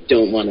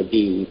don't want to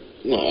be,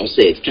 I'll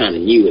say it's kind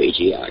of New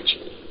Agey,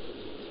 actually.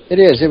 It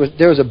is.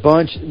 There was a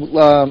bunch.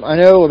 I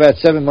know about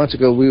 7 months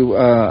ago,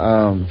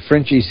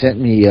 Frenchie sent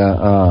me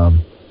a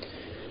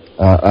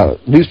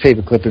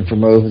newspaper clipping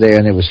from over there,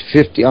 and it was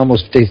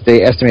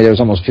they estimated there was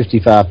almost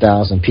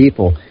 55,000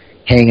 people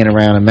hanging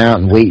around a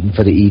mountain waiting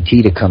for the ET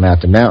to come out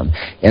the mountain.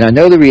 And I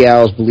know the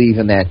Reals believe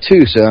in that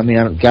too, so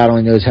God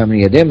only knows how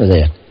many of them are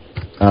there.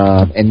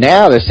 And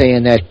now they're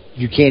saying that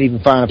you can't even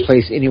find a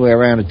place anywhere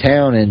around the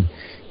town,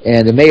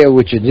 and the mayor,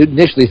 which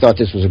initially thought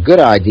this was a good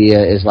idea,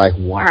 is like,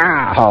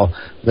 wow,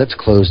 let's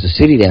close the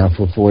city down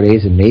for 4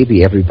 days and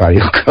maybe everybody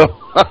will go.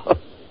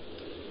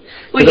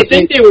 Well, you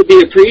think they would be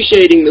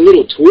appreciating the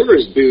little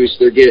tourist boost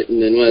they're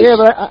getting unless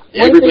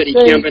everybody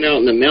camping out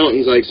in the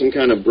mountains like some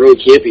kind of broke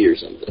hippie or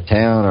something. A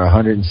town or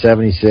 176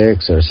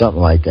 or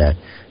something like that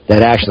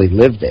actually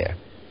lived there.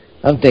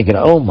 I'm thinking,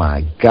 oh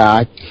my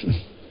God.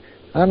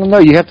 I don't know.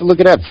 You have to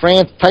look it up.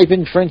 France, type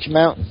in French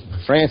mountain,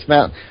 France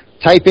mountain.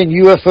 Type in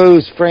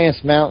UFOs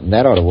France mountain.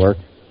 That ought to work.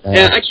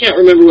 I can't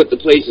remember what the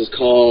place is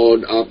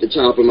called off the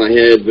top of my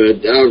head,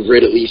 but I've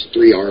read at least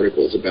 3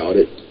 articles about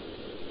it.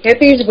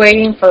 Hippies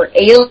waiting for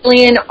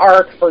alien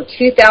ark for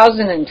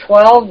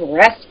 2012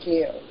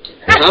 rescue.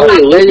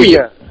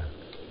 Hallelujah.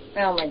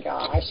 Oh, my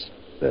gosh.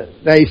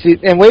 Now, you see,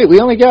 and wait, we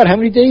only got how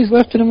many days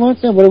left in the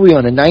month now? What are we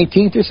on, the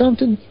 19th or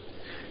something?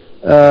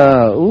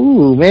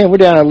 Ooh, man, we're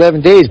down to 11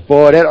 days.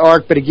 Boy, that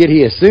ark better get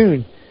here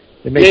soon.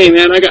 Hey,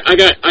 man, I got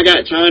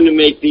time to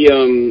make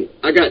a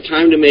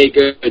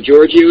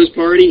Giorgio's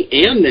party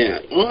and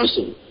that.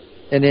 Awesome.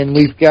 And then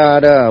we've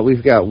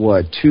got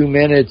what, 2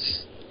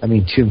 minutes? I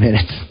mean, 2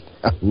 minutes.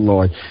 Oh,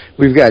 Lord.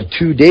 We've got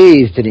 2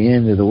 days to the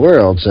end of the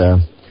world, so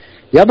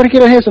y'all better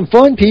get out and have some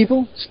fun,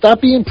 people.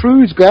 Stop being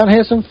prudes. Go out and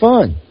have some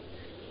fun.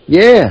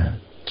 Yeah.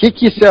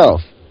 Kick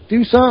yourself.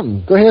 Do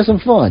something. Go have some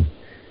fun.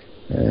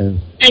 And,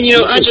 you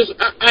know,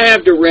 I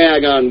have to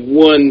rag on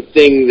one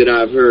thing that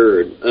I've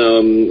heard,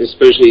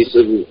 especially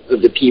some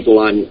of the people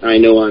I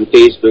know on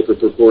Facebook are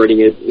purporting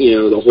it, you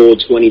know, the whole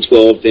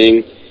 2012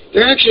 thing.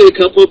 There are actually a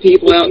couple of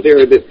people out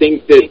there that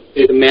think that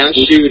the mass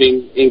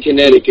shooting in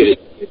Connecticut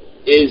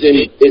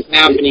is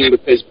happening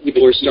because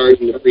people are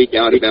starting to freak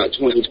out about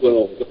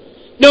 2012.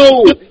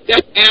 No,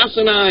 that's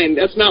asinine.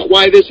 That's not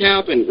why this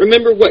happened.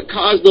 Remember what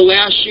caused the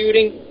last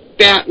shooting?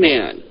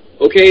 Batman.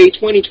 Okay,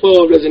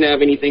 2012 doesn't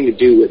have anything to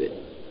do with it.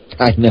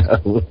 I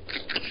know.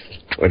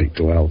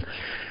 2012.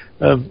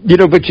 You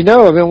know, but you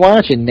know, I've been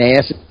watching.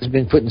 NASA's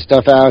been putting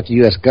stuff out. The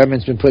U.S.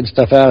 government's been putting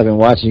stuff out. I've been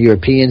watching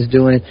Europeans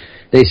doing it.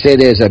 They say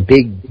there's a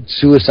big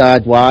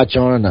suicide watch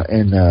on,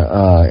 and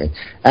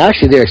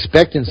actually they're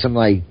expecting some,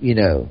 like, you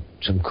know,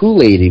 some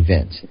Kool-Aid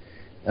events.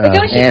 But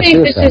don't you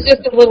think this is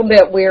just a little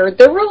bit weird?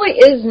 There really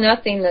is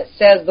nothing that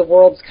says the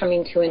world's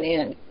coming to an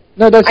end.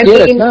 No,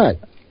 it's not.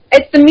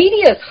 It's the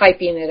media's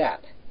hyping it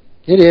up.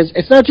 It is.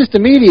 It's not just the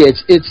media.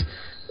 It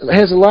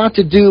has a lot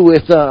to do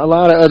with a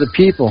lot of other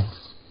people.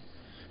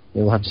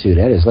 Yeah, we'll have to see who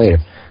that is later.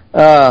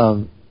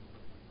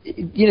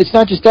 You know, it's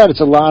not just that. It's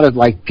a lot of,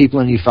 like,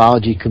 people in the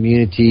ufology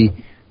community,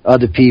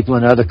 other people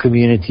in other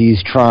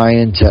communities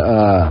trying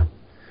to,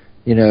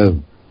 you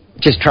know,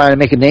 just trying to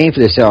make a name for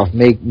themselves,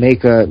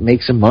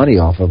 make some money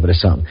off of it or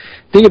something.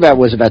 Think about it,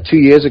 was about 2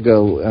 years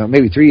ago,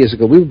 maybe 3 years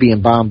ago, we were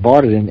being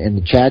bombarded in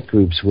the chat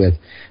groups with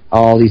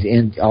all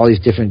these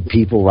different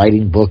people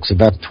writing books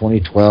about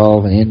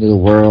 2012 and the end of the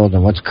world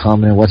and what's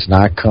coming and what's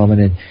not coming,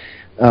 and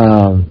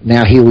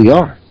now here we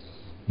are.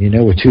 You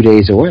know, we're 2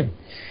 days away.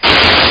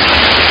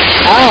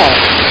 Ow!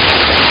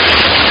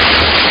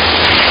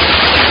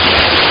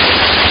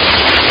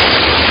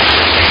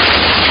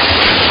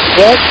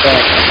 What the?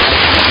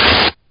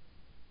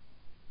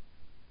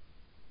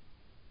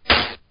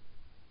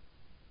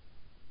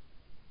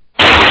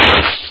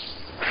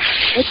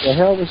 What the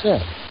hell was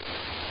that?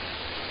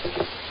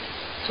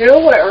 Joe,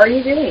 what are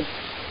you doing?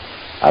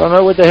 I don't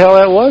know what the hell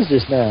that was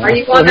just now. Are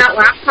you on that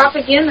laptop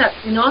again? That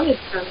tsunami's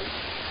coming.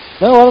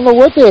 No, I don't know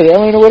what that is. I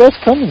don't know where that's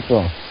coming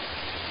from.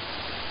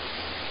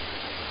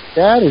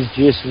 That is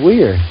just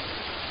weird.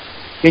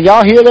 Can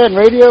y'all hear that in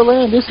Radio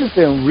Land? This has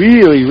been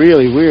really,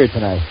 really weird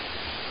tonight.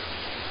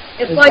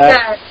 It's like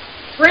a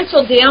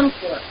torrential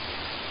downpour.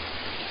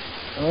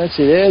 Let's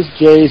see. There's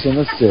Jason.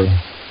 Let's see.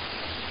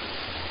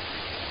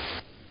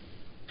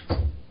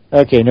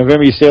 Okay,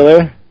 November, you still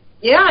there?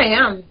 Yeah, I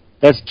am.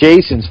 That's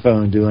Jason's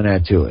phone doing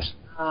that to us.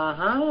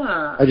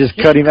 Uh-huh. I just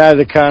cut him out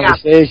of the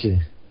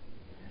conversation.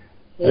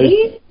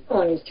 He's the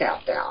one who's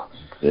tapped out.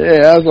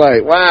 Yeah, I was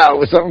like,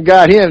 wow, something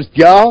got him.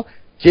 Y'all,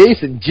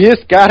 Jason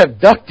just got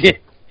abducted.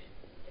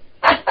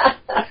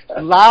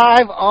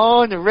 Live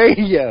on the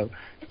radio.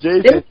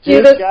 Jason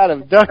just got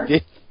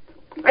abducted.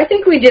 I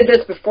think we did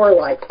this before,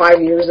 like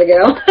 5 years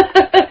ago.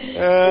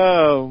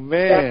 Oh,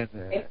 man.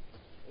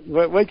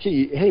 What can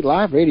you... Hey,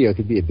 live radio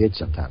could be a bitch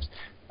sometimes.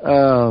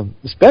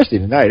 Especially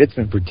tonight. It's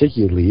been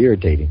particularly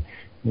irritating.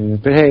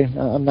 But hey,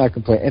 I'm not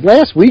complaining. And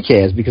last week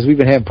has, because we've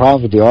been having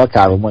problems with the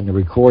archive and wanting to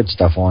record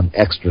stuff on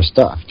extra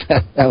stuff.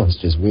 That was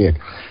just weird.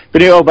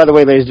 But oh, by the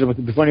way, ladies and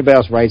gentlemen, before anybody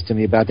else writes to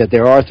me about that,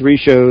 there are 3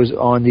 shows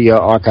on the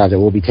archive that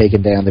will be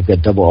taken down. They've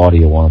got double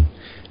audio on them.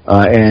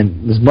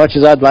 And as much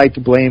as I'd like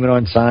to blame it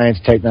on science,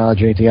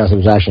 technology, or anything else, it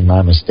was actually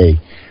my mistake.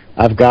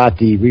 I've got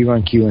the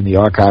rerun queue and the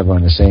archive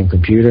on the same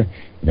computer,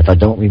 and if I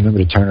don't remember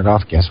to turn it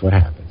off, guess what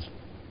happens?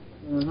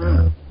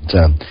 Mm-hmm.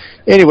 So,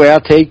 anyway,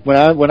 I'll take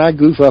when I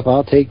goof up,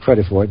 I'll take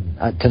credit for it.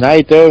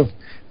 Tonight, though,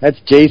 that's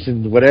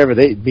Jason, whatever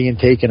they being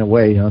taken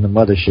away on the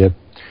mothership.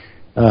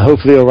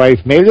 Hopefully, they'll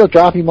write. Maybe they'll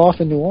drop him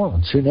off in New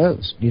Orleans. Who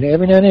knows? You know,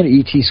 every now and then,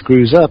 ET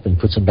screws up and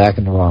puts him back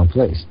in the wrong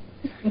place.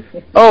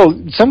 Oh,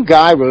 some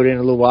guy wrote in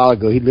a little while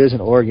ago. He lives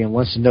in Oregon.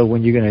 Wants to know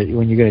when you're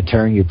gonna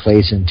turn your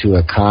place into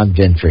a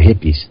convent for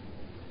hippies.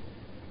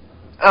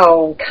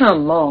 Oh,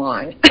 come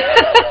on!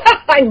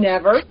 I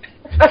never.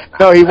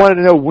 No, he wanted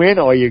to know when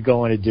are you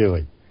going to do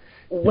it.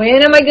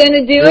 When am I going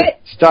to do it?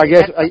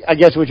 I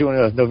guess what you want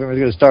to know is November's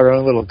going to start our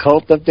own little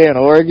cult up there in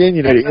Oregon.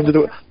 You know, the end of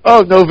the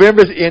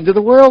November's end of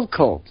the world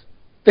cult.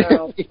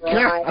 Oh,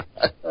 right,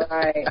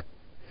 right.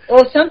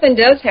 Well, if something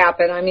does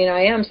happen, I mean,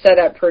 I am set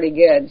up pretty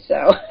good,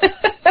 so.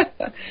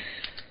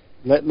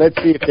 Let's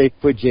see if they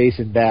put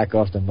Jason back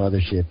off the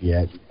mothership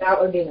yet. That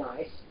would be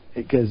nice.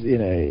 Because, you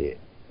know,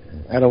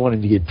 I don't want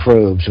him to get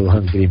probed, so we'll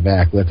have to get him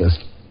back with us.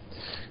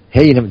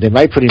 Hey, you know, they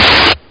might put him...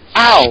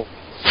 Ow!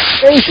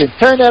 Jason,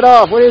 turn that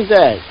off. What is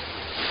that?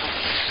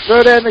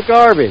 Throw that in the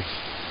garbage.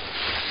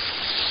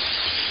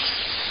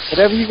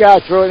 Whatever you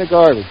got, throw it in the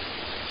garbage.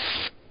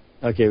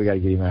 Okay, we got to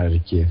get him out of the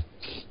queue.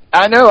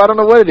 I know. I don't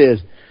know what it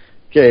is.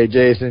 Okay,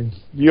 Jason,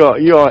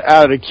 you're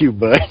out of the queue,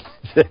 bud.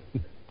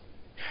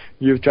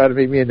 You've tried to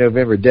make me a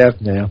November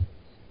death now.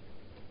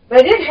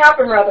 But it did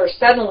happen rather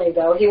suddenly,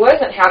 though. He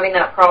wasn't having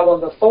that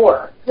problem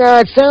before. No,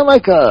 it sounded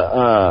like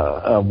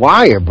a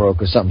wire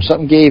broke or something.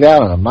 Something gave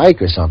out on a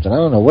mic or something. I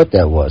don't know what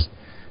that was.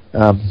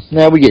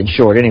 Now we're getting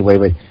short anyway,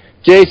 but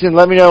Jason,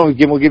 let me know.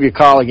 We'll give you a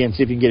call again,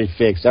 see if you can get it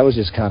fixed. That was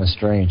just kind of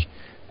strange.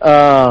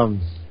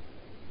 November,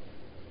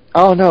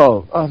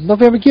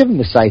 give them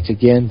the sites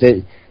again.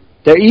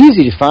 They're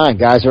easy to find,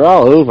 guys. They're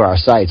all over our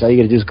sites. All you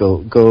got to do is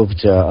go over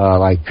to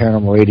like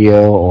Paranormal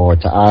Radio or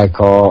to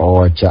iCar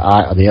or to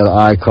the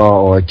other iCar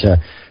or to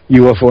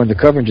UFO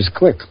Undercover and just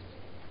click.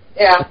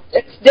 Yeah,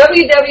 it's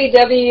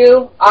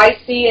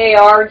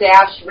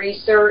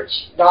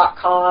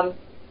www.icar-research.com.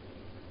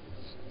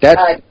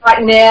 That's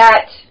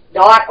 .net,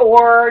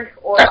 .org,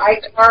 or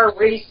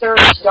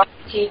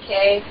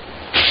icarresearch.tk.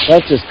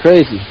 That's just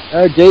crazy.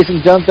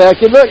 Jason jumped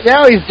back in. Look,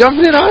 now he's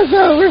jumping in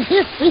also. We're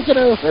freaking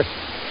over.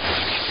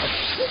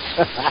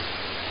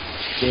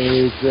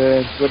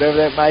 Jason, whatever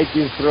that mic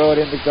is, throw it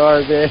in the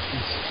garbage.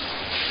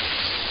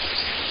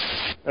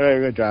 All right,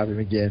 we're going to drop him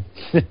again.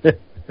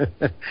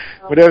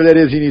 Whatever that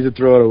is, he needs to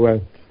throw it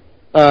away.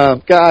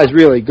 Guys,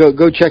 really,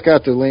 go check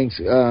out the links.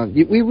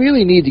 We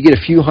really need to get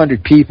a few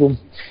hundred people.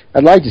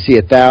 I'd like to see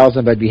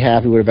 1,000, but I'd be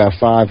happy with about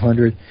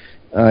 500.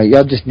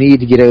 Y'all just need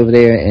to get over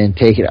there and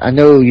take it. I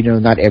know,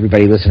 not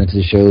everybody listening to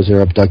the shows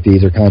are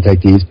abductees or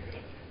contactees,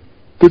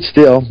 but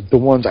still, the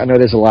ones, I know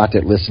there's a lot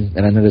that listen,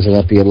 and I know there's a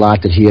lot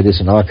that hear this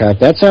in archive.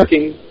 That's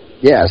working.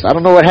 Yes, I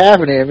don't know what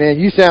happened there, man.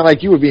 You sound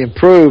like you were being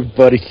probed,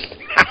 buddy.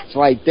 It's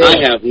like that.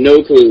 I have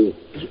no clue.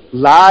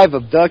 Live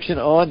abduction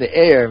on the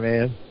air,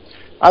 man.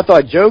 I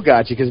thought Joe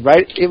got you, because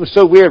it was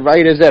so weird,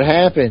 right as that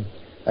happened,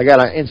 I got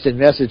an instant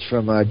message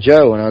from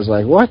Joe, and I was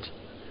like, what?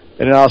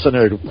 And then all of a sudden,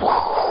 I heard,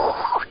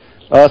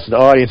 us, the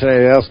audience, and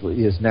everything else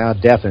is now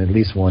deaf in at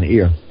least one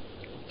ear.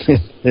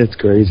 It's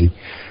crazy.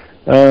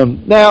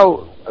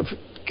 Now,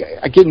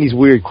 I get these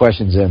weird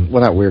questions,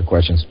 well, not weird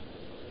questions.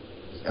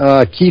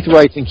 Keith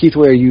writes, and Keith,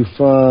 where are you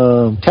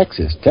from?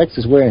 Texas.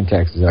 Texas, where in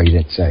Texas? Oh, you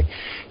didn't say.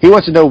 He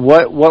wants to know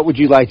what would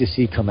you like to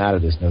see come out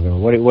of this, November?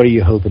 What are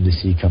you hoping to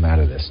see come out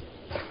of this?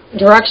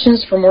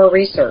 Directions for more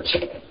research.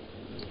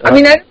 I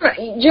mean,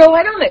 Joe,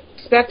 I don't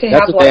expect to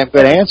have... That's a damn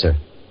good answer.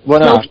 Well,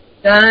 no.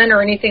 Done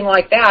or anything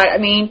like that. I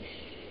mean,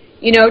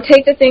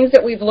 take the things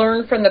that we've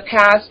learned from the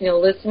past,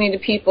 listening to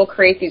people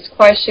create these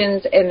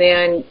questions and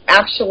then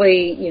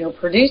actually,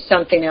 produce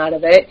something out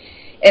of it.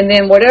 And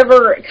then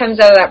whatever comes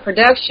out of that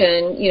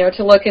production,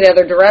 to look at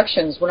other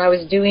directions. When I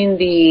was doing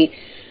the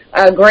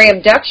gray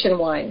abduction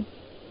one,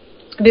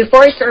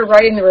 before I started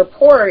writing the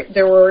report,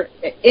 there were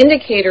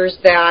indicators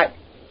that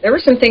there were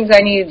some things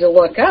I needed to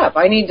look up.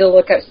 I need to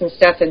look up some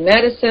stuff in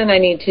medicine. I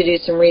need to do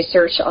some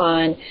research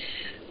on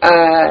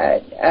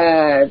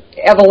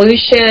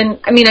evolution.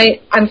 I mean,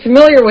 I'm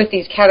familiar with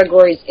these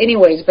categories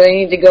anyways, but I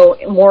need to go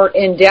more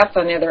in depth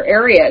on other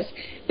areas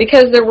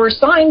because there were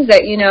signs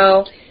that,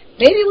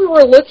 maybe we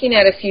were looking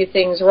at a few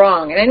things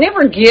wrong. And I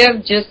never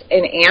give just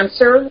an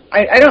answer.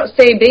 I don't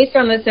say, based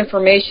on this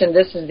information,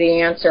 this is the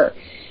answer.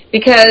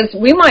 Because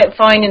we might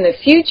find in the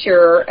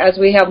future, as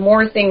we have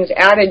more things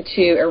added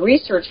to a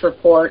research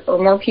report or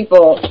more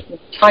people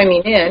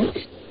chiming in,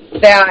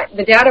 that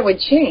the data would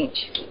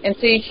change. And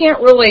so you can't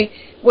really,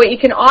 what you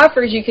can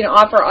offer is you can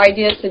offer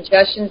ideas,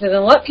 suggestions, and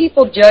then let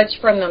people judge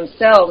from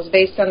themselves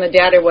based on the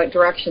data what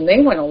direction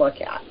they want to look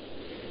at.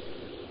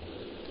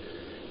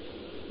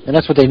 And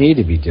that's what they need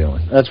to be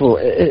doing. That's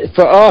what,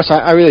 for us,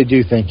 I really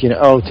do think,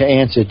 to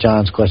answer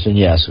John's question,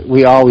 yes,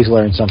 we always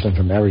learn something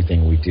from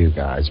everything we do,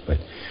 guys. But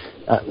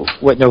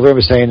what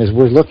November's saying is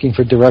we're looking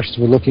for directions,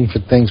 we're looking for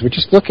things. We're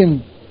just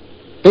looking,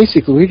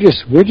 basically,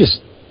 we're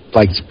just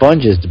like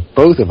sponges,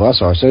 both of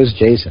us are, so is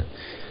Jason.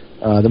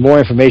 The more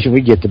information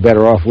we get, the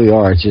better off we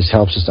are. It just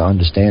helps us to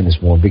understand this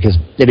more because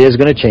it is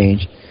going to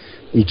change.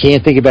 You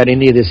can't think about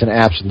any of this in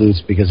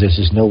absolutes because there's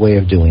just no way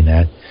of doing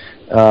that.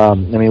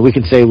 We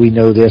can say we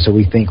know this or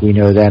we think we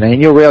know that,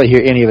 and you'll rarely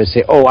hear any of us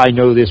say, oh, I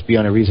know this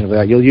beyond a reasonable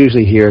doubt. You'll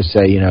usually hear us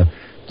say,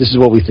 this is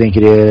what we think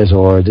it is,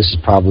 or this is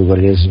probably what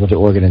it is what the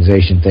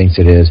organization thinks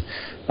it is.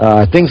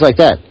 Things like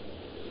that.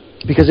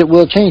 Because it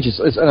will change.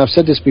 And I've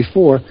said this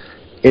before,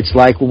 it's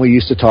like when we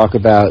used to talk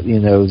about,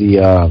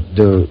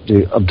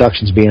 the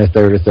abductions being a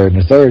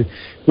third.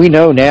 We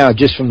know now,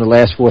 just from the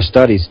last 4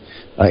 studies,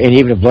 and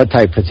even the blood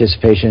type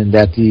participation,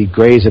 that the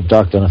Greys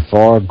abduct on a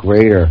far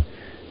greater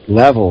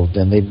level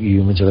than the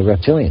humans or the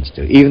reptilians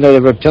do. Even though the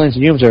reptilians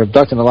and humans are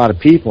abducting a lot of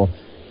people,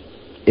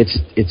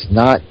 it's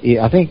not,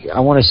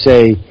 I want to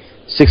say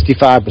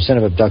 65%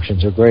 of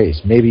abductions are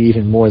Greys, maybe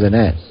even more than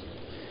that.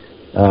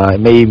 It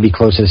may even be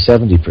closer to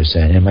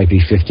 70%. It might be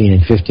 15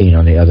 and 15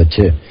 on the other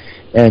two.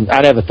 And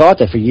I never thought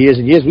that for years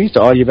and years. We used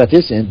to argue about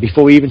this, and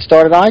before we even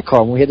started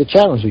iCar, when we had the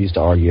challenge, we used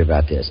to argue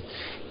about this.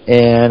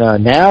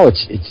 And now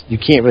it's you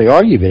can't really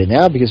argue about it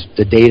now because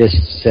the data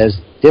says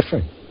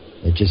different.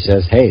 It just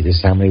says, hey, this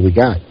is how many we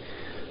got.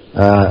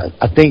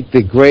 I think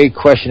the Grey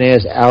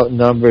questionnaires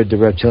outnumbered the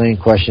reptilian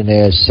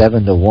questionnaires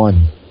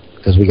 7-1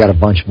 because we got a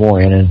bunch more.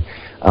 And then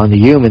on the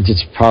humans,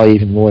 it's probably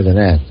even more than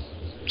that.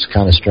 It's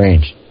kind of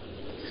strange.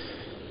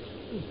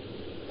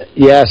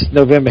 Yes,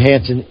 November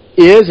Hanson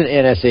is an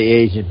NSA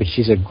agent, but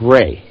she's a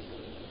gray.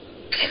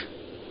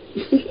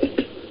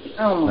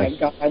 Oh my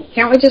God!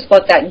 Can't we just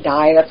let that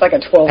die? That's like a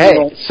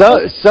 12-year-old.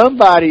 Hey,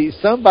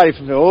 somebody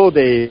from the old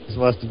days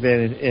must have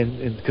been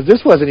in because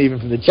this wasn't even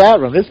from the chat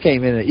room. This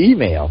came in an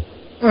email.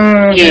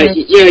 Mm-hmm. Yeah,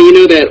 you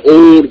know that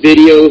old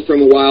video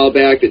from a while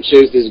back that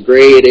shows this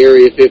gray at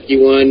Area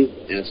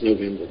 51? That's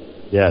November.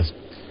 Yes.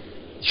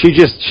 She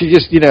just,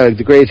 the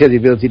Grays have the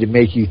ability to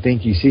make you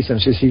think you see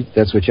something.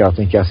 That's what y'all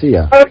think y'all see.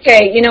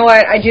 Okay, you know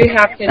what? I do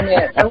have to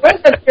admit, there was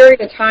a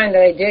period of time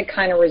that I did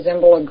kind of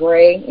resemble a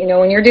gray. You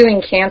know, when you're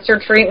doing cancer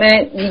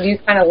treatment, you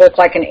do kind of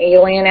look like an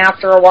alien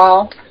after a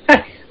while.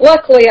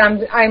 Luckily,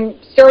 I'm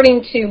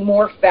starting to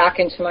morph back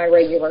into my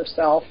regular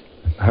self.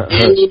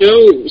 And you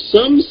know,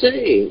 some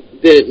say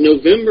that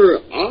November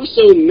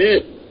also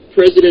met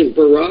President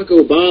Barack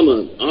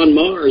Obama on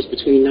Mars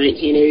between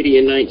 1980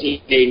 and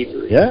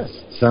 1983. Yes,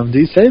 some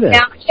do say that.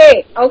 Now,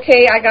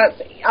 okay,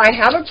 I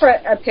have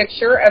a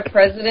picture of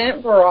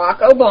President Barack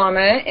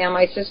Obama and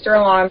my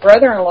sister-in-law and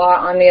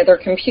brother-in-law on the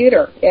other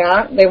computer.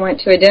 Yeah, they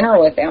went to a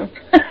dinner with him.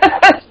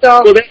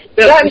 So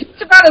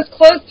that's about as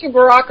close to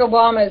Barack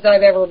Obama as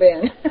I've ever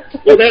been.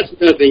 Well, that's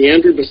nothing.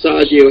 Andrew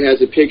Basiago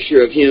has a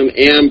picture of him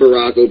and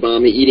Barack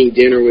Obama eating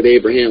dinner with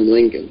Abraham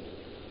Lincoln.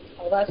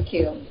 Oh, that's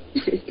cute.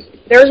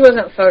 Theirs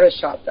wasn't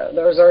Photoshopped, though.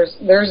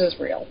 Theirs is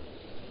real.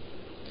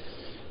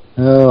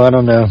 Oh, I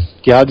don't know.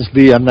 Yeah,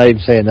 I'm not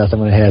even saying nothing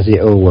when it has the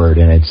O word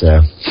in it,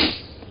 so.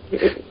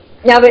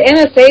 Now, the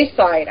NSA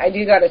site, I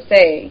do got to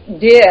say,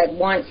 did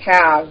once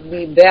have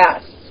the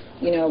best,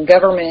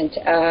 government,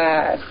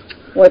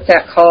 what's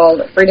that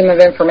called, Freedom of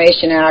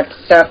Information Act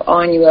stuff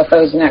on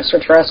UFOs and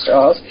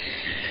extraterrestrials.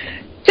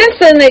 Since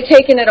then, they've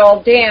taken it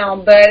all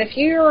down, but if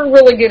you're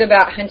really good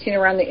about hunting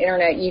around the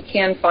Internet, you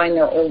can find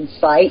their old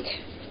site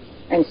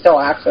and still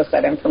access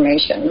that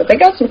information. But they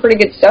got some pretty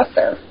good stuff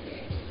there.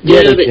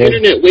 Yeah, the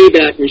Internet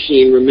Wayback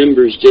Machine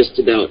remembers just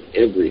about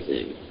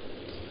everything.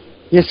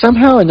 Yeah,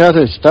 somehow or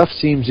another, stuff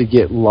seems to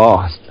get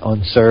lost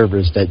on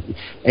servers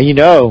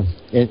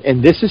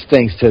and this is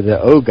thanks to the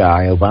O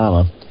guy,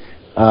 Obama.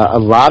 A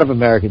lot of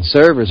American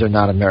servers are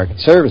not American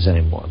servers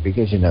anymore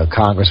because,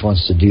 Congress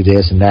wants to do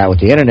this and that with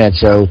the Internet.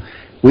 So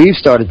we've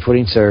started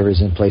putting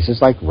servers in places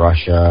like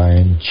Russia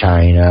and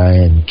China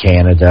and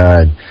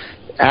Canada and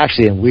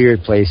actually in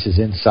weird places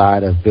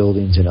inside of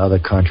buildings in other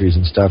countries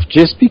and stuff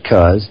just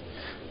because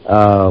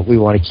we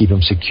want to keep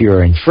them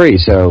secure and free.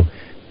 So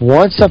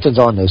once something's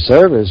on those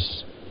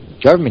servers,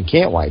 government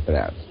can't wipe it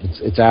out.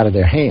 It's out of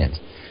their hands.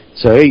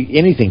 So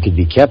anything could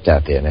be kept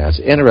out there now. It's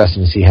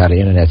interesting to see how the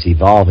Internet's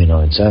evolving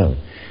on its own.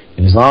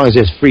 And as long as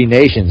there's free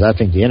nations, I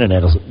think the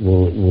Internet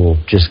will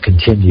just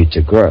continue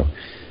to grow.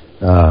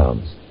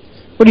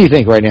 What do you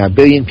think right now? 1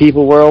 billion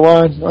people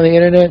worldwide on the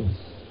Internet?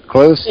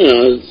 Close?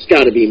 It's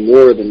got to be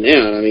more than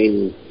that. I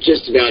mean,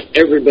 just about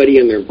everybody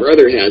and their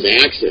brother has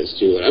access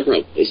to it. I'd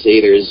probably say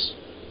there's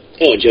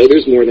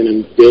more than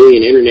 1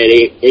 billion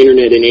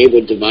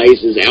Internet-enabled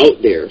devices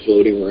out there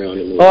floating around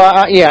in the world.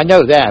 Well, yeah, I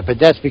know that, but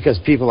that's because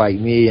people like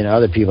me and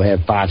other people have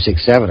 5,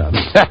 6, 7 of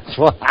them. That's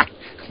why.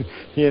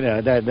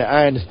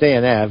 I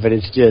understand that, but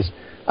it's just,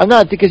 I'm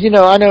not, because,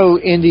 I know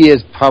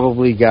India's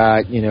probably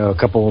got,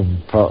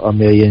 a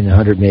million,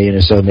 100 million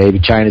or so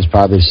maybe. China's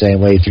probably the same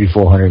way,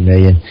 300-400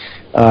 million.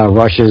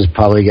 Russia's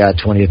probably got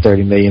 20 or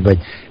 30 million, but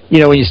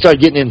when you start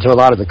getting into a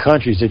lot of the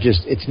countries,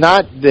 it's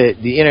not the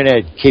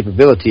Internet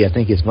capability, I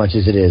think, as much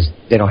as it is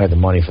they don't have the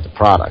money for the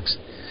products.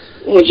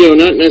 Well, Joe,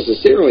 not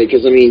necessarily,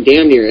 because,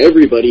 damn near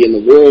everybody in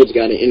the world's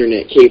got an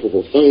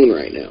Internet-capable phone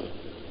right now.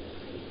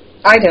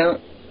 I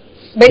don't.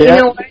 But you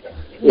know what?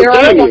 There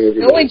are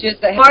villages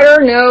that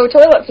have no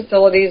toilet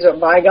facilities, but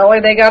by golly,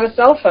 they got a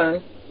cell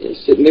phone. They're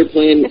sitting there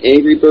playing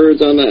Angry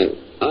Birds on that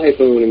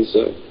iPhone and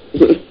stuff.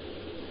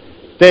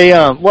 They,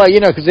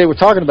 because they were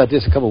talking about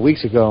this a couple of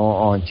weeks ago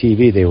on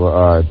TV. They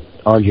were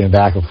arguing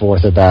back and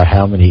forth about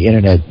how many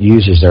Internet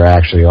users there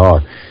actually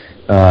are.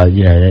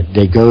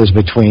 It goes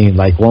between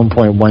like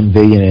 1.1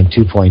 billion and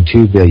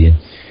 2.2 billion.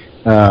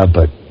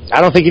 But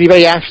I don't think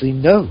anybody actually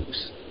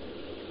knows.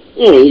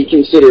 Well, you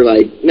consider,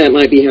 that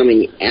might be how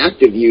many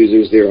active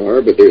users there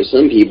are, but there are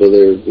some people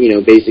that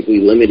are,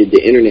 basically limited to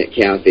Internet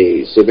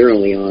cafes, so they're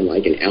only on,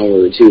 an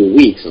hour or 2 a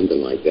week,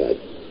 something like that.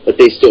 But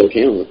they still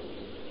count.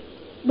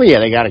 Well, yeah,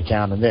 they got to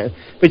count them there.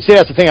 But see,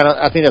 that's the thing.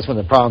 I think that's one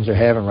of the problems they're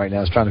having right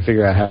now is trying to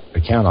figure out how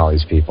to count all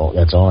these people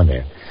that's on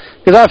there.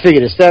 Because I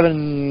figured it's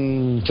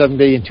 7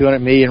 billion, 200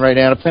 million right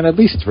now. At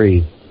least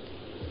three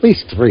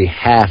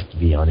have to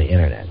be on the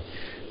Internet.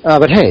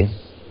 But hey,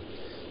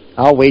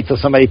 I'll wait till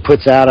somebody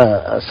puts out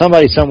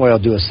somebody somewhere will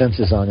do a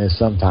census on this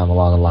sometime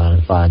along the line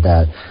and find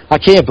out. I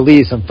can't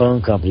believe some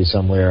phone company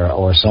somewhere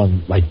or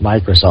some like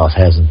Microsoft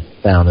hasn't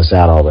found this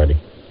out already.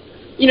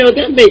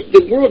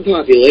 The world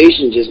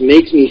population just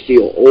makes me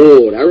feel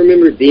old. I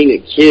remember being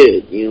a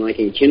kid, like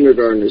in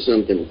kindergarten or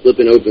something,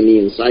 flipping open the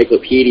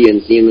encyclopedia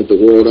and seeing that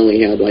the world only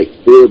had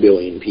 4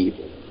 billion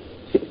people.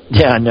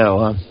 Yeah, I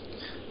know.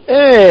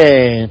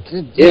 Hey.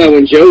 Yeah,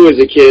 when Joe was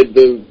a kid,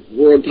 the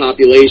world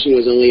population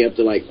was only up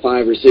to 5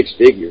 or 6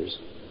 figures.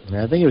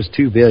 I think it was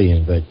 2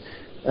 billion, but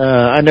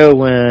I know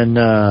when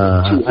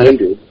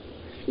 200.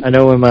 I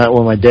know when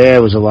my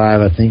dad was alive,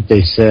 I think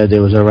they said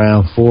there was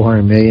around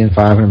 400 million,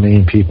 500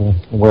 million people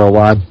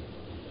worldwide.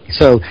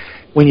 So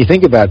when you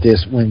think about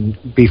this,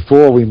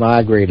 before we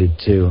migrated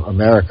to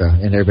America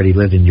and everybody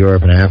lived in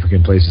Europe and Africa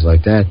and places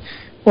like that,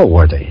 what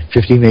were they?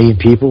 50 million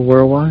people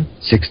worldwide?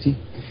 60?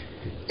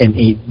 And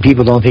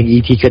people don't think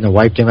E.T. couldn't have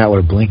wiped them out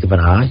with a blink of an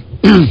eye?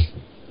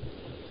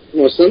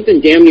 Well,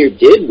 something damn near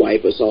did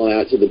wipe us all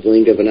out to the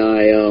blink of an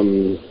eye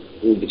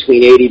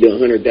between 80 to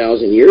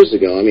 100,000 years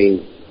ago. I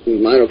mean,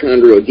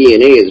 mitochondrial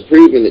DNA has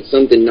proven that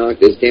something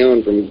knocked us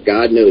down from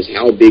God knows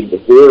how big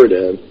before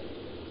to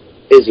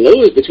as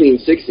low as between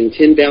 6,000 and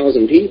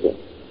 10,000 people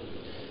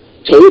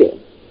total.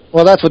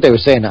 Well, that's what they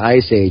were saying the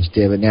Ice Age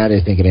did, but now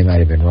they're thinking they might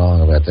have been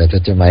wrong about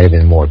that there might have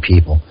been more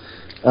people.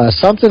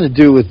 Something to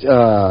do with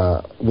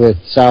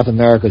South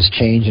America's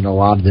changing a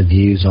lot of the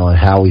views on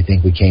how we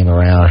think we came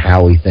around,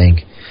 how we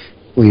think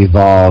we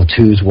evolved,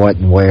 who's what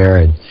and where,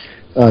 and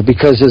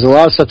because there's a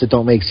lot of stuff that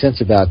don't make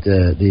sense about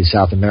the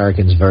South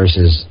Americans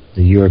versus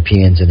the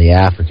Europeans and the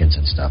Africans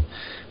and stuff.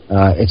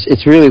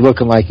 It's really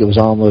looking like it was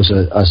almost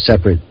a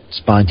separate,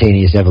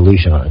 spontaneous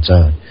evolution on its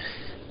own,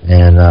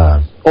 and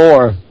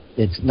or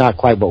it's not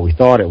quite what we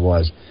thought it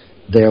was.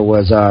 There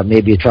was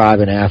maybe a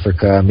tribe in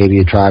Africa, maybe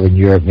a tribe in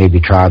Europe, maybe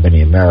a tribe in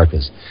the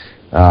Americas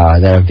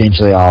that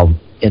eventually all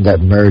end up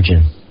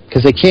merging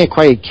because they can't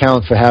quite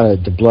account for how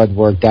the blood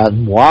worked out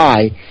and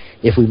why.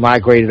 If we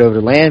migrated over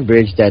the land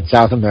bridge, that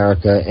South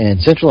America and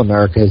Central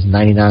America is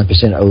 99%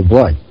 O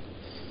blood.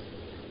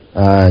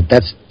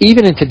 That's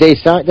even in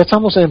today's science, that's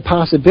almost an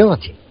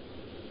impossibility.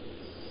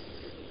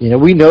 You know,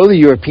 we know the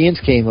Europeans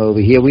came over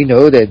here. We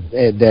know that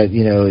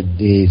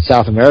the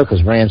South America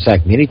was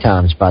ransacked many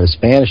times by the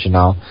Spanish and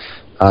all.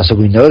 So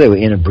we know they were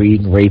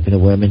interbreeding, raping the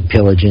women,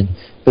 pillaging.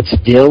 But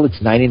still, it's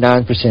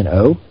 99%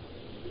 O.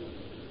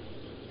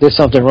 There's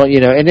something wrong,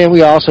 and then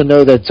we also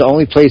know that the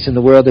only place in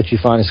the world that you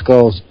find a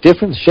skull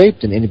different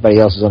shaped than anybody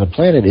else's on the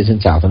planet is in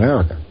South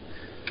America.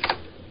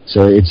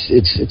 So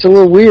it's a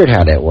little weird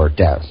how that worked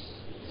out.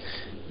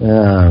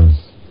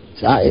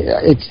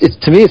 It's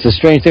to me, it's a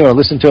strange thing when I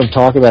listen to them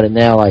talk about it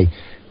now, like,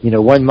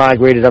 one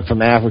migrated up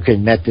from Africa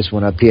and met this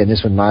one up here, and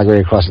this one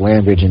migrated across the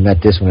land bridge and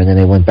met this one, and then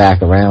they went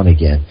back around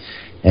again.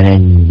 And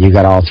then you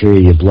got all three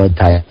of your blood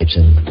types,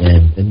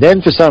 and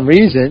then for some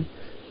reason,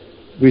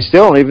 we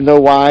still don't even know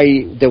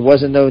why there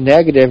wasn't no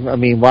negative. I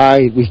mean,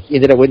 why we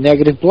ended up with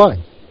negative blood,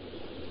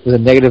 with a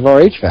negative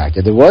RH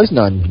factor. There was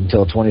none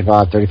until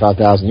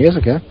 35,000 years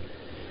ago.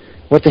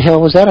 What the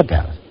hell was that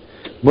about?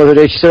 Whether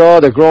they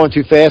said, they're growing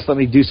too fast, let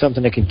me do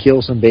something that can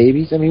kill some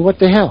babies. I mean, what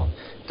the hell?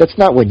 That's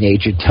not what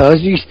nature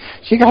does. You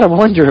got to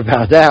wonder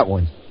about that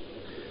one.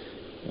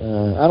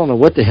 I don't know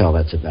what the hell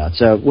that's about.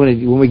 So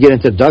when we get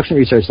into abduction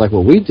research like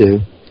what we do,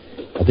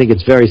 I think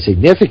it's very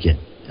significant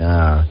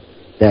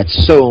that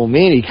so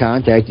many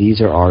contactees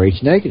are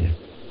RH negative.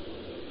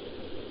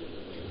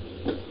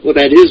 Well,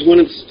 that is one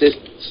of the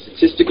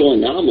statistical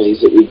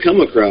anomalies that we've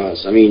come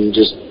across. I mean,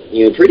 just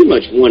pretty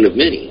much one of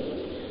many.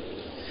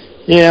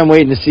 Yeah, I'm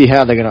waiting to see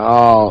how they're going to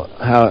all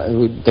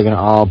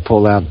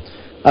pull out.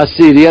 I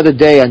see. The other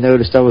day I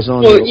noticed I was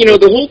on. Well,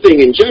 the whole thing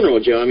in general,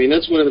 Joe. I mean,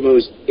 that's one of the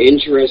most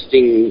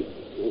interesting.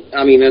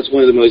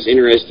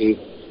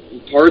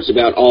 Parts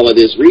about all of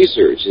this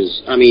research is,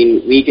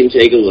 we can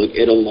take a look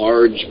at a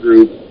large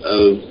group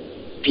of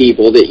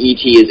people that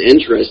ET is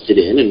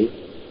interested in, and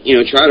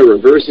try to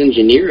reverse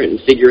engineer it and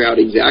figure out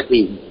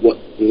exactly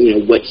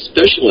what's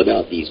special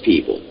about these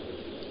people.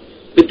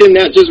 But then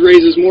that just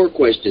raises more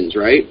questions,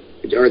 right?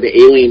 Are the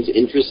aliens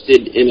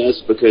interested in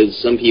us because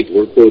some people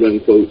are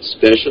quote-unquote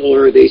special,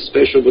 or are they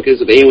special because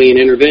of alien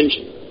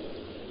intervention?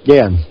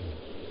 Yeah.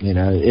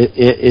 It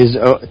is...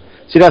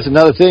 See, that's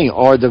another thing.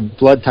 Are the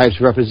blood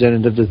types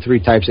representative of the three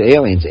types of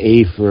aliens?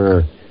 A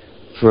for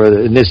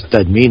and this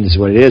doesn't mean this is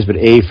what it is, but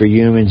A for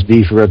humans,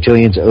 B for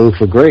reptilians, O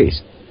for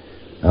Greys.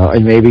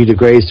 And maybe the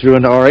Greys threw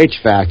in the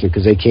RH factor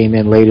because they came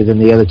in later than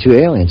the other two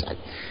aliens.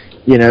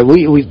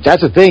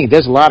 That's the thing.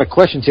 There's a lot of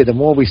questions here. The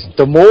more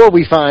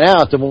we find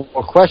out, the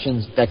more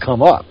questions that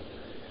come up.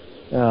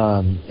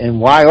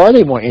 And why are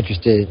they more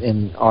interested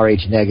in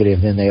RH negative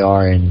than they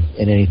are in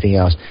anything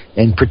else,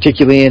 and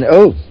particularly in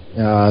O?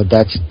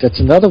 That's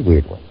another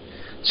weird one.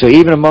 So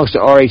even amongst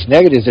the RH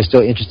negatives, they're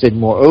still interested in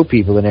more O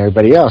people than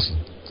everybody else.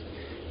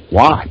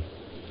 Why?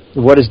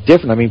 What is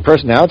different? I mean,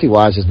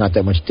 personality-wise, there's not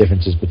that much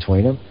differences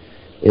between them.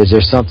 Is there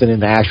something in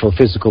the actual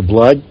physical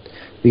blood?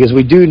 Because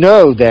we do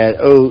know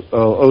that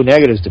O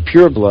negative is the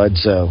pure blood,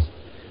 so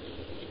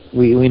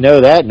we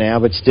know that now,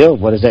 but still,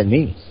 what does that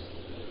mean?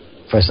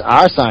 For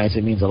our science,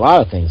 it means a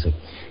lot of things.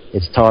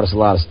 It's taught us a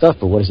lot of stuff,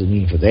 but what does it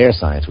mean for their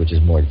science, which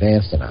is more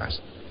advanced than ours?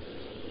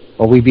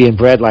 Are we being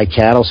bred like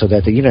cattle so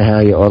that,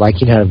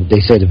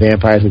 they say the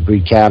vampires would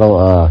breed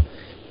cattle,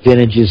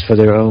 vintages for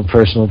their own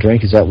personal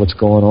drink? Is that what's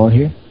going on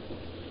here?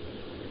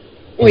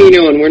 Well,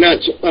 and we're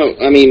not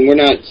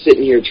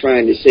sitting here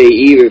trying to say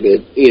either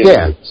that,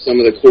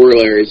 some of the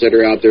corollaries that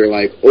are out there,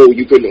 like,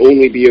 you can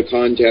only be a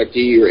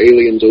contactee or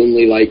aliens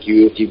only like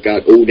you if you've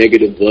got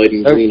O-negative blood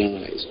and green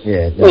eyes.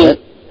 Yeah.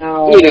 Well,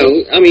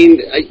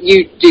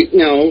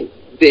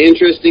 the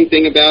interesting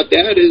thing about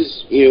that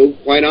is,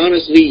 quite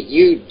honestly,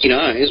 green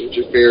eyes, which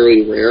are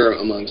fairly rare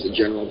amongst the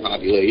general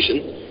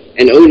population,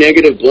 and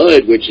O-negative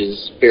blood, which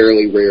is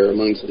fairly rare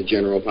amongst the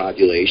general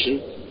population.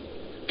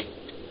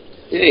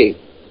 Hey.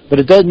 But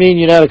it doesn't mean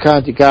you're not a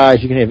contact,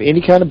 guys. You can have any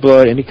kind of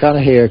blood, any kind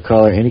of hair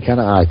color, any kind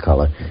of eye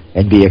color,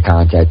 and be a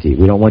contactee.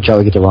 We don't want y'all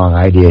to get the wrong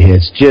idea here.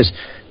 It's just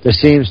there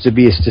seems to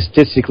be a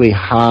statistically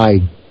high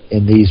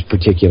in these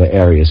particular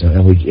areas,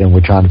 and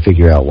we're trying to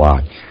figure out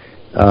why.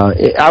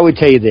 I would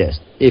tell you this: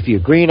 if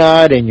you're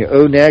green-eyed and you're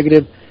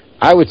O-negative,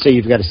 I would say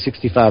you've got a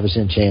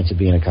 65% chance of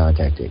being a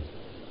contactee.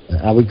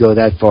 I would go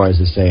that far as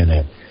to saying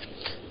that.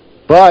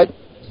 But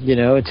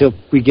until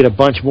we get a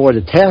bunch more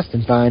to test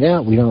and find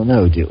out, we don't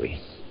know, do we?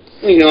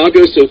 I'll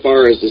go so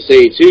far as to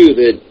say, too,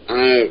 that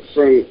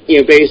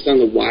based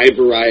on the wide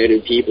variety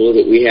of people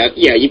that we have,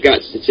 you've got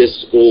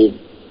statistical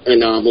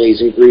anomalies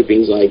and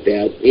groupings like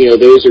that.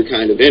 Those are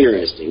kind of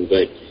interesting,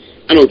 but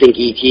I don't think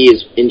ET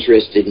is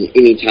interested in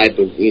any type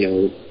of,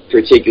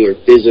 particular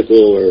physical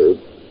or,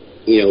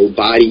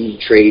 body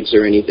traits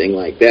or anything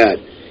like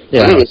that.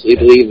 Yeah. I honestly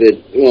believe that,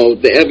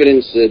 the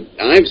evidence that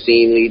I've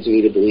seen leads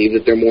me to believe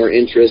that they're more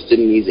interested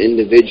in these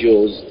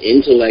individuals'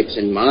 intellects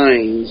and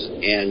minds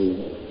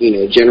and,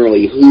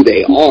 generally who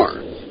they are,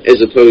 as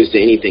opposed to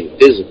anything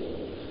physical.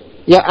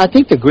 Yeah, I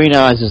think the green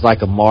eyes is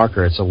like a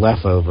marker. It's a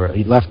leftover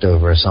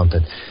or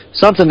something.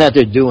 Something that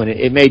they're doing.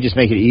 It may just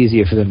make it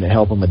easier for them to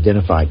help them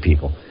identify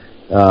people.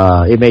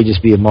 It may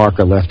just be a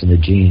marker left in the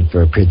gene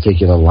for a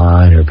particular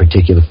line or a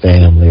particular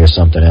family or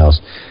something else.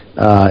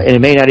 And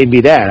it may not even be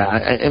that.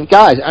 And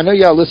guys, I know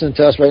y'all listening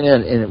to us right now,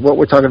 and what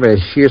we're talking about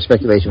is sheer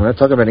speculation. We're not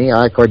talking about any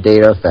ICAR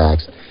data or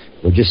facts.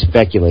 We're just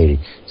speculating.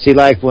 See,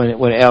 like when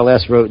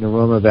LS wrote in the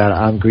room about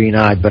I'm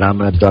green-eyed, but I'm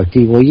an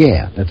abductee. Well,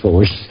 yeah, that's what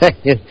we're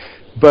saying.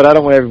 But I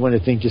don't want everyone to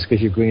think just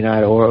because you're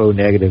green-eyed or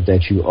O-negative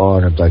that you are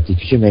an abductee,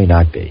 because you may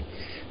not be.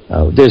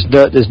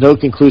 There's no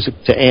conclusive,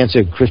 to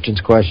answer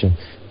Christian's question,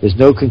 there's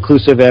no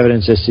conclusive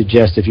evidence that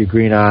suggests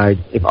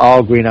if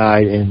all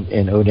green-eyed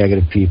and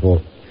O-negative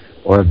people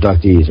are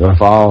abductees, or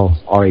if all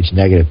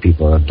Rh-negative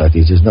people are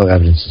abductees. There's no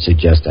evidence to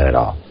suggest that at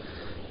all.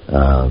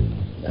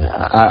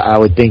 I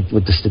would think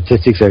with the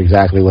statistics are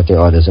exactly what they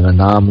are. There's an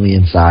anomaly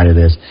inside of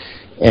this.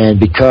 And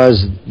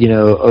because,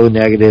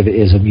 O-negative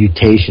is a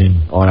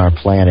mutation on our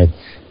planet,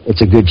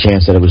 it's a good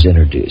chance that it was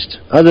introduced.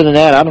 Other than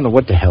that, I don't know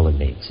what the hell it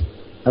means.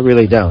 I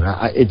really don't.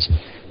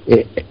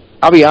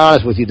 I'll be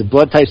honest with you. The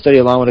blood type study,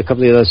 along with a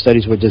couple of other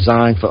studies, were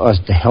designed for us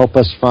to help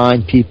us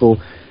find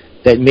people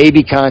that may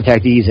be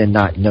contactees and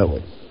not know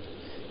it.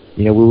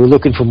 We were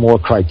looking for more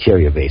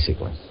criteria,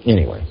 basically.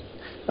 Anyway,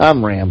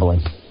 I'm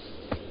rambling.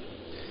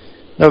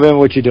 November,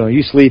 what you doing?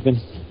 You sleeping?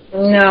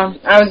 No,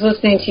 I was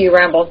listening to you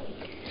ramble.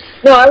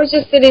 No, I was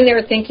just sitting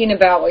there thinking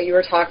about what you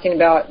were talking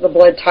about, the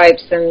blood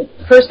types and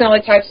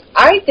personality types.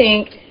 I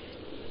think,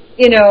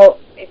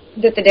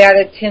 that the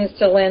data tends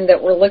to lend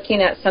that we're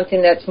looking at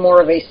something that's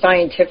more of a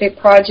scientific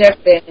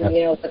project than,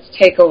 let's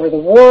take over the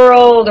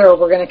world, or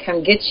we're going to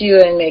come get you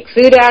and make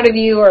food out of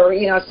you, or,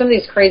 some of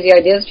these crazy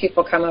ideas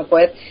people come up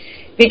with.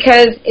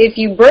 Because if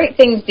you break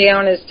things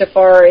down as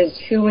far as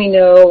who we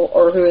know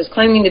or who is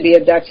claiming to be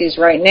abductees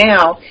right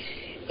now,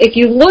 if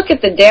you look at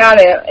the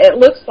data, it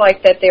looks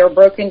like that they are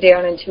broken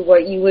down into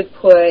what you would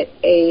put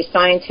a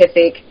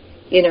scientific,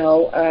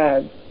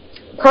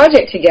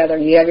 project together.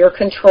 You have your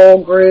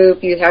control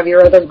group, you have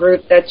your other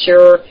group that's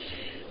your,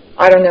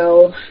 I don't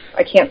know,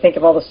 I can't think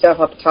of all the stuff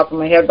off the top of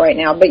my head right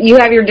now, but you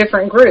have your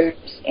different groups,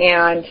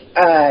 and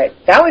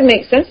that would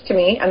make sense to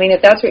me. I mean,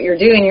 if that's what you're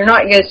doing, you're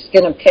not just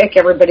going to pick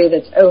everybody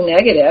that's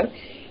O-negative.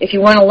 If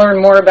you want to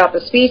learn more about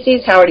the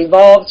species, how it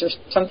evolves, or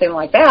something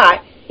like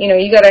that,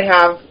 you got to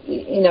have,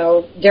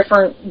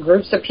 different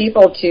groups of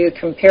people to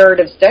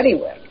comparative study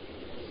with.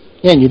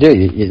 Yeah, and you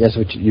do. That's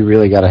what you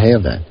really got to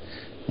have that.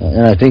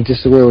 And I think this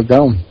is where we're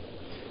going.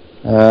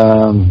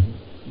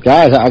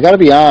 Guys, I got to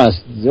be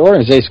honest. The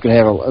organization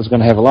is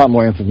going to have a lot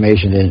more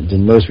information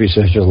than most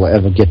researchers will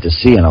ever get to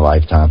see in a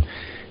lifetime.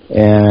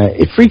 And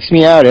it freaks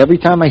me out every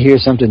time I hear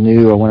something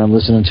new, or when I'm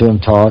listening to them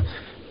talk.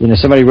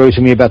 Somebody wrote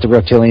to me about the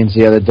reptilians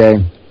the other day.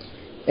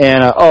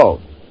 And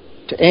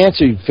to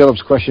answer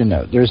Philip's question,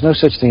 no, there's no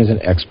such thing as an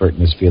expert in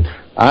this field.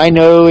 I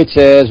know it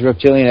says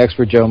reptilian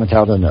expert Joe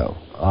Montaldo. No,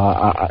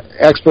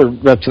 expert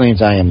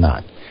reptilians I am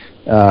not.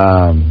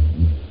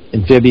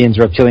 Amphibians,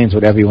 reptilians,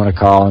 whatever you want to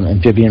call them,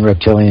 amphibian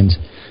reptilians,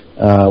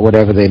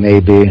 whatever they may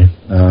be,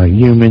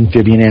 human,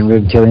 amphibian, and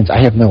reptilians,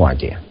 I have no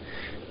idea.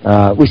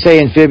 We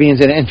say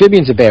amphibians, and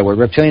amphibians a bad word.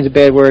 Reptilians a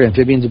bad word,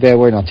 amphibians a bad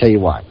word, and I'll tell you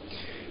why.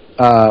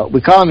 We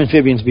call them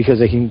amphibians because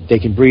they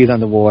can breathe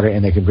underwater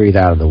and they can breathe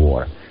out of the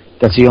water.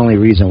 That's the only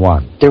reason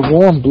why. They're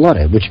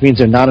warm-blooded, which means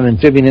they're not an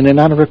amphibian and they're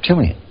not a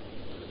reptilian.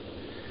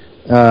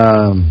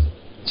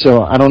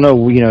 So I don't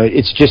know,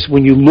 it's just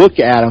when you look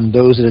at them,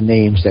 those are the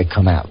names that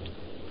come out.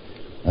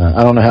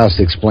 I don't know how else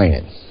to explain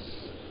it.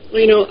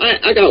 Well,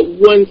 I got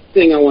one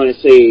thing I want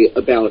to say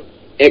about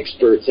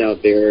experts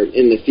out there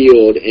in the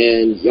field,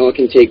 and y'all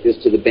can take this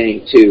to the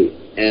bank, too.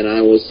 And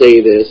I will say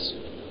this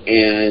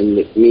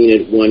and mean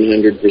it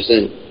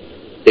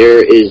 100%. There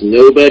is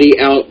nobody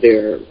out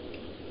there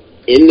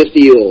in the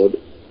field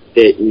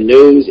that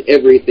knows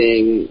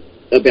everything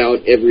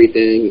about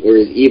everything or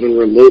is even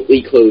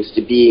remotely close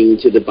to being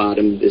to the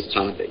bottom of this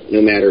topic,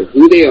 no matter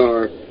who they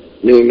are,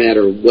 no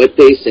matter what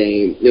they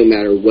say, no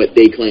matter what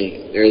they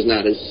claim. There is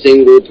not a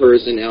single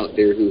person out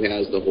there who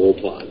has the whole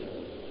plot.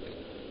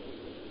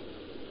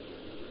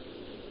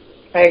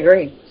 I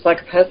agree. It's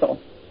like a puzzle.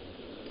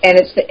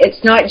 And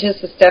it's not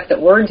just the stuff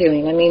that we're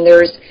doing. I mean,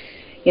 there's,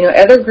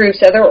 other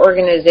groups, other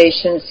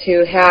organizations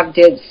who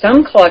did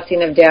some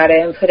collecting of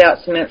data and put out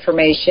some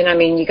information. I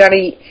mean, you got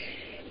to,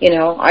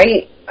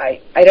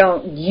 I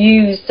don't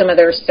use some of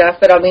their stuff,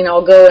 but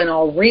I'll go and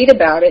I'll read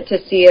about it to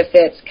see if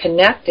it's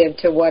connected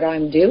to what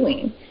I'm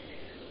doing.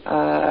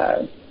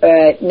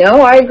 But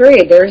no, I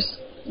agree.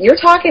 You're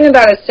talking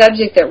about a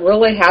subject that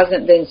really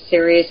hasn't been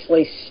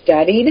seriously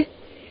studied.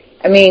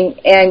 I mean,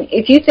 and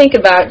if you think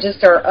about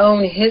just our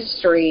own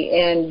history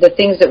and the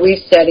things that we've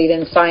studied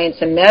in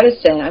science and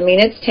medicine, I mean,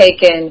 it's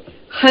taken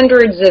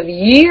hundreds of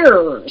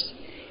years,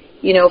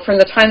 from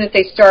the time that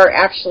they start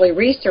actually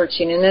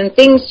researching. And then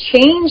things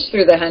change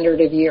through the 100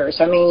 of years.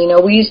 I mean,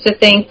 we used to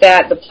think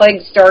that the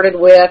plague started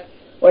with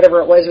whatever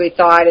it was we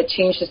thought. It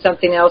changed to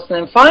something else. And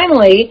then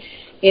finally,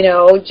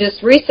 just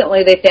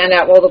recently they found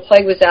out, well, the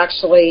plague was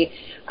actually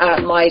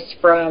mice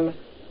from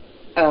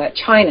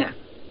China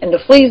and the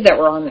fleas that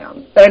were on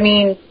them. But, I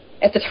mean,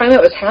 at the time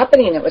it was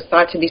happening, it was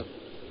thought to be...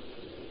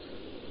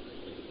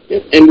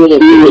 And we'll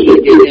eventually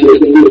get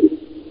into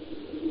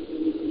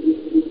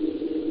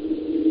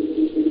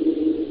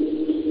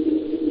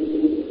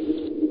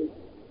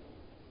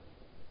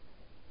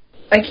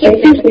I keep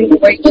thinking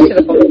right to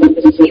the bottom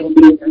to see what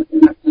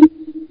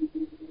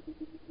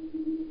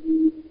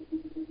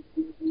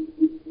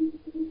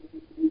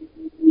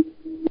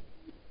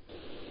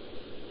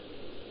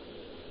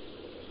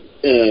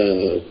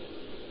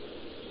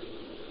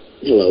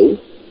hello?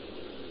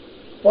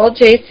 Well,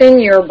 Jason,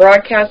 you're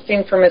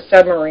broadcasting from a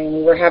submarine.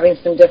 We were having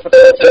some difficulty.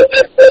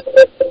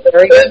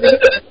 Very good.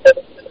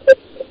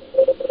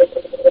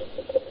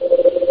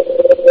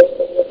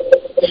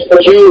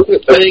 Joe,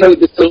 quit playing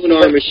with the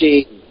sonar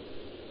machine.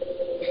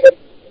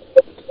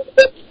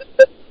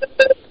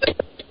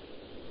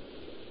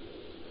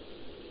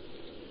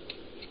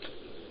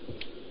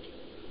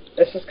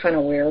 This is kind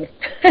of weird.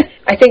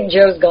 I think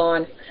Joe's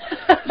gone.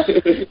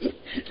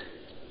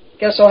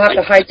 Guess we'll have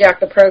to hijack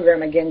the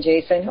program again,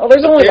 Jason. Oh,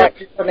 there's only like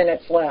 4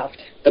 minutes left.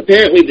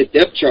 Apparently the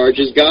depth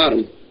charges got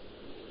him.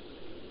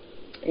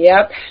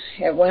 Yep,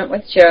 it went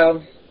with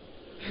Joe.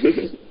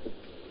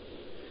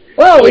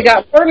 Well, we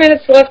got 4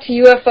 minutes left to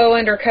UFO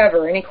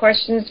Undercover. Any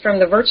questions from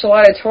the virtual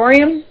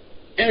auditorium?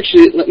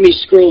 Actually, let me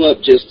scroll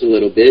up just a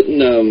little bit.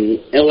 And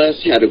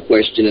LS had a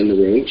question in the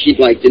room. She'd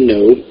like to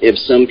know if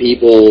some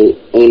people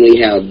only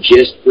have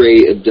just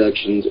gray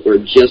abductions or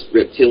just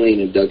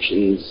reptilian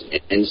abductions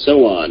and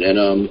so on.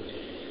 And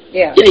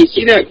yeah, you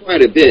see that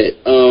quite a bit.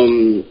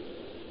 I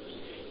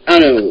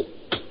don't know.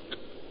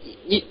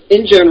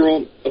 In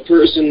general, a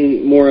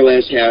person more or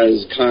less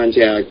has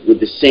contact with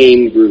the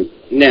same group.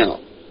 Now,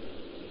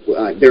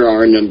 there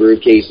are a number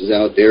of cases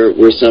out there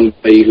where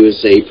somebody who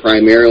is, say,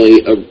 primarily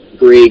a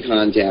gray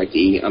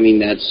contactee, I mean,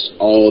 that's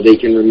all they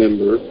can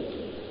remember.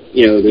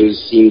 Those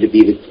seem to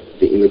be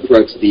the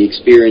crux of the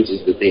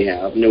experiences that they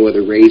have. No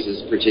other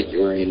races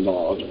particularly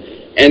involved.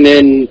 And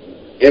then,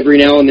 every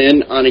now and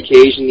then, on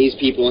occasion, these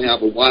people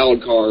have a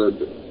wild card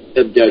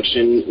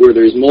abduction where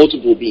there's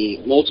multiple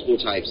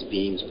types of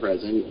beings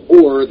present,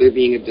 or they're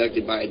being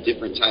abducted by a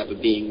different type of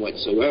being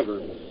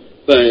whatsoever.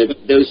 But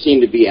those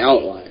seem to be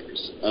outliers.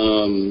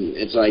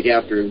 It's like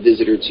after a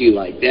visit or two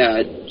like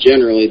that,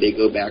 generally they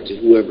go back to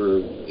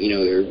whoever,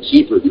 their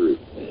keeper group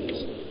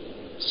is.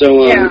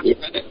 So,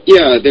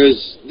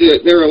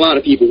 there are a lot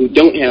of people who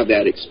don't have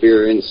that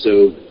experience,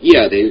 so,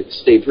 yeah, they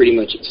stay pretty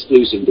much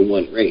exclusive to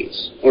one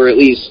race. Or at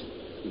least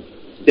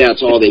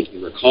that's all they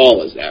can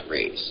recall as that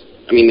race.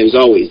 I mean, there's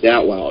always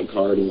that wild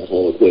card in the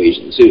whole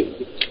equation, too.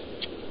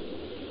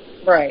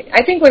 Right.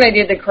 I think when I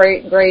did the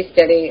gray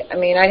study, I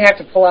mean, I'd have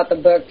to pull out the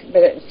book,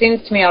 but it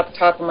seems to me off the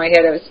top of my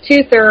head, it was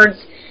 2/3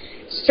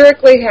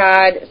 strictly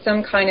had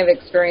some kind of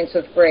experience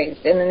with grays.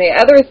 And then the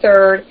other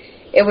third,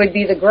 it would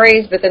be the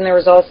grays, but then there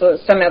was also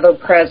some other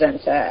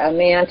presence, a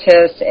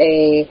mantis,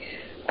 a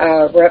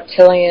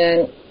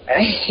reptilian.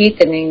 I hate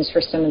the names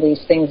for some of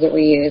these things that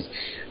we use.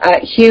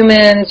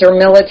 Humans or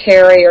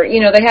military or,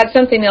 they had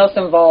something else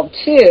involved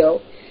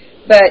too.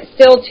 But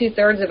still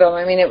 2/3 of them,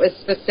 I mean, it was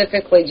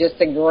specifically just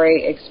a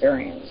great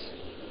experience.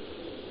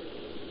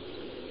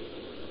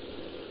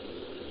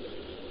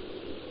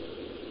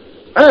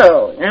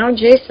 Oh, now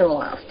Jason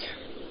left.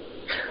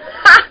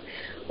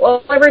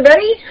 Well,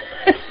 everybody,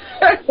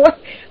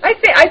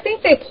 I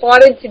think they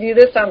plotted to do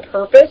this on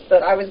purpose,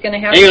 that I was going to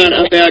have... Hang on,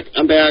 I'm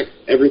back.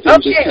 Everything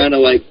just kind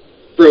of like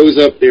froze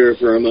up there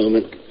for a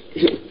moment.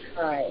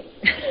 right.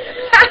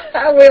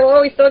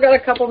 We still got a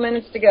couple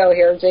minutes to go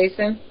here,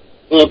 Jason.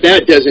 Well, if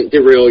that doesn't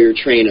derail your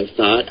train of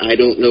thought, I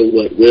don't know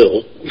what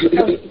will.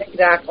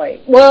 Exactly.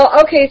 Well,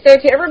 okay, so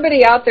to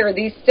everybody out there,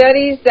 these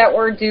studies that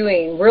we're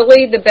doing,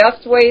 really the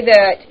best way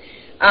that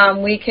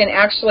we can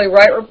actually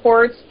write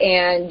reports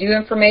and do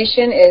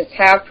information is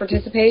have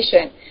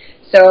participation.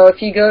 So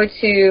if you go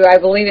to, I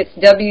believe it's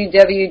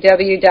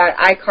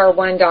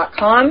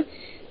www.icar1.com,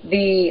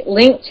 the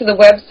link to the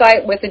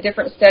website with the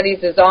different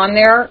studies is on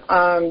there.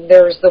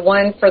 There's the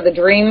one for the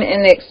Dream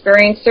and the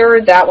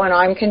Experiencer, that one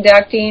I'm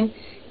conducting.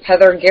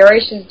 Heather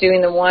Garish is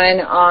doing the one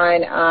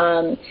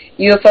on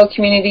UFO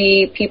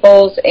community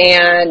peoples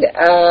and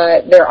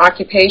their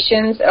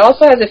occupations. It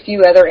also has a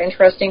few other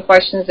interesting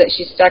questions that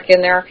she stuck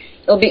in there.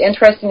 It'll be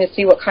interesting to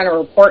see what kind of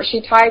report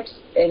she types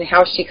and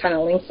how she kind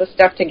of links the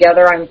stuff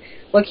together. I'm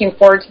looking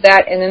forward to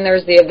that. And then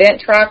there's the event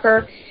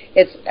tracker.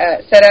 It's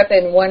set up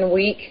in 1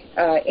 week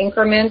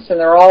increments, and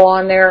they're all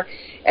on there.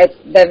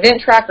 The event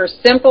tracker's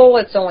simple.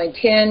 It's only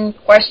 10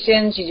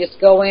 questions. You just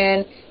go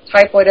in,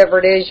 type whatever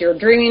it is you're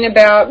dreaming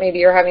about. Maybe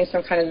you're having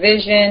some kind of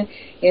vision.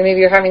 Maybe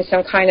you're having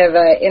some kind of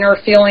inner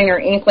feeling or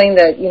inkling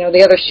that,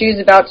 the other shoe's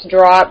about to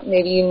drop.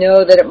 Maybe you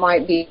know that it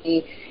might be,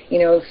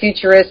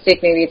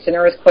 futuristic. Maybe it's an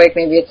earthquake.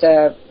 Maybe it's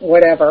a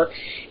whatever.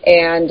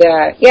 And,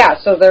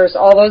 so there's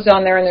all those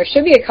on there, and there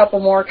should be a couple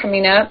more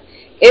coming up.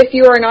 If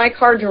you're an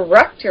ICAR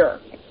director,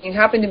 you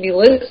happen to be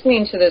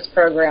listening to this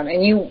program,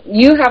 and you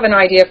have an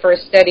idea for a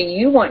study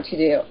you want to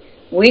do,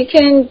 we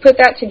can put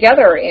that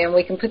together, and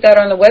we can put that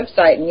on the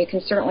website, and you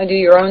can certainly do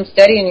your own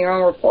study and your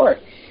own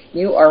report.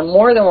 You are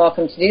more than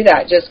welcome to do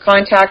that. Just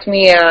contact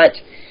me at,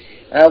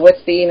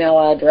 what's the email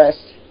address?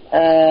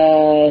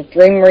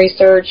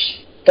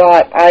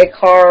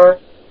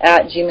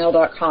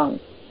 dreamresearch.icar@gmail.com.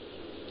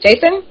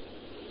 Jason,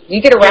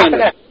 you get to wrap it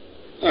up.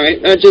 All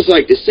right. I'd just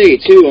like to say,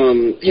 too,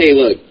 hey,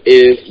 look,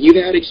 if you've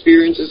had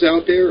experiences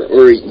out there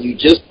or you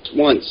just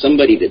want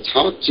somebody to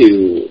talk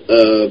to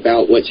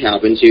about what's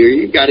happened to you,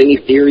 you've got any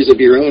theories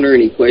of your own or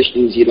any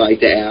questions you'd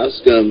like to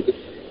ask,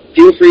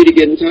 feel free to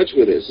get in touch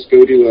with us. Just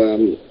go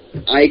to,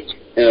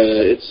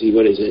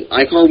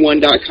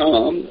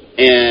 icar1.com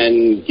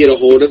and get a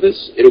hold of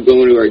us. It'll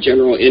go into our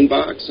general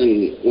inbox,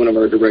 and one of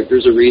our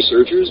directors or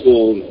researchers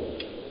will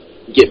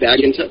get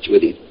back in touch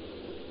with you.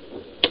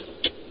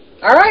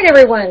 All right,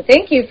 everyone.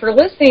 Thank you for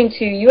listening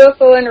to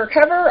UFO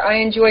Undercover. I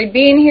enjoyed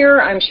being here.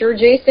 I'm sure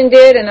Jason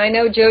did, and I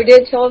know Joe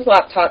did till his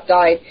laptop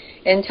died.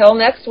 Until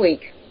next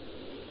week.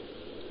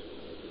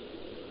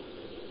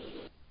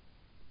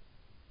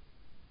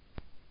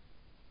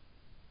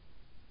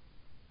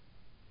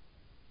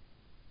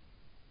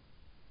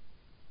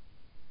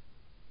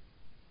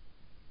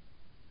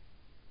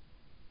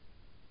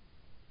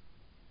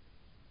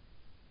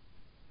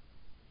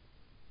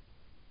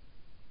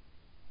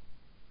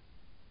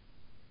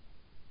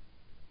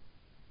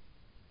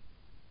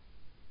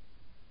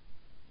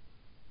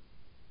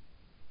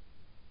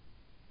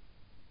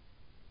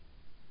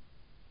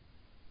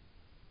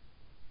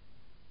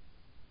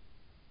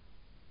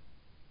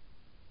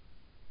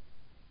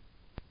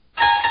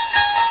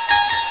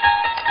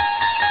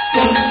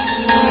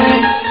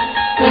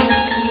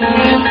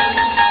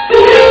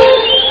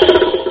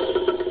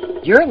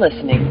 You're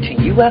listening to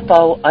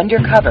UFO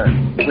Undercover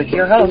with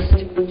your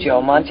host,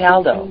 Joe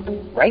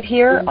Montaldo, right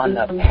here on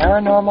the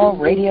Paranormal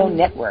Radio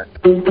Network.